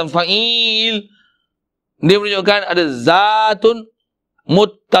atau wazan fa'il. Dia menunjukkan ada zatun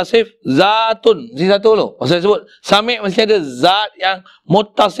muttasif, zatun. Si satu dulu. Maksudnya sebut sami' mesti ada zat yang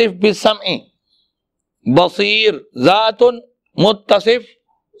muttasif bis sam'i. Basir, zatun muttasif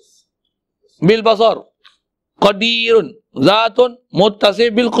bil basar. Qadirun, zatun muttasif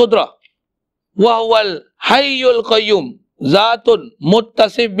bil qudrah. Wa huwal hayyul qayyum, zatun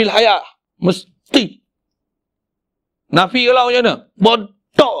muttasif bil hayah. Mesti. Nafi kalau macam mana?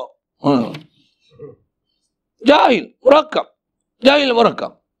 Bodoh. Jahil, murakab. Jahil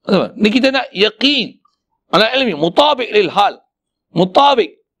murakab. Ni kita nak yakin. Ala ilmi, mutabik lil hal.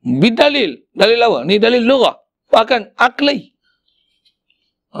 Mutabik. Bidalil. Dalil apa? Ni dalil lughah. Bahkan akli.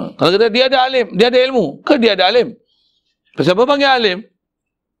 Kalau kata dia ada alim, dia ada ilmu. Ke dia ada alim? Siapa panggil alim?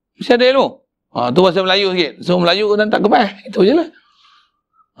 Mesti ada ilmu. Tu bahasa Melayu sikit. So Melayu kan tak kebal. Itu je lah.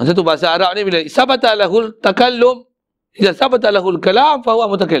 Satu bahasa Arab ni bila sabata lahul takallum, idza sabata lahul kalam fa huwa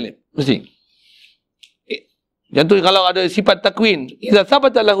mutakallim. Mesti. Contoh kalau ada sifat takwin, idza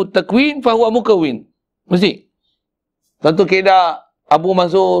sabata lahul takwin fa huwa mukawwin. Mesti. Satu kaedah Abu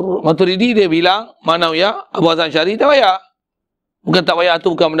Mansur Maturidi dia bilang ma'nawiyah, Abu Hasan Syari tak payah. Bukan tak payah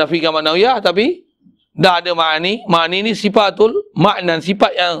tu bukan menafikan ma'nawiyah, tapi dah ada ma'ani. Ma'ani ni sifatul makna,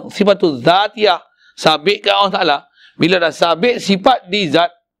 sifat yang sifatul zatiyah, sabit ke Allah Ta'ala. Bila dah sabit sifat di zat,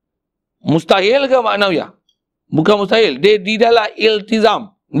 mustahil ke ma'nawiyah? Bukan mustahil. Dia di dalam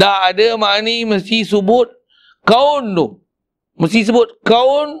iltizam. Dah ada ma'ani mesti sebut kaun tu. Mesti sebut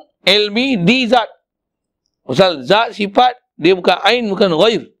kaun ilmi di zat. Pasal zat sifat dia bukan ain, bukan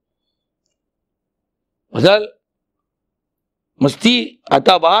ghair. Pasal mesti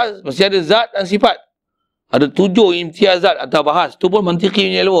atas bahas mesti ada zat dan sifat. Ada 7 imtiazat atas bahas. Tu pun mantiki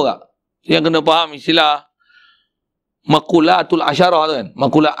punya ilmu tak? Yang kena faham istilah makulatul asyarah tu kan.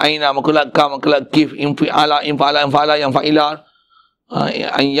 Makulat aina, makulat kam, makulat kif, infa'ala, yang fa'ila.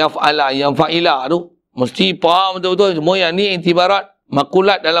 Yaf'ala, yang fa'ila tu. Mesti faham betul-betul. Semua yang ni intibarat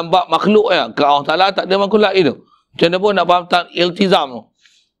makulat dalam bab makhluk ya. Ke Allah Ta'ala tak ada makulat itu. Macam mana pun nak faham tentang iltizam tu.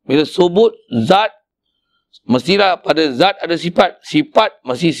 Bila sebut zat, mestilah pada zat ada sifat. Sifat,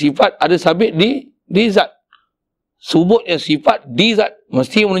 mesti sifat ada sabit di zat. Sebutnya sifat di zat.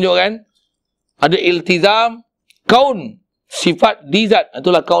 Mesti menunjukkan ada iltizam kaun. Sifat di zat.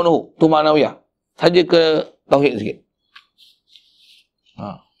 Itulah kaunuhu. Itu ma'nawiyah. Saja ke tauhid sikit.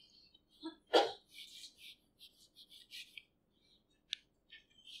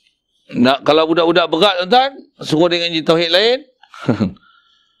 Nak, kalau budak-budak berat tuan, suruh dia ngaji tauhid lain.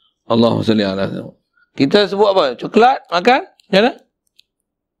 Allahumma salli ala. Kita sebut apa? Coklat, makan, macam mana?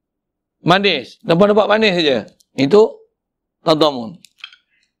 Manis. Nampak-nampak manis saja. Itu tadamun.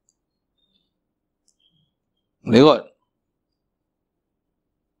 Boleh kot?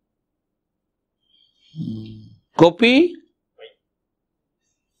 Kopi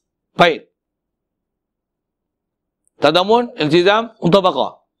pahit. Tadamun, iltizam, untuk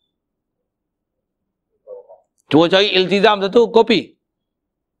bakar. Cuba cari iltizam satu, kopi.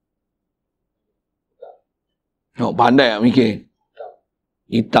 Oh, pandai tak mikir.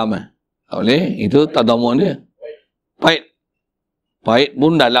 Hitam tak boleh. Itu tadamun dia. Pahit. Pahit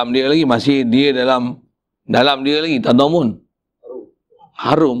pun dalam dia lagi. Masih dia dalam dia lagi. Tadamun.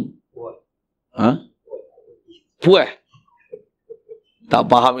 Harum. Ha? Puas. Tak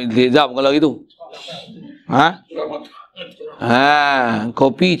faham iltizam kalau gitu. Ha?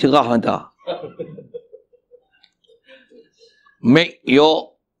 Kopi cerah mata. Make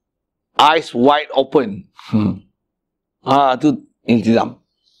your eyes wide open. Tu iltizam.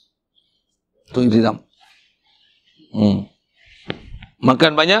 Tu iltizam.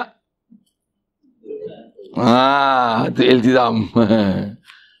 Makan banyak? Tu iltizam.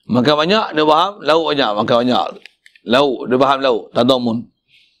 Makan banyak, dia faham. Lauk banyak, makan banyak. Lauk, dia faham lauk. Tadamun.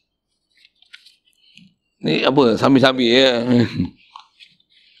 Ni apa? Sambil-sambil ya.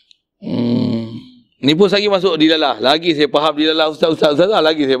 Ni pun lagi masuk dilalah. Lagi saya faham dilalah ustaz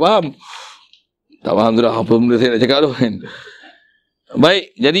lagi saya faham. Tak faham tu dah apa benda saya nak cakap tu kan.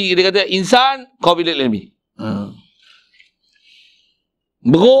 Baik, jadi dia kata insan qabilat ilmi.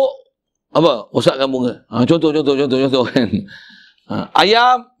 Beruk apa? Rosakkan bunga. Contoh kan.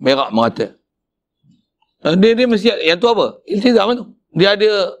 Ayam merah merata. Dia mesti yang tu apa? Iltizam tu. Dia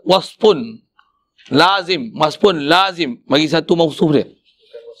ada wasfun lazim, wasfun lazim bagi satu mausuf dia.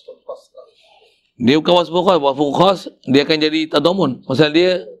 Dia bukan wasful khas. Wasful khas, dia akan jadi tadamun. Pasal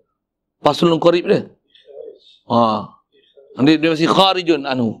dia faslun qarib dia. Dia masih kharijun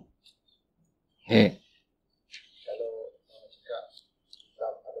anhu.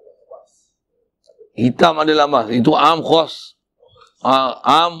 Hitam ada lamas. Itu am khas.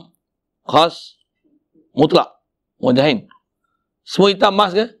 Am khas mutlak. Wajahin. Semua hitam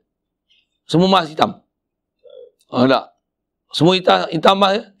mas ke? Semua mas hitam? Tak. Semua hitam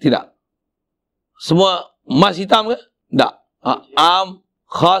mas ke? Tidak. Semua emas hitam ke? Tak. Am,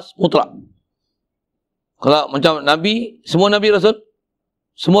 khas, mutlak. Kalau macam Nabi, semua Nabi Rasul?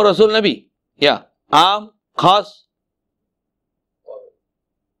 Semua Rasul Nabi? Ya. Am, khas,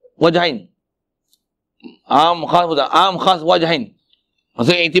 wajahin. Am, khas, mutlak. Am, khas, wajahin.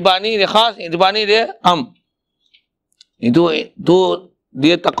 Maksudnya iktibar ni dia khas, iktibar ni dia am. Itu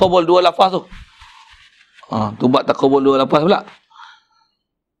dia takabul dua lafaz tu. Tu buat takabul dua lafaz pula.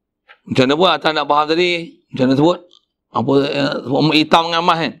 Macam mana pun atas nak faham tadi, macam mana sebut? Apa hitam dengan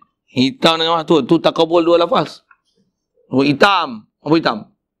emas kan? Hitam dengan emas tu takabul dua lafaz. Hitam. Apa hitam?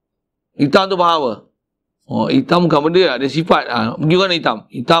 Hitam tu faham apa? Hitam bukan benda lah, dia sifat. Pergi mana hitam?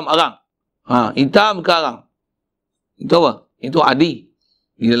 Hitam arang. Hitam sekarang. Itu apa? Itu adi.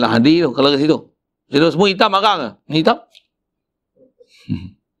 Dia adalah adi tu, kalau ke situ. Jadi semua hitam arang ke? Ni hitam?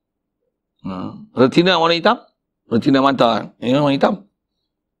 Retina warna hitam? Retina mata. Ini warna hitam.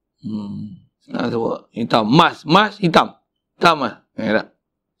 Hitam. Mas hitam. Hitam mas.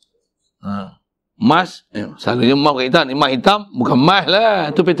 Mas, selalunya emas bukan hitam. Emas hitam bukan emas lah.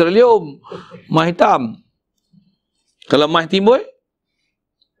 Itu petroleum. Emas hitam. Kalau emas timbul,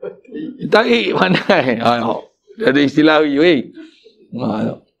 tarik pandai. Ada istilah weh.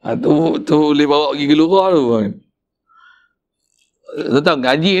 Tu boleh bawa pergi ke luar tu. Tahu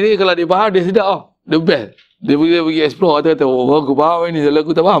ngaji ni kalau dia faham dia sedap. The best. Dia pergi explore, kata aku faham ni, kalau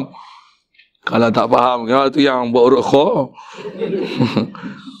aku tak faham. Kalau tak faham, kalau tu yang buat urut kha.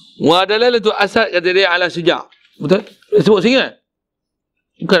 Wa adalah tu asad kata dia ala sejak. Betul? Dia sebut singa.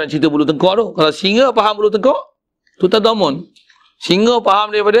 Bukan nak cerita bulu tengkok tu. Kalau singa faham bulu tengkok, tu tadamun. Singa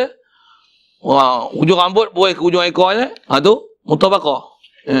faham daripada ujung rambut boleh ke ujung ekornya, tu mutabaqah.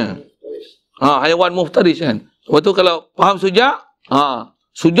 Haiwan muftaris kan. Lepas tu kalau faham sujak,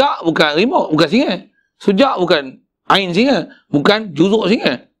 sujak bukan rimau, bukan singa. Sujak bukan ain singa, bukan juzuk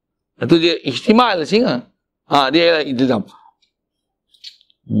singa. Itu dia ihtimal singa. Dia ialah iltizam.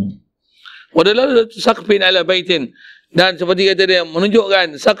 Wadalah sakpin ala baitin, dan seperti kata dia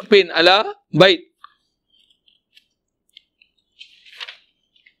menunjukkan sakpin ala bait.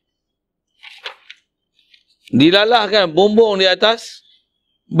 Dilalahkan bumbung di atas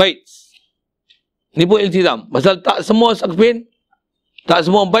bait. Ini pun iltizam. Pasal tak semua sakpin, tak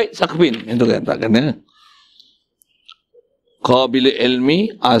semua bait sakpin. Itu kan tak kena. Qabil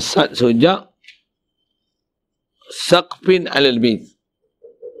ilmi asad sujak sakpin alal bait.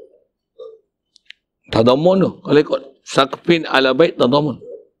 Tadamun tu. Kalau ikut sakpin ala bait tadamun.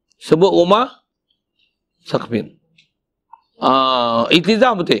 Sebut rumah sakpin.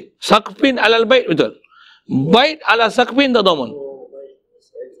 Iltizam betul. Sakpin alal bait betul. Bait ala sakpin tadamun.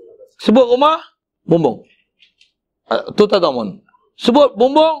 Sebut rumah bumbung. Tu tadamun. Sebut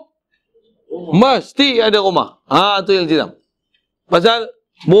bumbung mesti ada rumah. Tu iltizam. Pasal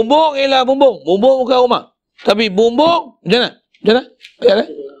bumbung ialah bumbung. Bumbung bukan rumah. Tapi bumbung, macam mana?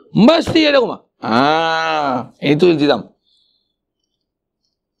 Mesti ada rumah. Itu iltizam.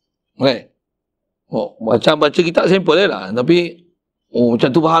 Okay. Baca kitab sampel lah. Tapi, macam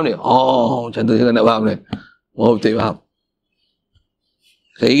tu faham dia. Macam tu saya nak faham dia. Betul faham.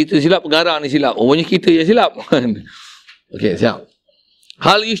 Saya kita silap, pengarang ni silap. Pokoknya kita yang silap. Okey, siap.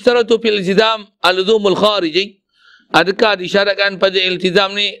 Hal yushtaratu fil iltizam al-luzumul khariji. Adakah disyaratkan pada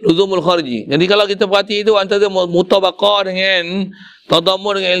iltizam ni luzumul khariji? Jadi kalau kita perhati itu antara mutabaqah dengan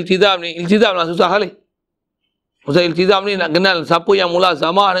tadamun dengan iltizam ni, iltizam lah susah kali. Pasal iltizam ni nak kenal siapa yang mula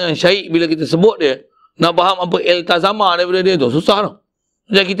sama dengan syaik bila kita sebut dia. Nak faham apa iltazama daripada dia tu, susah tu.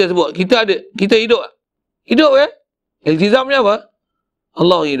 Macam kita sebut, kita hidup. Hidup iltizam ni apa?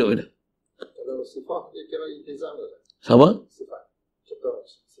 Allah hidup kita. Kalau sifat dia kira iltizam ke? Siapa? Sifat. Contoh,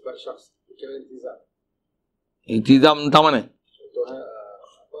 sifat syakhs dia kira iltizam. Iltizam tentang mana? Contohnya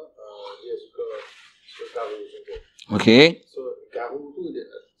dia suka garu contoh. Okey. So garu tu dia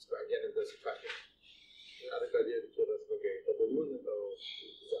sebahagian daripada sifat dia. Adakah dia dikira sebagai tadamun atau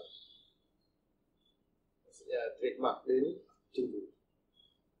iltizam? Maksudnya trademark dia ni cemburu.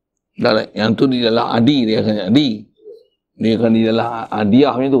 Yang tu di dalam adi, dia akan adi. Dia akan di dalam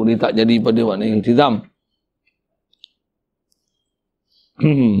adiah macam tu. Dia tak jadi pada makna iltizam.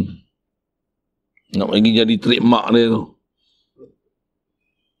 Nak bagi jadi trademark dia tu.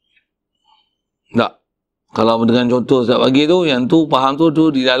 Tak. Kalau dengan contoh Ustaz bagi tu, yang tu faham tu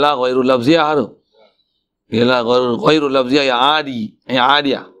di dalam ghairul lafziyah tu. Ialah ghairul lafziyah yang adi. Yang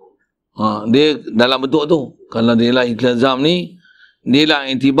adiah. Dia dalam bentuk tu. Kalau dia lah iltizam ni, dia lah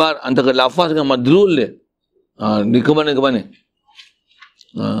intibar antara lafaz dengan madlul dia. Dia ke mana ke mana.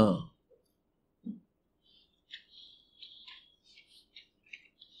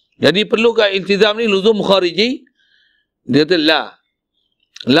 Jadi perlukah iltizam ni luzum khariji? Dia kata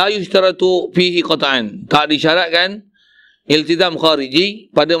la yushtaratu fihi qat'an. Tak disyaratkan iltizam khariji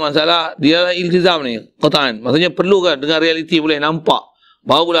pada masalah dia lah iltizam ni qat'an. Maksudnya perlukan dengan realiti boleh nampak.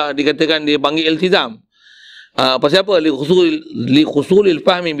 Barulah dikatakan dia panggil iltizam. Pasal apa? Li khusulil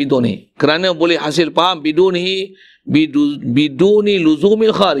fahmi biduni. Kerana boleh hasil faham biduni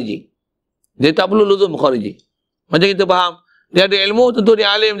luzumil khariji. Dia tak perlu luzum khariji. Macam kita faham, dia ada ilmu, tentu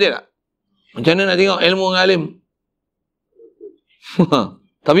dia alim, dia tak? Macam mana nak tengok ilmu dengan alim?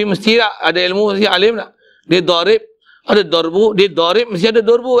 Tapi mesti tak ada ilmu, mesti alim tak? Dia darib, ada darbu, dia darib, mesti ada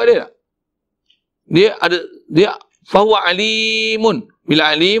darbu kat dia tak? Dia fahuwa alimun.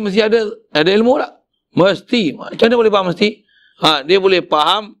 Bila alim, mesti ada ilmu tak? Mesti. Macam mana boleh faham mesti? Dia boleh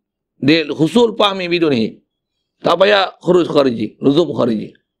faham Dia husul fahmi bidunihi. Tak payah khuruj khariji, luzum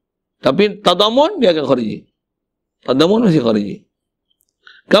khariji. Tapi tadamun dia akan khariji. Tadamun mesti khariji.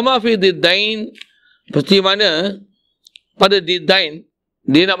 Kama fi diddain, pasti mana pada diddain,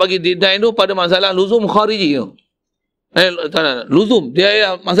 dia nak bagi diddain tu pada masalah luzum khariji tu. Luzum,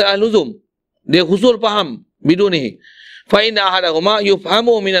 dia masalah luzum. Dia husul faham bidunihi. Fa inna ahadahuma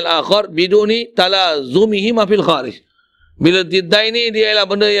yufhamu min al-akhar biduni talazumihi ma fil kharij. Bila diddain ni dia ialah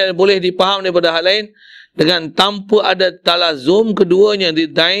benda yang boleh dipaham daripada hal lain dengan tanpa ada talazum keduanya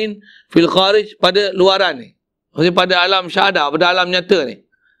diddain fil kharij pada luaran ni. Maksudnya pada alam syahadah, pada alam nyata ni.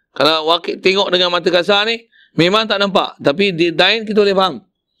 Kalau wakil tengok dengan mata kasar ni memang tak nampak, tapi diddain kita boleh faham.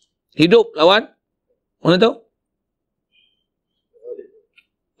 Hidup lawan mana tahu?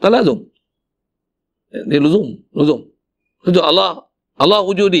 Talazum. Dia luzum. Itu Allah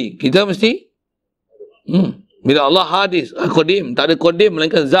wujudi. Kita mesti bila Allah hadis, qadim, tak ada qadim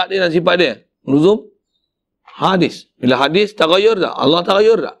melainkan zat dia dan sifat dia. Luzum hadis. Bila hadis tagayyur tak? Allah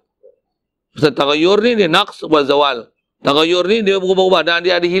tagayyur tak? Pasal tagayyur ni dia naqs wa zawal. Tagayyur ni dia berubah-ubah dan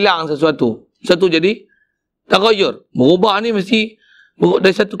dia ada hilang sesuatu. Satu jadi tagayyur. Berubah ni mesti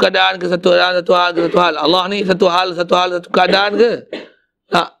dari satu keadaan ke satu hal, satu hal. Allah ni satu hal, satu keadaan ke?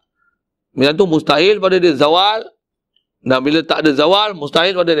 Tak. Bila tu mustahil pada dia zawal. Dan bila tak ada zawal,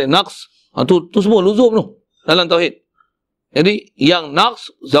 mustahil pada dia naqs. Tu semua luzum tu dalam tauhid. Jadi yang naqs,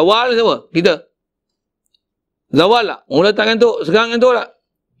 zawal siapa? Kita. Zawal lah. Mula tak ngantuk, sekarang ngantuk tak?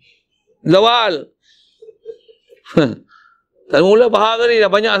 Zawal. Tak mula faham tadi dah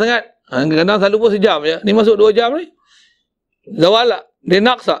banyak sangat. Kadang-kadang selalu pun sejam je. Ni masuk 2 jam ni. Zawal lah. Dia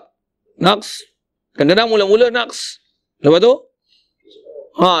naqs tak? Naqs. Kadang-kadang mula-mula naqs. Lepas tu?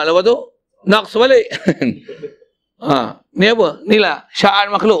 Lepas tu? Naqs balik. Ni apa? Inilah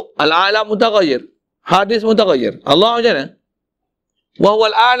sya'an makhluk. Al-alam mutaghayyir. Hadis mutaghayyir. Allah macam mana? Wa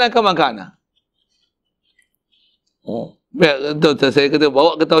huwal ana kama kana. Betul saya kata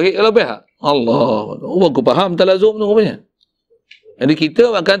bawa ke tauhid kalau best. Allah. Aku faham talazum tu rupanya. Jadi kita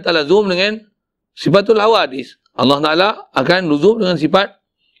akan talazum dengan sifatul hawadis. Allah Ta'ala akan luzum dengan sifat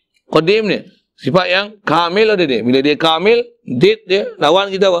qadim ni. Sifat yang kamil ada dia. Bila dia kamil, date dia, lawan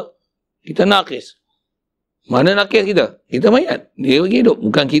kita apa? Kita naqis. Mana naqis kita? Kita mayat. Dia bagi hidup.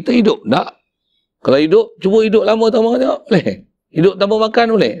 Bukan kita hidup. Tak. Kalau hidup, cuba hidup lama tanpa tengok. Boleh. Hidup tanpa makan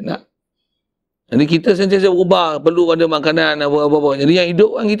boleh. Tak. Jadi kita sentiasa berubah. Perlu ada makanan, apa-apa. Jadi yang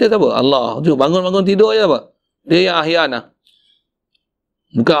hidup kan kita siapa? Allah. Bangun-bangun tidur je apa? Dia yang ahyana.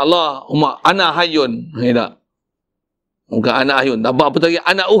 Bukan Allah. Ana hayyun. Tak. Bukan anak ahyun. Tak apa tadi.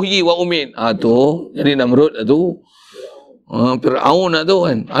 Anak uhyi wa umin. Tu. Jadi Namrud tu. Fir'aun tu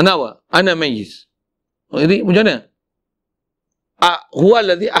kan. Anak apa? Anak mayyiz. Jadi macam mana? Huwa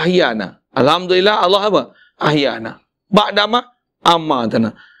alladhi ahyana. Alhamdulillah Allah apa? Ahyana. Ba'dama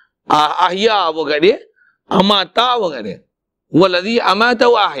amatana. Ahya apa kat dia? Amata apa kat dia? Huwa alladhi amata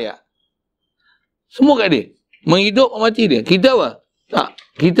wa ahya. Semua kat dia. Menghidup mati dia. Kita apa? Tak.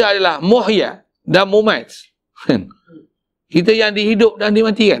 Kita adalah muhya dan mumat. Kita yang dihidup dan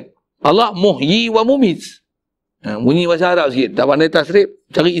dimatikan. Allah muhyi wa mumit. Bunyi bahasa Arab sikit. Tak pandai tasrif.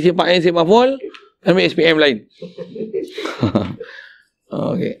 Cari isim fa'il, isim maf'ul. Ambil SPM lain.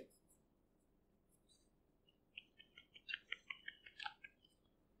 Okey.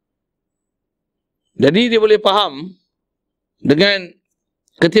 Jadi dia boleh faham dengan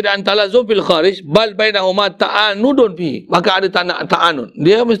ketidakan talazum fil kharij bal bainahuma ta'anudun fi. Maka ada ta'anud.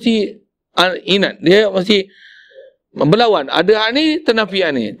 Dia mesti inat. Dia mesti berlawan. Ada hak ni,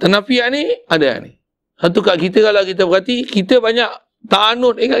 tenafian ni. Tenafian ni, ada hak ni. Satu kat kita kalau kita perhati, kita banyak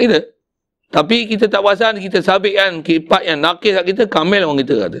ta'anud kat kita. Tapi kita tak perasan, kita sabitkan kipat yang nakis kat kita, kamil orang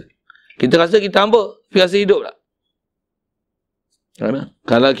kita kata. Kita rasa kita hamba, tapi rasa hidup tak?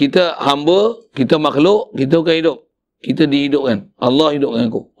 Kalau kita hamba, kita makhluk, kita bukan hidup. Kita dihidupkan. Allah hidupkan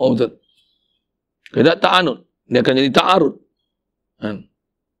aku. Oh betul. Dia tak ta'anud. Dia akan jadi ta'arud.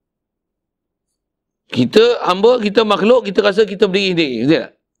 Kita hamba, kita makhluk, kita rasa kita berdiri sendiri. Betul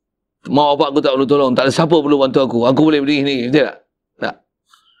tak? Mak bapak aku tak perlu tolong. Tak ada siapa perlu bantu aku. Aku boleh berdiri sendiri. Betul tak? Tak.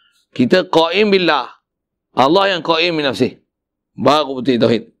 Kita qaim billah. Allah yang qaim min nafsih. Baru betul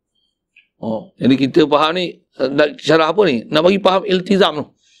tauhid. Jadi kita faham ni, syarah apa ni? Nak bagi faham iltizam tu.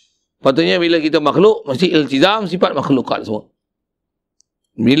 Patutnya bila kita makhluk, mesti iltizam sifat makhlukat semua.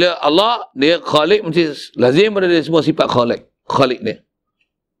 Bila Allah, dia khalik, mesti lazim pada dia semua sifat khalik. Khalik dia.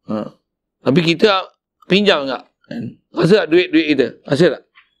 Tapi kita pinjam tak? Rasa tak duit kita? Rasa tak?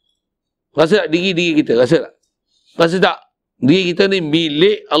 Rasa tak diri kita? Rasa tak? Rasa tak? Diri kita ni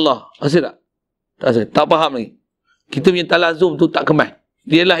milik Allah. Rasa tak? Tak rasa. Tak faham lagi. Kita punya talazum tu tak kemas.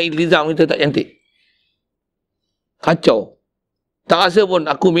 Dialah iltizam kita tak cantik. Kacau. Tak rasa pun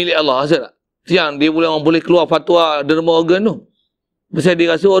aku milik Allah, rasa tak? Siang dia orang boleh keluar fatwa derma organ tu. Pasal dia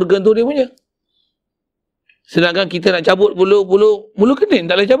rasa organ tu dia punya. Sedangkan kita nak cabut bulu kening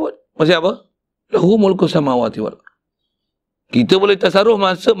tak boleh cabut. Pasal apa? Lahu mulku samawati wal. Kita boleh tasarruf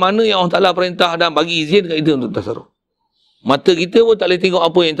masa mana yang Allah Ta'ala perintah dan bagi izin kat kita untuk tasarruf. Mata kita pun tak boleh tengok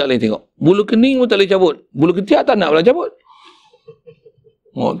apa yang tak boleh tengok. Bulu kening pun tak boleh cabut. Bulu ketiak tak nak pula cabut.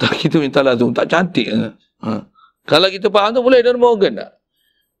 Oh, tak, kita minta lazum. Tak cantik. Kalau kita faham tu boleh derma organ tak?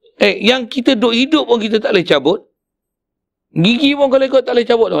 Yang kita duk hidup pun kita tak boleh cabut. Gigi pun kalau ikut tak boleh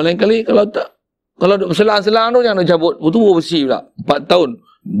cabut. Lain kali kalau tak, kalau duk selang-selang tu jangan nak cabut. Betul besi pula. 4 tahun.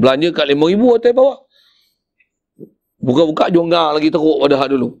 Belanja kat 5,000 atas bawah. Buka-buka jonggang lagi teruk pada hak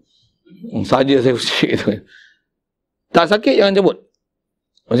dulu. Saja saya usik tu. Tak sakit jangan cabut.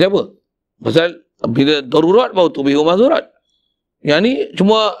 Pasal apa? Pasal bila darurat baru tubihu mazurat. Yang ni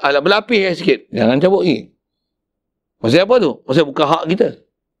cuma berlapis sikit. Jangan cabut lagi. Pasal apa tu? Pasal bukan hak kita.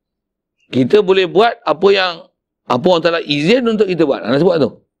 Kita boleh buat apa yang orang Ta'ala izin untuk kita buat. Nak sebut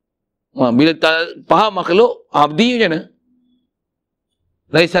tu. Bila tak faham makhluk, abdi macam mana?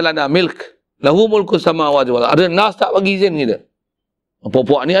 Laisa lana milk. Lahu mulku samawati wal. Ada nas tak bagi izin kita?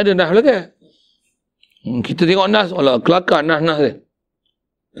 Puak-puak ni ada nas belakang. Kita tengok nas, Allah kelakar nas dia.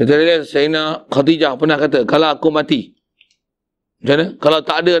 Kita lihat Sayyidina Khadijah pernah kata, kalau aku mati, macam mana? Kalau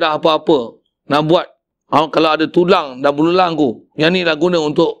tak ada dah apa-apa nak buat, kalau ada tulang dan belulang aku, yang ni dah guna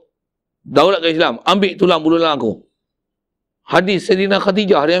untuk daulatkan Islam, ambil tulang belulang aku. Hadis Sayyidina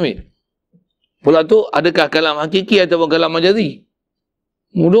Khadijah dia ambil. Pula tu, adakah kalam hakiki ataupun kalam majazi?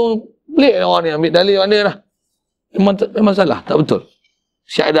 Mudah pelik orang ni ambil dalil mana lah. Memang salah, tak betul.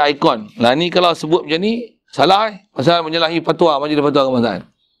 Siap ada ikon. Lah ni kalau sebut macam ni, salah pasal menyalahi fatwa Majlis Fatwa Kebangsaan.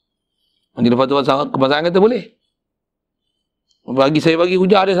 Majlis Fatwa Kebangsaan kata boleh. Saya bagi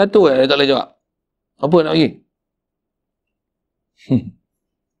hujah ada satu dia tak boleh jawab. Apa nak bagi?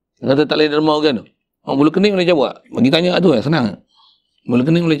 Kata tak boleh derma organ tu. Bulu kening boleh cabut. Bagi tanya tu senang. Bulu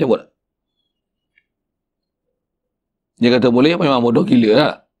kening boleh cabut. Dia kata boleh, memang bodoh gila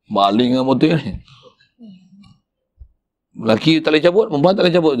lah. Baling dengan motor ni. Lelaki tak boleh cabut, perempuan tak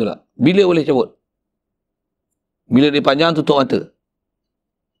boleh cabut tu lah. Bila boleh cabut? Bila dia panjang tutup mata.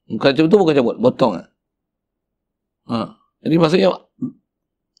 Bukan cabut tu bukan cabut, potong lah. Jadi maksudnya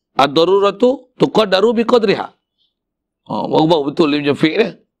ad-daruratu tuqaddaru biqadriha. Baru betul dia macam fake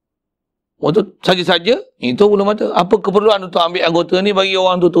dia. Waktu saja-saja itu belum ada. Apa keperluan untuk ambil anggota ni bagi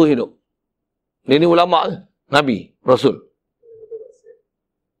orang tu terus hidup? Dia ni ulama ke? Nabi, Rasul.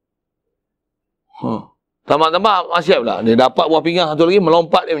 Tambah-tambah maksiat pula. Dia dapat buah pinggang satu lagi,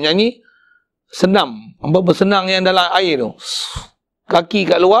 melompat dia menyanyi. Senam. Bersenang yang dalam air tu. Kaki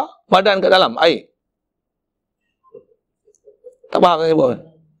kat luar, badan kat dalam air. Tak faham saya buat.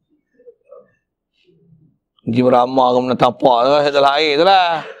 Jim Rama ke mana tapak dalam air tu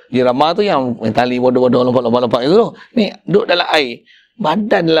lah. Jim Rama tu yang tali bodoh-bodoh lompat-lompat itu tu. Ni, duduk dalam air.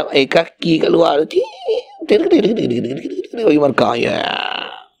 Badan dalam air, kaki kat luar tu. Bagi markah. Ya.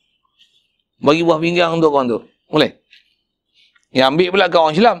 Bagi buah pinggang untuk orang tu. Boleh? Yang ambil pula kat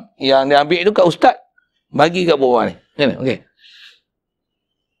orang Islam. Yang dia ambil tu kat ustaz. Bagi kat bawah ni. Macam mana? Okey.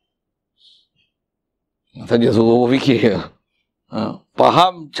 Saja suruh berfikir.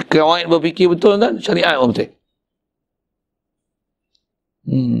 Faham cakap orang berfikir betul kan? Syariat orang betul.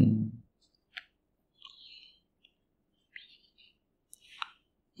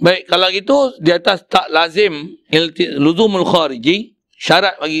 Baik, kalau gitu di atas tak lazim luzumul khariji,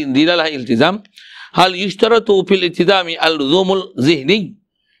 syarat bagi dilalah iltizam. Hal yushtaratu fil iltizami al-luzumul zihni.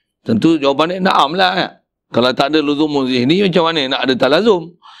 Tentu jawapannya na'am lah. Kalau tak ada luzumul zihni, macam mana nak ada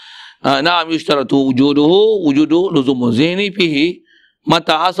talazum? Na'am yushtaratu wujudu luzumul zihni fihi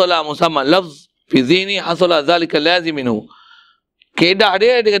mata hasala musamma lafz fi zihni hasala zalika lazim minhu. Keedah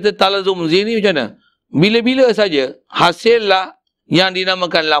dia kata talazum zihni macam mana? Bila-bila saja hasillah yang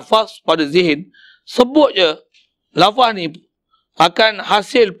dinamakan lafaz pada zihin, sebut je lafaz ni akan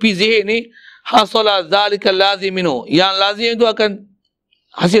hasil fi zihin ni hasala zalika lazim minhu. Yang lazim tu akan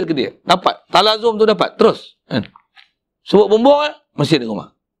hasil ke dia. Dapat. Talazum tu dapat. Terus. Sebut bumbung mesti ada rumah.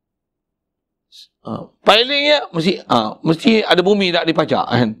 Pilingnya mesti ada bumi tak dipacak.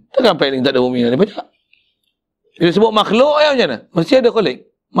 Takkan piling tak ada bumi tak dipacak. Bila sebut makhluk macam mana? Mesti ada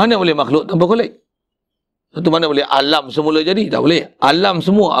kolek. Mana boleh makhluk tanpa kolek? Satu mana boleh alam semula jadi? Tak boleh. Alam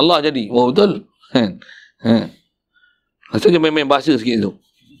semua Allah jadi. Wah, betul. Rasanya main-main bahasa sikit tu.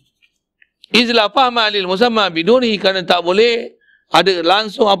 Izla fahma lil musamma biduni, kerana tak boleh ada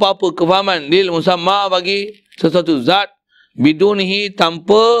langsung apa-apa kefahaman lil musamma bagi sesuatu zat bidunihi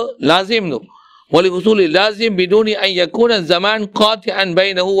tanpa lazim tu. Wali husuli lazim biduni an yakuna zaman qati'an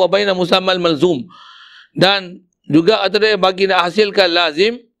bainahu wa baina musammal malzum. Dan juga kata dia bagi nak hasilkan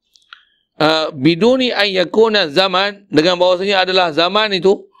lazim biduni an yakuna zaman, dengan bahawasanya adalah zaman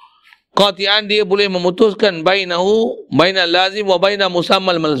itu qati'an, dia boleh memutuskan bainahu bainal lazim wa bainal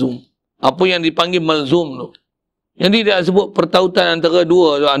musammal malzum, apa yang dipanggil malzum tu. Jadi dia sebut pertautan antara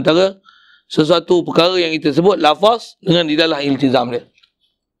dua tu, antara sesuatu perkara yang kita sebut lafaz dengan didalah iltizam dia.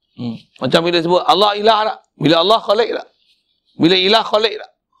 Macam bila sebut Allah ilah tak? Bila Allah khalik tak? Bila ilah khalik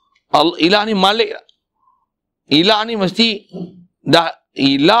tak? Ilah ni malik tak? Ilah ni mesti dah,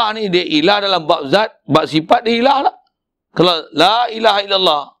 ilah ni dia ilah dalam bab zat, bab sifat dia ilah tak? Kalau la ilaha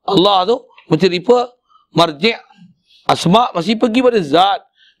illallah, Allah tu mesti rupa marji' asma' masih pergi pada zat.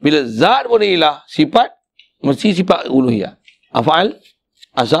 Bila zat pun ilah, sifat mesti sifat uluhiyah. Af'al,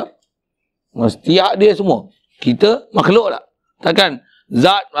 asar, mesti hak dia semua. Kita makhluk tak? Takkan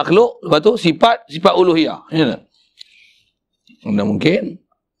zat makhluk, lepas tu sifat uluhiyah. Ya tak? Tidak mungkin.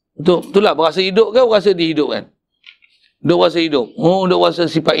 Itulah berasa hidup ke berasa dihidupkan? Duk rasa hidup. Oh, duk rasa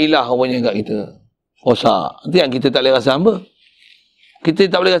sifat ilah rupanya kat kita. Rosak. Itu yang kita tak boleh rasa hamba. Kita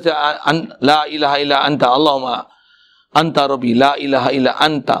tak boleh rasa la ilaha illa anta Allahumma anta rabbi la ilaha illa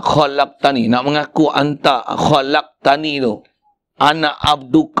anta khalaqtani. Nak mengaku anta khalaqtani tu. Anak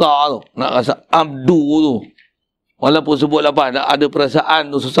abduka tu. Nak rasa abdu tu. Walaupun sebut apa, ada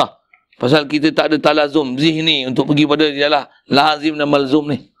perasaan tu susah. Pasal kita tak ada talazum zihni untuk pergi pada ialah lazim dan malzum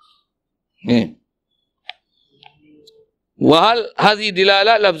ni. Ni. Wahal hadhi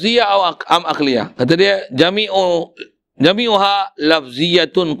dilalah lafziyah am aqliyah. Kata dia jami'uha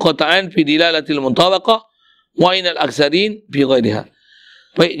lafziyatun qata'an fi dilalatil mutabaqah wa inal aksarin fi ghairiha.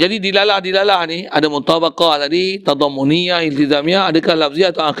 Baik, jadi dilalah ni ada mutabaqah tadi, tadammuniyah, iltizamiyah, adakah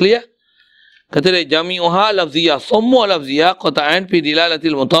lafziyah atau aqliyah? Kata dia jami'uha lafziyah, semua lafziyah qata'an fi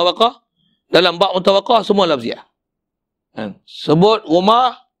dilalatil mutabaqah, dalam bab mutabaqah semua lafziyah. Sebut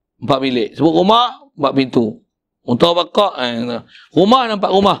rumah 4 bilik, sebut rumah 4 pintu. Mutabaqah, rumah nampak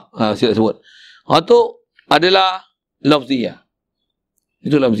rumah, sila sebut. Itu adalah lafziyah.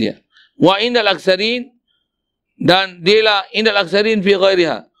 Itu lafziyah. Wa indal aksarin, dan dialah indal aksarin fi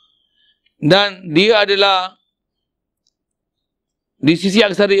ghairiha. Dan dia adalah di sisi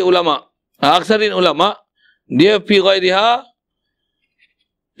aksarin ulama. Aksarin ulama, dia fi ghairiha,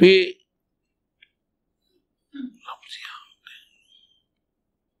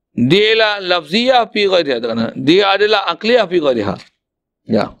 dia adalah lafziyah fi ghairiha. Dia adalah akliyah fi ghairiha.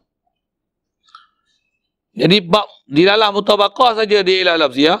 Ya. Jadi bab dilalah mutabaqah saja dia adalah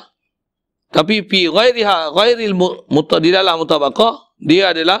lafziyah. Tapi fi ghairiha, ghairil dilalah mutabaqah,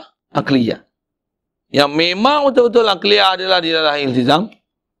 dia adalah akliyah. Yang memang betul-betul akliyah adalah dilalah iltizam.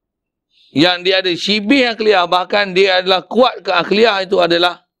 Yang dia ada syibih akliyah, bahkan dia adalah kuat ke akliyah, itu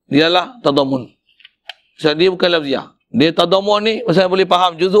adalah dilalah tadamun. Sebab dia bukan lafziyah. Dia tadamun ni, pasal boleh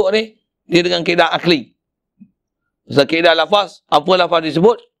faham juzuk ni, dia dengan kaedah akli. Pasal kaedah lafaz, apa lafaz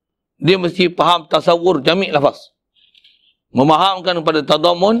disebut, dia mesti faham tasawur jami' lafaz. Memahamkan pada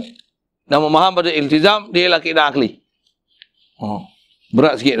tadamun dan memaham pada iltizam, dia ialah kaedah akli.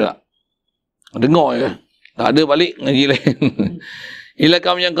 Berat sikit tak? Dengar je. Tak ada balik ngaji lain. Ila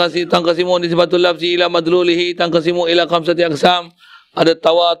kam yang tangkasimu nisbatul lafzi ila madlulihi, tangkasimu ila khamsati aqsam. Ada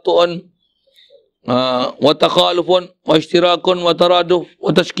tawatu'un, wa takhalufun, wa ishtirakun, wa taraduf,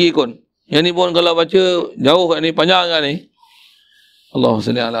 wa tashkikun. Yang ni pun kalau baca jauh kat ni, panjang kan ni. Allahumma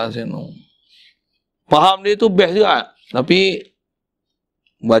salli ala sayyidina. Faham dia tu best juga. Tapi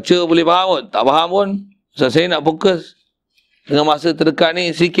baca boleh faham pun, tak faham pun. So, saya nak fokus dengan masa terdekat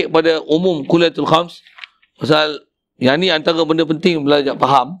ni sikit pada umum kuliatul khams. Pasal yang ni antara benda penting belajar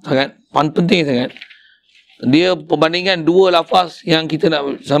faham sangat, penting sangat. Dia perbandingan dua lafaz yang kita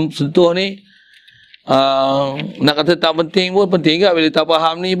nak sentuh ni. Nak kata tak penting pun penting juga. Bila tak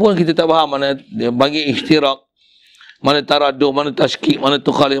faham ni pun kita tak faham mana dia bagi ishtirak, mana taradum, mana tashkik, mana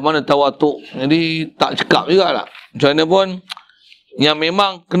tukhalif, mana tawatuk. Jadi tak cekap juga lah. Macam mana pun yang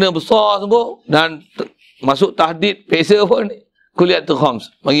memang kena besar sungguh dan masuk tahdid peksa pun kuliatul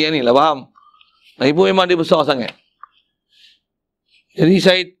khams. Bagi yang ni lah faham. Lagipun memang dia besar sangat. Jadi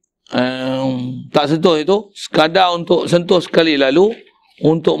saya tak sentuh itu, sekadar untuk sentuh sekali lalu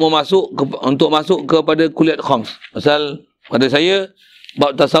untuk masuk kepada kuliat khams. Pasal pada saya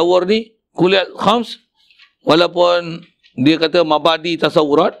bab tasawur ni kuliat khams, walaupun dia kata mabadi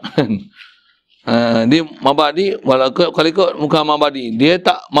tasawurat dia mabadi, walaupun kalau ikut muka mabadi, dia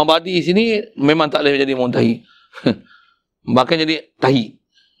tak mabadi sini memang tak boleh jadi muntahi. Bahkan jadi tahi.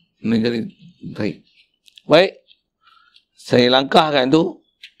 Ini jadi tahi. Baik, saya langkahkan tu.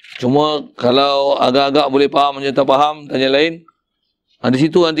 Cuma kalau agak-agak boleh faham macam tak faham, tanya lain. Di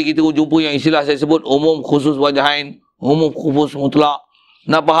situ nanti kita jumpa yang istilah saya sebut umum khusus wajahain, umum khusus mutlak.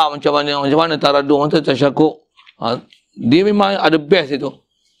 Nak faham macam mana taradum, macam tasyakuk, Dia memang ada best itu.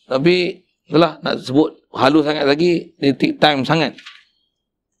 Tapi itulah, nak sebut halus sangat lagi, dia take time sangat.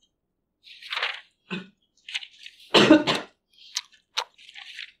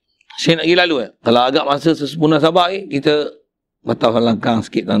 Saya nak pergi lalu Kalau agak masa sesempurna sabar kita batal langkang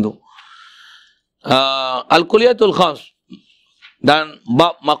sikit tentang tu. Al-Kuliyatul Khams dan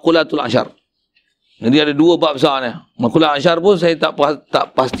bab Makulatul Ashar. Jadi ada dua bab besar ni. Makulah Ashar pun saya tak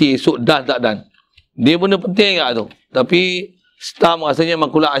pasti esok dan tak dan. Dia benda penting tak tu. Tapi staff rasanya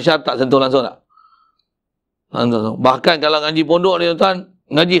Makulah Ashar tak sentuh langsung tak. Bahkan kalau ngaji pondok ni tuan,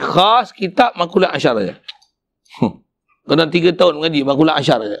 ngaji khas kitab Makulah Ashar saja. Kena 3 tahun mengaji Makulah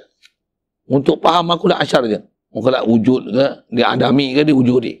Ashar saja. Untuk faham Makulah Ashar saja. Makulah wujud ke, dia adami ke, dia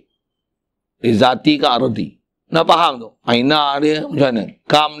wujud dia. Dia zati ke arti. Nak faham tu. Aina dia macam mana?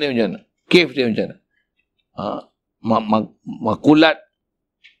 Kam dia macam mana? Kif dia macam mana? Makulat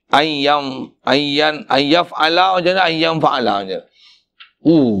ayyam ayyaf'ala macam mana? Ayyam fa'ala macam mana?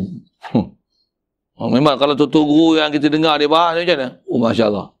 Memang kalau tutur guru yang kita dengar dia bahas macam mana? Masya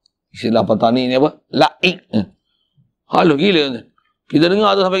Allah. Istilah petani ni apa? La'ik. Halus gila. Kita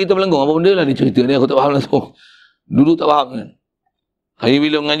dengar tu sampai kita melenggung. Apa benda lah dia cerita ni, aku tak faham langsung. Dulu tak faham kan. Hari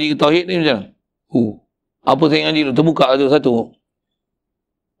bila mengaji tauhid ni macam apa saya ngaji tu, terbuka tu satu.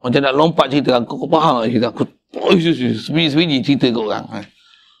 Macam nak lompat cerita, aku faham tak cerita. Aku sebiji cerita ke orang.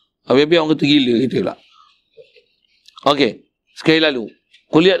 Habis-habis orang kata gila kita pula. Okey, sekali lalu.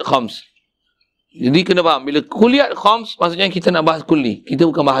 Kuliyat khams. Jadi kena faham, bila kuliyat khams, maksudnya kita nak bahas kulli. Kita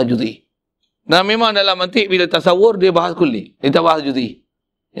bukan bahas juz'i. Dan memang dalam mantiq bila tasawur dia bahas kulli. Dia tak bahas juz'i.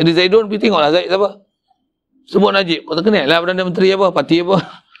 Jadi Zaidun pergi tengoklah Zaid siapa? Sebut Najib. Kau tak kenal lah Perdana Menteri apa, parti apa.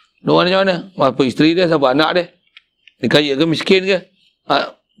 Diorang macam mana? Apa isteri dia, siapa anak dia. Dia kaya ke, miskin ke.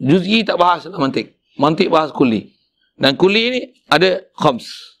 Juz'i tak bahas dalam mantiq. Mantiq bahas kulli. Dan kulli ni ada khams.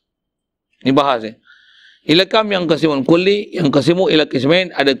 Ni bahas ni. Ila kam yang qasimun kulli, yang qasimu ila qismain,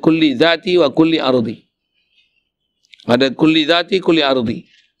 ada kulli zati wa kulli ardi. Ada kulli zati, kulli ardi.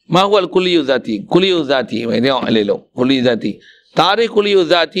 Ma huwa al-kulliyu zati? Kulliyu zati. Tengok elok. Kulli zati. Tarikh kulliyu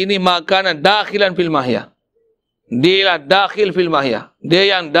zati ni makana dakhilan fil mahya. Dia lah dakhil fil mahya. Dia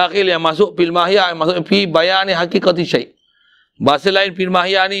yang dakhil, yang masuk fil mahya, yang masuk fi bayani hakikati syai'. Bahasa lain fil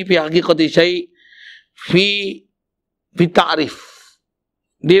mahya ni fi hakikati syai', fi ta'rif.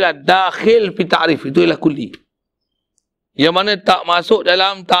 Dia lah dakhil fi ta'rif. Itu ialah kulli. Yang mana tak masuk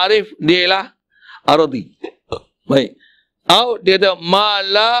dalam ta'rif, dia lah aradi. Baik. Atau dia ada ma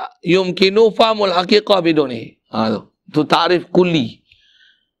la yumkinu fahmul haqiqah biduni. Itu ta'rif kulli.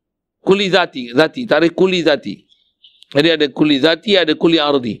 Kulli zati. Ta'rif kulli zati. Jadi ada kulli zati, ada kulli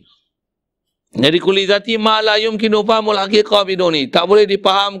ardi. Jadi kulli zati ma la yumkinu fahmul haqiqah biduni. Tak boleh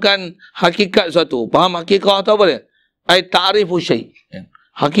dipahamkan hakikat suatu. Faham hakikat atau apa dia? Ai ta'rifu syai'.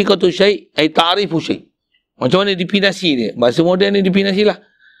 Hakikatu syai' ai ta'rifu syai'. Macam mana definisi dia? Bahasa moden ni definisi lah.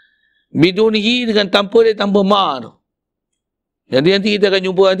 Bidunihi dengan tanpa dia, tanpa ma tu. Jadi nanti kita akan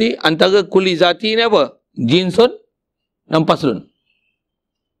jumpa nanti antara kulli zati ni apa? Jinsun dan paslun.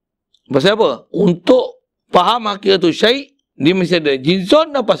 Pasal apa? Untuk faham hakikatu syai', dia mesti ada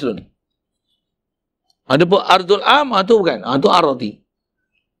jinsun dan paslun. Ada pun ardul am atau bukan? Itu arati.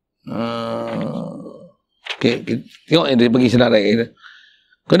 Okey, tengok dia bagi senarai kita.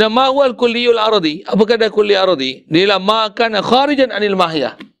 Kena ma huwal kulliyul aradi. Apa kata kulli aradi? Dia lah ma kana kharijan anil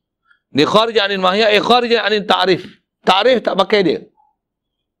mahya. Dia kharijan anil mahya, kharijan anil ta'rif. Ta'rif tak pakai dia.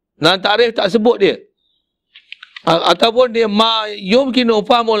 Dan ta'rif tak sebut dia. Ataupun dia ma yumkinu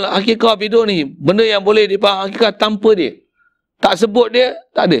fahmul haqiqah biduni. Benda yang boleh dipaham hakikat tanpa dia. Tak sebut dia,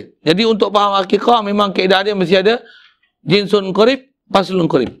 tak ada. Jadi untuk faham hakikat memang kaedah dia mesti ada jinsun qarib, paslun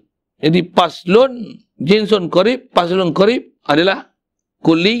qarib. Jadi paslun, jinsun qarib, paslun qarib adalah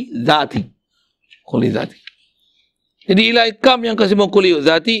kulli zati. Kulli zati. Jadi ila ikam yang kasimu kulli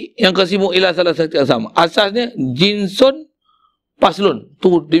zati, yang kasimu ila salah satu asam. Asasnya jinsun paslun. Tu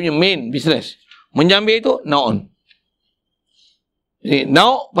dia punya main business. Menyambil itu naun. Jadi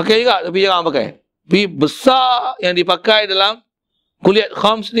nau pakai juga tapi jangan pakai. Tapi besar yang dipakai dalam kuliat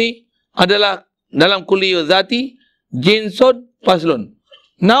khams ni adalah dalam kulli zati jinsun paslun.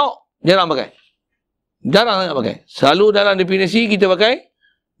 Nau jarang pakai. Jarang sangat pakai. Selalu dalam definisi kita pakai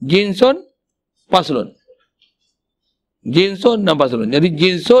jinsun paslun. Jinsun dan paslun. Jadi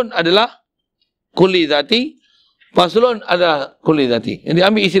jinsun adalah kulli zati, paslun adalah kulli zati. Jadi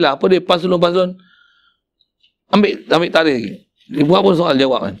ambil istilah apa dia paslun. Ambil tarikh lagi. Dia buat pun soal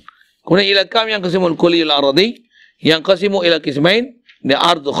jawab kan. Kemudian ila kam yang qasimul kulli al-aradi, yang qasimu ila qismain, dia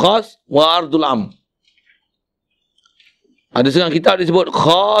ardu khas wa ardul am. Ada setengah kitab disebut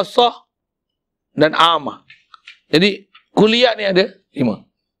khasah dan amah. Jadi kuliah ni ada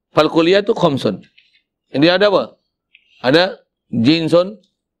 5. Fal kuliah tu khamsun. Dia ada apa? Ada jinsun,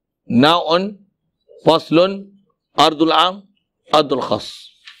 naun, faslun, ardul am, ardul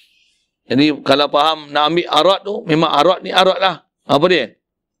khas. Jadi kalau faham nak ambil arad tu, memang arad ni arad lah. Apa dia?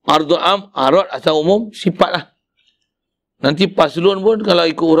 Ardul am, arad asal umum, sifat lah. Nanti paslun pun, kalau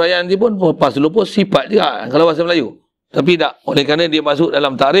ikut uraian nanti pun, paslun pun sifat juga kalau bahasa Melayu. Tapi tak, oleh kerana dia masuk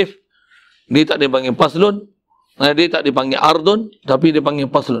dalam tarif, dia tak dipanggil paslun, dia tak dipanggil ardun, tapi dia panggil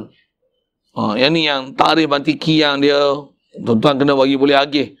paslun. Yang ni yang tarif mantiki yang dia, tuan-tuan kena bagi boleh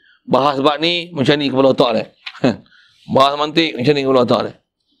agih. Bahas bab ni, macam ni kepala otak dia. Bahas mantik, macam ni kepala otak dia.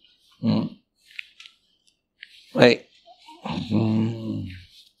 Baik.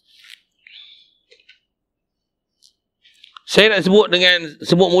 Saya nak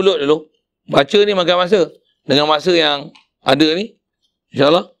sebut mulut dulu. Baca ni makan masa. Dengan masa yang ada ni,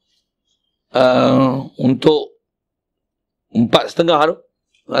 insyaAllah, untuk 4.5 tu,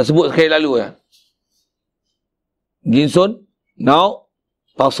 nak sebut sekali lalu ya. Jinsun, nau,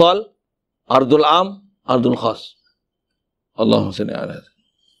 fasal, ardul am, ardul khas. Allahumma salli ala.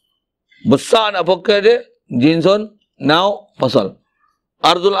 Besar nak fokus dia, jinsun, nau, fasal.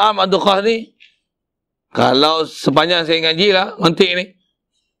 Ardul am, ardul khas ni, kalau sepanjang saya ngaji lah, mantik ni,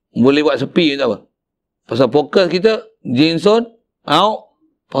 boleh buat sepi tak apa. Pasal fokus kita, jinsun, nau,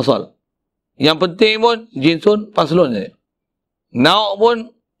 fasal. Yang penting pun, jinsun, faslun je. Nau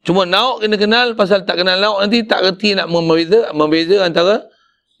pun, cuma nau kena kenal, pasal tak kenal nau, nanti tak kerti nak membeza antara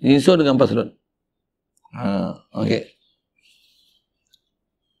jinsun dengan faslun. Okey.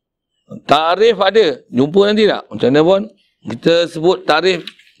 Tarif ada, jumpa nanti tak? Macam mana pun, kita sebut tarif,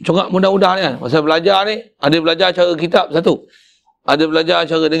 corak mudah-mudah ni kan. Pasal belajar ni, ada belajar cara kitab satu. Ada belajar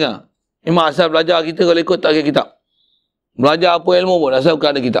cara dengar. Memang asal belajar kita kalau ikut tak ada kitab. Belajar apa ilmu pun, asal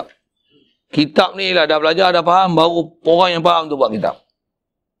bukan ada kitab. Kitab ni lah, dah belajar, dah faham, baru orang yang faham tu buat kitab.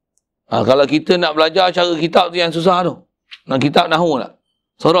 Kalau kita nak belajar cara kitab tu yang susah tu. Nak kitab nahu tak?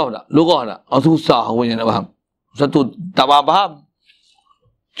 Saraf tak? Lurah tak? Susah punya nak faham. Satu, tak faham-faham.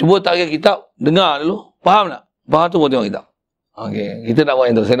 Cuba tak ada kitab, dengar dulu. Faham tak? Faham tu pun tengok kitab. Okey, kita nak buat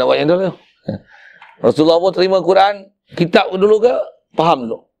yang tu. Saya nak buat yang tu dulu. Rasulullah pun terima Quran, kitab dulu ke? Faham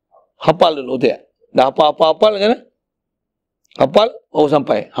dulu. Hafal dulu, betul tak? Dah hafal kan? Hafal,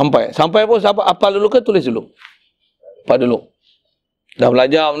 sampai pun hafal dulu ke? Tulis dulu. Hafal dulu. Dah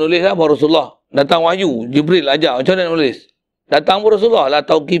belajar menulis lah, baru Rasulullah. Datang wahyu, Jibril ajar, macam mana nak menulis? Datang pun Rasulullah lah,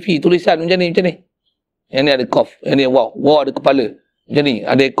 tauqifi, tulisan macam ni. Yang ni ada qaf, yang ni waw ada kepala. Macam ni,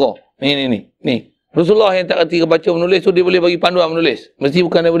 ada ekor. Ni. Rasulullah yang tak kerti baca menulis tu, dia boleh bagi panduan menulis. Mesti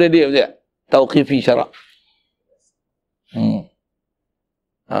bukan daripada dia, betul tak? Tauqifi syarak.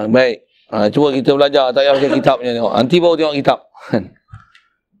 Baik. Cuba kita belajar, tak payah baca kitab je tengok. Nanti baru tengok kitab.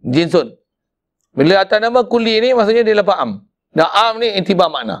 Jinsun. Bila atas nama kuli ni, maksudnya dia lepas am. Dan am ni intibar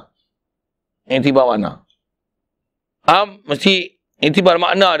makna. Am mesti intibar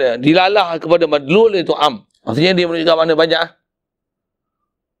makna dia. Dilalah kepada madlul itu am. Maksudnya dia menunjukkan makna banyak.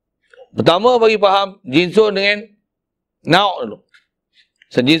 Pertama bagi faham, jinsun dengan nau' dulu.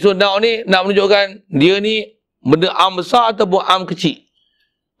 Jinsun nau' ni nak menunjukkan dia ni benda am besar ataupun am kecil.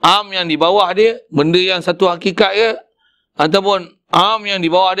 Am yang di bawah dia, benda yang satu hakikat ke, ataupun am yang di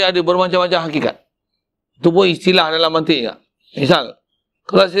bawah dia ada bermacam-macam hakikat. Itu pun istilah dalam mantik ke. Misal,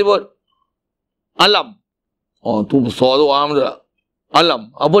 kalau saya sebut alam. Tu besar tu am tu lah.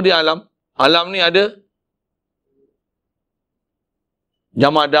 Alam. Apa dia alam? Alam ni ada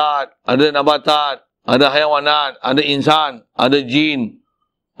jamadat, ada nabatat, ada hayawanat, ada insan, ada jin,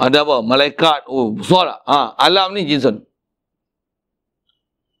 ada apa? Malaikat. Besar tak? Alam ni jinsun.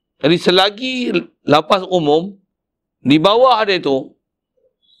 Jadi selagi lafaz umum, di bawah dia tu,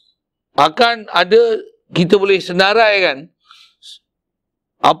 akan ada, kita boleh senaraikan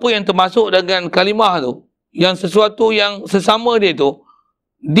apa yang termasuk dengan kalimah tu, yang sesuatu yang sesama dia tu,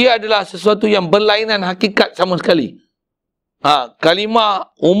 dia adalah sesuatu yang berlainan hakikat sama sekali.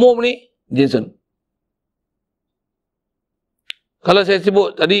 Kalimah umum ni, jinsun. Kalau saya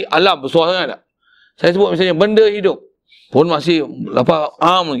sebut tadi, alam besar sangat tak? Saya sebut misalnya benda hidup, pun masih lafaz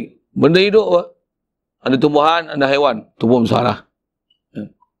am lagi. Benda hidup apa? Ada tumbuhan, ada haiwan. Tumbuhan besar lah.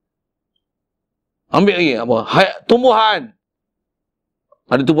 Ambil lagi apa? Tumbuhan.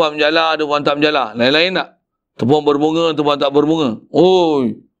 Ada tumbuhan menjala, ada tumbuhan tak menjala. Lain-lain tak? Tumbuhan berbunga, tumbuhan tak berbunga.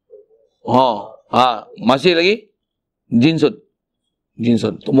 Masih lagi? Jinsun.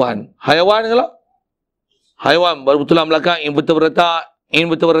 Tumbuhan. Haiwan kalau? Haiwan bertulang belakang, invertebrata.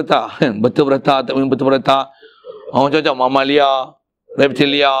 Bertebrata, tak bertebrata. Macam-macam. Mamalia,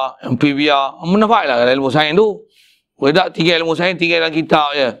 reptilia, amphibia. Menafak lah ilmu sains tu. Kalau tak tinggal ilmu sains, tinggal dalam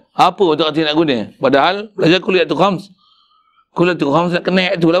kitab je. Apa untuk arti nak guna? Padahal, belajar kuliah tu khams. Kuliah tu khams nak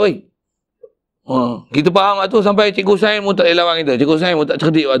connect tu lah, boy. Kita faham waktu sampai cikgu sains pun tak boleh lawan kita. Cikgu sains pun tak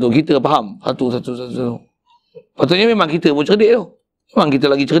cerdik waktu. Kita faham. Satu. Patutnya memang kita pun cerdik tu. Memang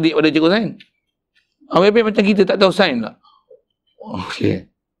kita lagi cerdik pada cikgu sains. Habis macam kita tak tahu sains tak. Okey.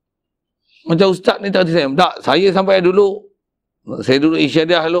 Macam ustaz ni tak kerti sains. Tak, saya sampai dulu. Saya dulu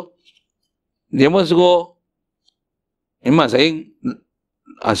isyadiah dulu. Dia pun suruh. Memang saya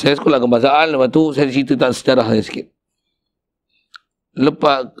sekolah kebahasaan. Lepas tu saya cerita tentang sejarah saya sikit.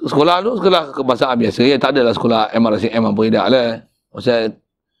 Lepas sekolah tu, sekolah kebahasaan biasa. Ya, tak adalah sekolah MRCM apa tidak lah. Pasal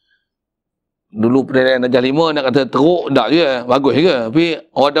dulu pendidikan darjah 5 nak kata teruk, tak je. Bagus je. Tapi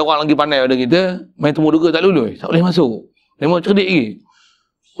ada orang lagi pandai pada kita, main temu duga tak lulus. Tak boleh masuk. Memang cerdik lagi.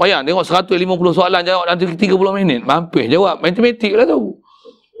 Bayang, tengok 150 soalan jawab dalam 30 minit. Mampus jawab. Matematik lah tu.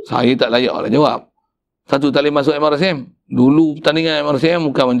 Saya tak layak lah jawab. Satu, tak boleh masuk MRCM. Dulu pertandingan MRCM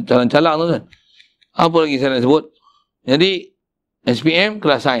bukan calang-calang tu kan. Apa lagi saya nak sebut? Jadi, SPM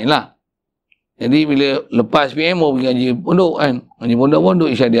kelas sains lah. Jadi bila lepas SPM mau pergi ngaji pondok kan. Ngaji pondok pun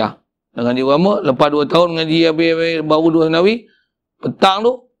duduk isyadiah. Dan ngaji agama, lepas 2 tahun ngaji habis baru 2 senawi, petang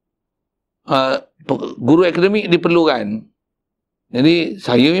tu guru akademik diperlukan. Jadi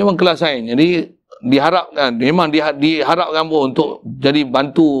saya memang kelas sains. Jadi diharapkan, memang diharapkan pun untuk jadi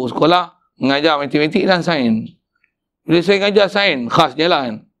bantu sekolah mengajar matematik dan sains. Bila saya ngajar sains, khasnya lah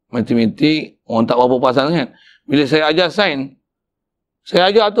kan. Matematik, orang tak berapa perasan kan. Bila saya ajar sains,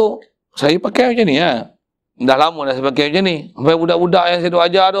 saya ajar tu, saya pakai macam ni lah. Dah lama dah saya pakai macam ni. Sampai budak-budak yang saya duk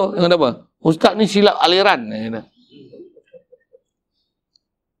ajar tu, dengan apa? Ustaz ni silap aliran.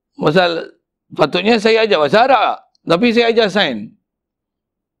 Pasal, patutnya saya ajar bahasa Arab. Tapi saya ajar sains.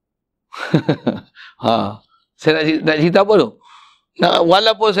 Saya nak cerita apa tu?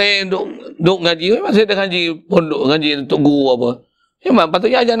 Walaupun saya duk ngaji, memang saya dah ngaji pondok, ngaji untuk guru apa. Memang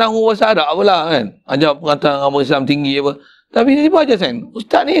patutnya ajar nahu bahasa Arab apalah kan. Ajar perkataan agama Islam tinggi apa. Tapi dia pun ajar sains.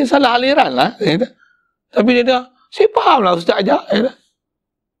 Ustaz ni salah aliran lah. Tapi dia dah, saya faham lah Ustaz ajar.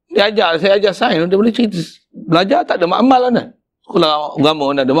 Dia ajar, saya ajar sains. Dia boleh cerita. Belajar tak ada makmal kan. Sekolah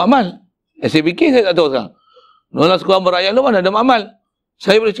agama mana ada makmal. Saya fikir saya tak tahu sekarang. Dalam sekolah berayat tu mana ada makmal.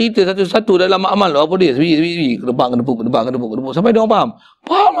 Saya boleh cerita satu-satu dalam makmal tu. Apa dia? Sebiji. Ke depan. Sampai dia orang faham.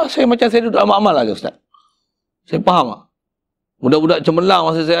 Faham lah saya macam saya duduk dalam makmal lah Ustaz. Saya faham lah. Budak-budak cemerlang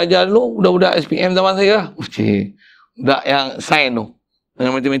masa saya ajar dulu. Budak-budak SPM zaman saya lah. Budak yang sains tu.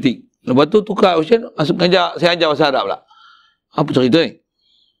 Dengan matematik. Lepas tu tukar ujian, masuk ngajar, saya ajar bahasa Arab lah. Apa cerita ni?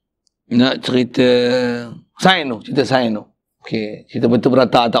 Nak cerita sains tu. Cerita sains tu. Okey. Cerita betul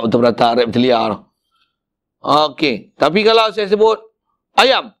berata, tak betul berata, reptilia tu. Okey. Tapi kalau saya sebut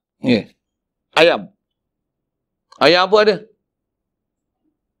ayam. Okay. Ayam. Ayam apa ada?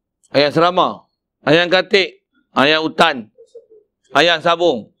 Ayam serama. Ayam katik. Ayam hutan. Ayam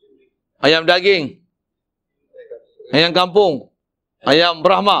sabung. Ayam daging. Ayam kampung. Ayam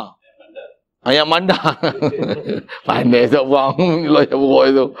Brahma. Ayam manda. Pandai tak bang. Ayam buruk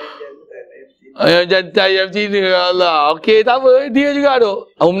itu. Ayam jantan, ayam Cina. Allah. Okey, tak apa. Dia juga tu.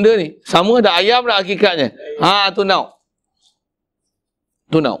 Apa benda ni? Sama ada ayam lah hakikatnya. Tu nau.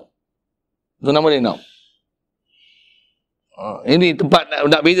 Tu nau. Tu nama dia nau. Ini tempat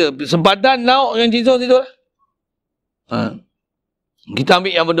nak beza. Sempadan nau yang jinsur situ lah. Kita ambil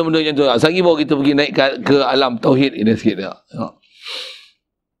yang benda-benda macam tu. Sagi baru kita pergi naik ke alam tauhid ini sikit dah.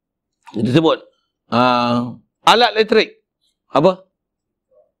 Kita sebut alat elektrik. Apa?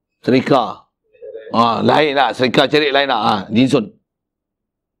 Serika. Lain lah. Serika cerik lain lah. Jinsun.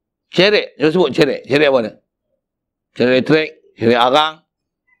 Cerik. Kita sebut cerik. Cerik apa dia? Cerik elektrik. Cerik arang.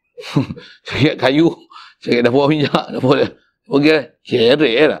 Cerik kayu. Cerik dapur minyak. Dapur dia. Okay.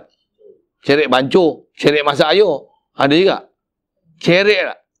 Cerik lah. Cerik bancuh. Cerik masak air. Ada juga. Cerik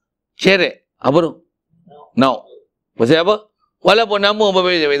tak? Cerik. Apa tu? No. Pasal apa? Walaupun nama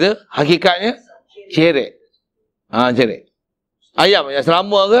berbeza-beza, hakikatnya cerik. Cerik. Ayam yang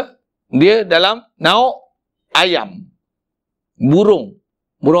selama ke, dia dalam nauk ayam. Burung.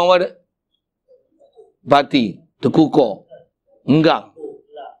 Burung apa ada? Bati. Tekukor. Enggang.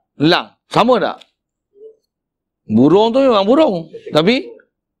 Elang. Sama tak? Burung tu memang burung. Tapi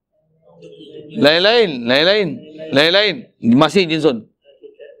lain-lain. Masih jinsun.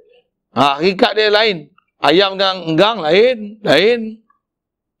 Hakikat dia lain. Ayam dengan enggang lain.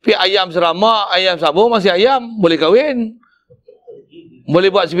 Tapi ayam serama, ayam sabung masih ayam. Boleh kahwin. Boleh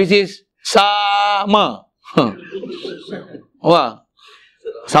buat spesies sama. Wah.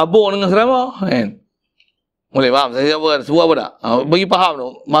 Sabung dengan serama. Boleh faham? Saya sebut apa tak? Bagi faham tu.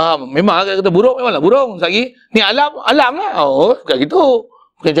 Faham. Memang kata burung, memanglah burung. Lagi ni alam lah. Bukan gitu.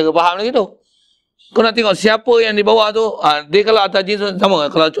 Bukan cara faham lagi tu. Kau nak tengok siapa yang di bawah tu, dia kalau atas jins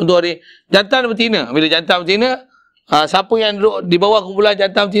sama. Kalau contoh hari jantan betina, bila jantan betina, siapa yang duduk di bawah kumpulan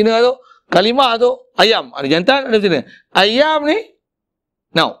jantan betina tu, Kalimah tu ayam. Ada jantan, ada betina. Ayam ni,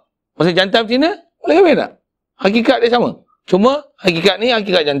 now. Masa jantan betina, boleh kahwin tak? Hakikat dia sama. Cuma hakikat ni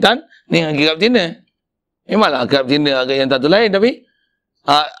hakikat jantan, ni hakikat betina. Memanglah hakikat betina, hakikat jantan tu lain. Tapi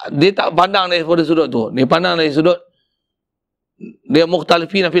dia tak pandang dari sudut tu. Dia pandang dari sudut dia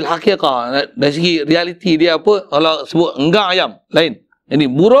mukhtalifina fil haqiqah. Dari segi realiti dia apa, kalau sebut enggang ayam, lain. Ini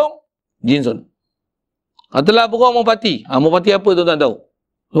burung, jinsun. Telah burung merpati. Merpati apa tuan-tuan tahu?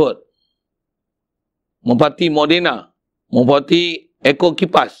 Sebut. Merpati Modena. Merpati ekor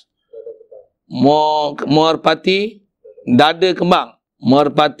kipas. Merpati dada kembang.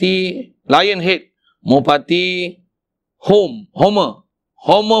 Merpati lion head. Merpati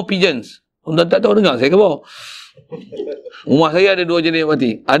Homer pigeons. Tuan-tuan tak tahu dengar saya ke bawah? Rumah saya ada 2 jenis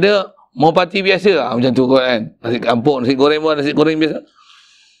merpati. Ada merpati biasa macam tu kan. Nasi kampung, nasi goreng pun, nasi goreng biasa.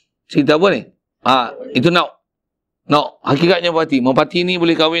 Cerita apa ni? Itu nak. Hakikatnya merpati. Merpati ni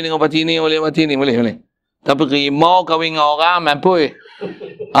boleh kahwin dengan merpati ni, merpati ni boleh. Tapi kerimau kahwin dengan orang mampu.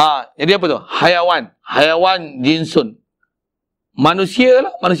 Jadi apa tu? Hayawan jinsun. Manusia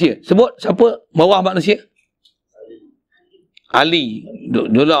lah, manusia. Sebut siapa bawah manusia? Ali,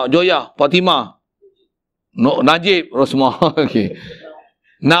 Joyah, Fatimah, Najib, Rosmah. Okey.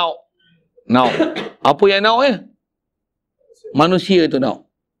 Now. Apa yang now ya? Manusia tu now.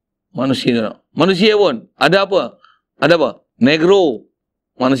 Manusia pun ada apa? Negro.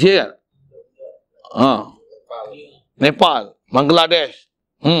 Manusia kan? Nepal, Bangladesh.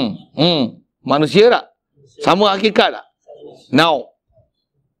 Manusia tak? Sama hakikat tak? Now.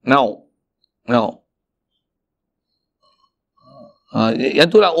 Yang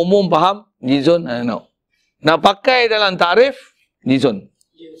tu lah umum faham jinsun. Nak pakai dalam tarif jinsun.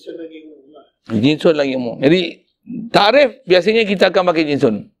 Jinsun lagi umum. Jadi tarif biasanya kita akan pakai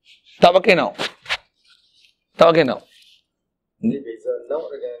jinsun. Tak pakai now. Jadi beza now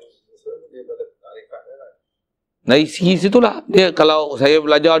dengan jinsun dia pada tarifat kan. Dari segi situlah. Dia kalau saya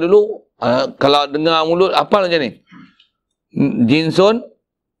belajar dulu, kalau dengar mulut apa macam ni? Jinsun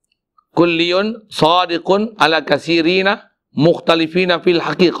kulliyun sadiqun ala kasirina mukhtalifina fil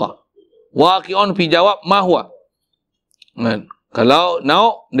haqiqah. Waqi'un fi jawab ma huwa. Kalau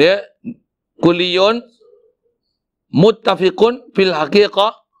now dia kulliyun muttafiqun fil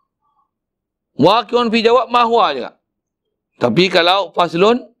haqiqah waqi'un fi jawab ma huwa juga. Tapi kalau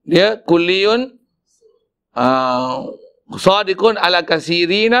faslun dia kulliyun sadiqun ala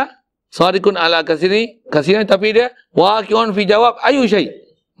kasirina tapi dia waqi'un fi jawab ayu syai.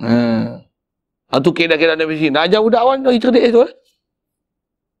 Itu keadaan definisi. Nak ajar budak awal lagi cerdik tu.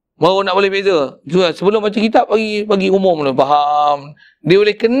 Baru nak boleh beza. Sebelum baca kitab bagi umum tu faham. Dia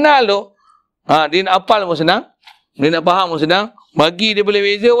boleh kenal tu. Dia nak hafal pun senang. Dia nak faham pun senang. Bagi dia boleh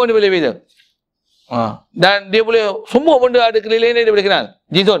beza pun dia boleh beza. Dan dia boleh semua benda ada keliling dia boleh kenal.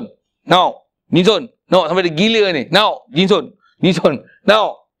 Jinsun. Now. Jinsun. No, sampai dia gila ni. Now. Jinsun.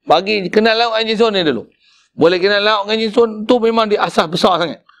 Now. Bagi kenal lauk dengan jinsun ni dulu. Boleh kenal lauk dengan jinsun tu memang dia asas besar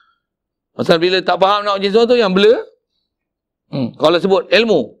sangat. Pasal bila tak faham nak jinsun tu yang blur. Kalau sebut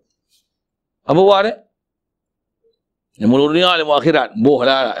ilmu. Apa buat dia? Ilmu dunia, ilmu akhirat.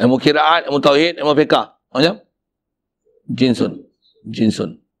 Bolehlah. Ilmu kiraat, ilmu tauhid, ilmu fiqah. Macam? Jinsun.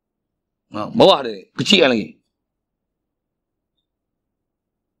 Bawah dia ni. Kecil lagi.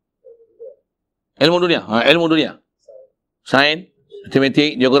 Ilmu dunia. Sains,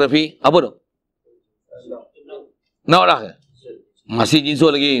 matematik, geografi. Apa tu? Nak lah ke? Masih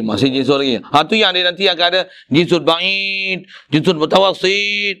jinsun lagi. Tu yang dia nanti akan ada jinsun ba'id, jinsun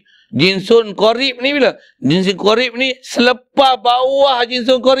mutawassit, jinsun qarib ni bila? Jinsun qarib ni selepas bawah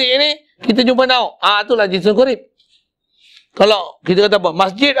jinsun qarib ni kita jumpa nau. Itulah jinsun qarib. Kalau kita kata apa?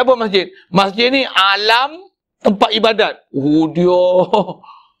 Masjid apa masjid? Masjid ni alam tempat ibadat. Dia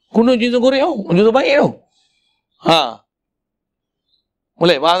guna jinsun qarib tau. Jinsun ba'id tau.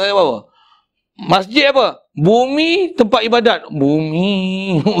 Boleh faham saya apa? Masjid apa? Bumi tempat ibadat.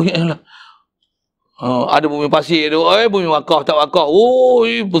 Bumi. Ada bumi pasir tu. Bumi wakaf tak wakaf.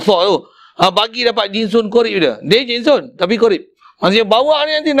 Besar tu. Bagi dapat jinsun korib dia. Dia jinsun tapi korib. Maksudnya bawah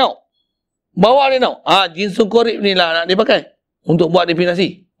ni nanti nak. Jinsun korib ni lah nak dipakai. Untuk buat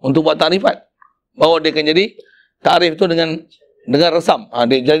definisi. Untuk buat tarifat. Bahawa dia akan jadi tarif tu dengan resam.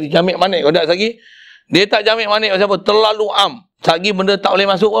 Dia jadi jamik manik. Kalau tak lagi. Dia tak jamik manik pasal apa? Terlalu am. Sagi benda tak boleh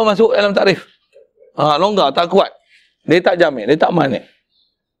masuk dalam tarif. Longgar, tak kuat. Dia tak jamin, dia tak manik.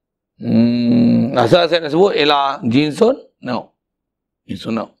 Asal saya nak sebut ialah jinsun now.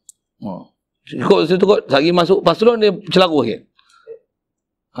 Ikut sagi masuk paslon dia celaru sikit.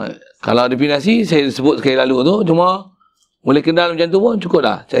 Kalau definisi saya sebut sekali lalu tu, cuma boleh kenal macam tu pun cukup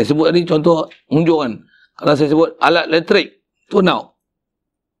dah. Saya sebut tadi contoh unjungan. Kalau saya sebut alat elektrik tu now.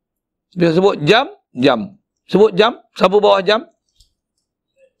 Dia sebut jam, jam. Sebut jam, siapa bawah jam?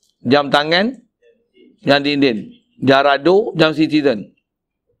 Jam tangan, jam dinding. Jam rado, jam citizen.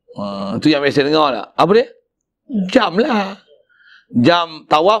 Itu yang biasa dengar tak? Apa dia? Jam lah. Jam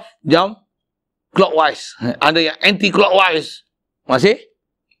tawaf, jam clockwise. Ada yang anti-clockwise. Masih?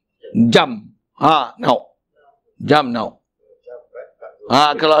 Jam. Now. Jam now.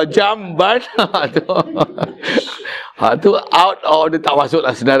 Kalau jam ban, tu out or dia tak masuk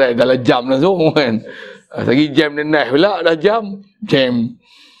lah sebenarnya dalam jam langsung kan. Lagi jam dan naik pula dah jam. Jam.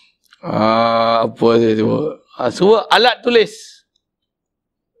 Apa saya sebut? Semua alat tulis.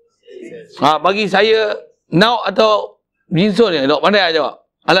 Bagi saya now atau jinsun ni, dok pandai jawab.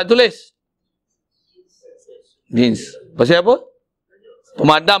 Alat tulis. Jeans. Pasal apa?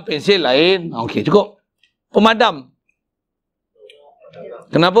 Pemadam pensil lain. Okey, cukup. Pemadam.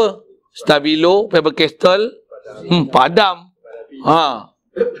 Kenapa? Stabilo, paper castle, padam.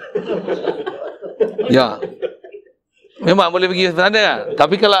 Ya. Memang boleh pergi sana kan?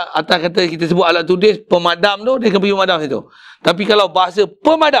 Tapi kalau atas kata kita sebut alat tulis pemadam tu, dia akan pergi pemadam situ. Tapi kalau bahasa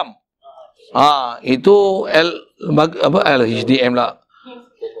pemadam, itu HDM lah.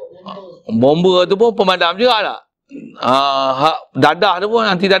 Bomber tu pun pemadam juga tak? Dadah tu pun,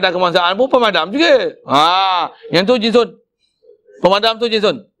 anti dadah kebangsaan pun pemadam juga. Yang tu jinsun. Pemadam tu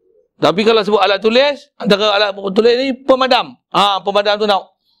jinsun. Tapi kalau sebut alat tulis, antara alat tulis ni pemadam. Pemadam tu nak.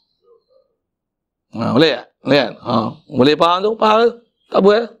 Boleh tak? Boleh kan? Boleh faham tu? Faham tu? Tak apa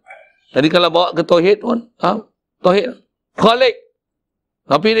ya? Jadi kalau bawa ke tauhid pun, tauhid. Khalik.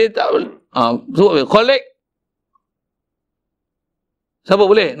 Tapi dia tak boleh. Sebut apa? Khalik. Siapa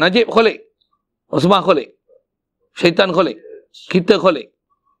boleh? Najib khalik. Osman khalik. Syaitan khalik. Kita khalik.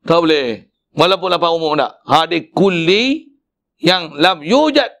 Tak boleh. Walaupun lapang umum tak. Hadir kulli yang lam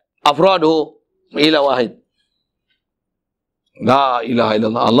yujad afraduhu ila wahid. La ilaha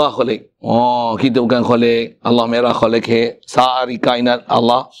illallah. Allah khalik. Kita bukan khalik. Allah merah khalik he. Sa'ari kainat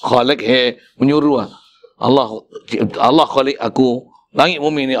Allah khalik he. Menyuruh. Allah khalik aku. Langit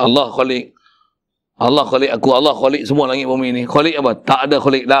bumi ni Allah khalik. Allah khalik aku. Allah khalik semua langit bumi ni. Khalik apa? Tak ada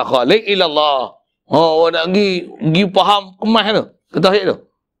khalik. La khalik illallah. Nak pergi faham kemas tu. Ketauhid tu.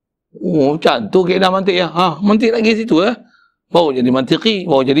 Macam tu kaedah mantik ya. Mantik lagi situ ya. Baru jadi mantiqi.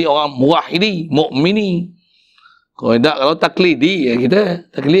 Baru jadi orang muwahidi. Mu'mini. Kalau tak, kalau taklidi ya kita.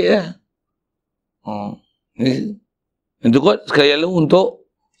 Taklid ya. Itu kot sekali lalu untuk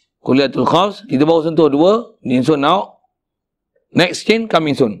kuliatul khams. Kita baru sentuh 2. Ninsun now. Next chain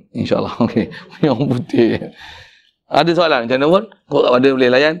coming soon. InsyaAllah. Okay. Yang putih. Ada soalan macam mana pun? Kau ada boleh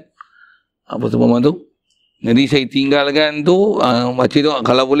layan. Apa semua tu. Jadi saya tinggalkan tu. Baca tu.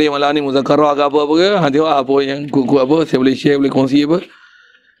 Kalau boleh malam ni muzakarah ke apa-apa ke. Tengok apa yang kuat-kuat apa. Saya boleh share, boleh kongsi apa.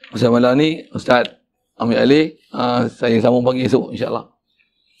 Pasal malam ni Ustaz ambil alih. Saya sambung pagi esok insyaAllah.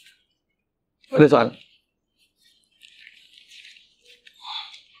 Ada soal?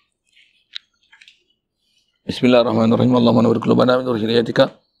 Bismillahirrahmanirrahim. Allahumma nawwir qulubana min nur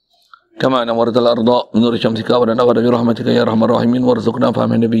hidayatika kama nawwartal arda min nur syamsika wa nawwir bi rahmatika ya arhamar rahimin warzuqna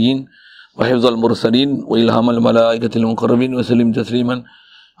fahman nabiyyin wa hifdzal mursalin wa ilhamal malaikatil muqarrabin wa sallim tasliman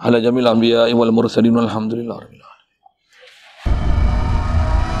ala jamil anbiya'i wal mursalin walhamdulillahirabbil alamin.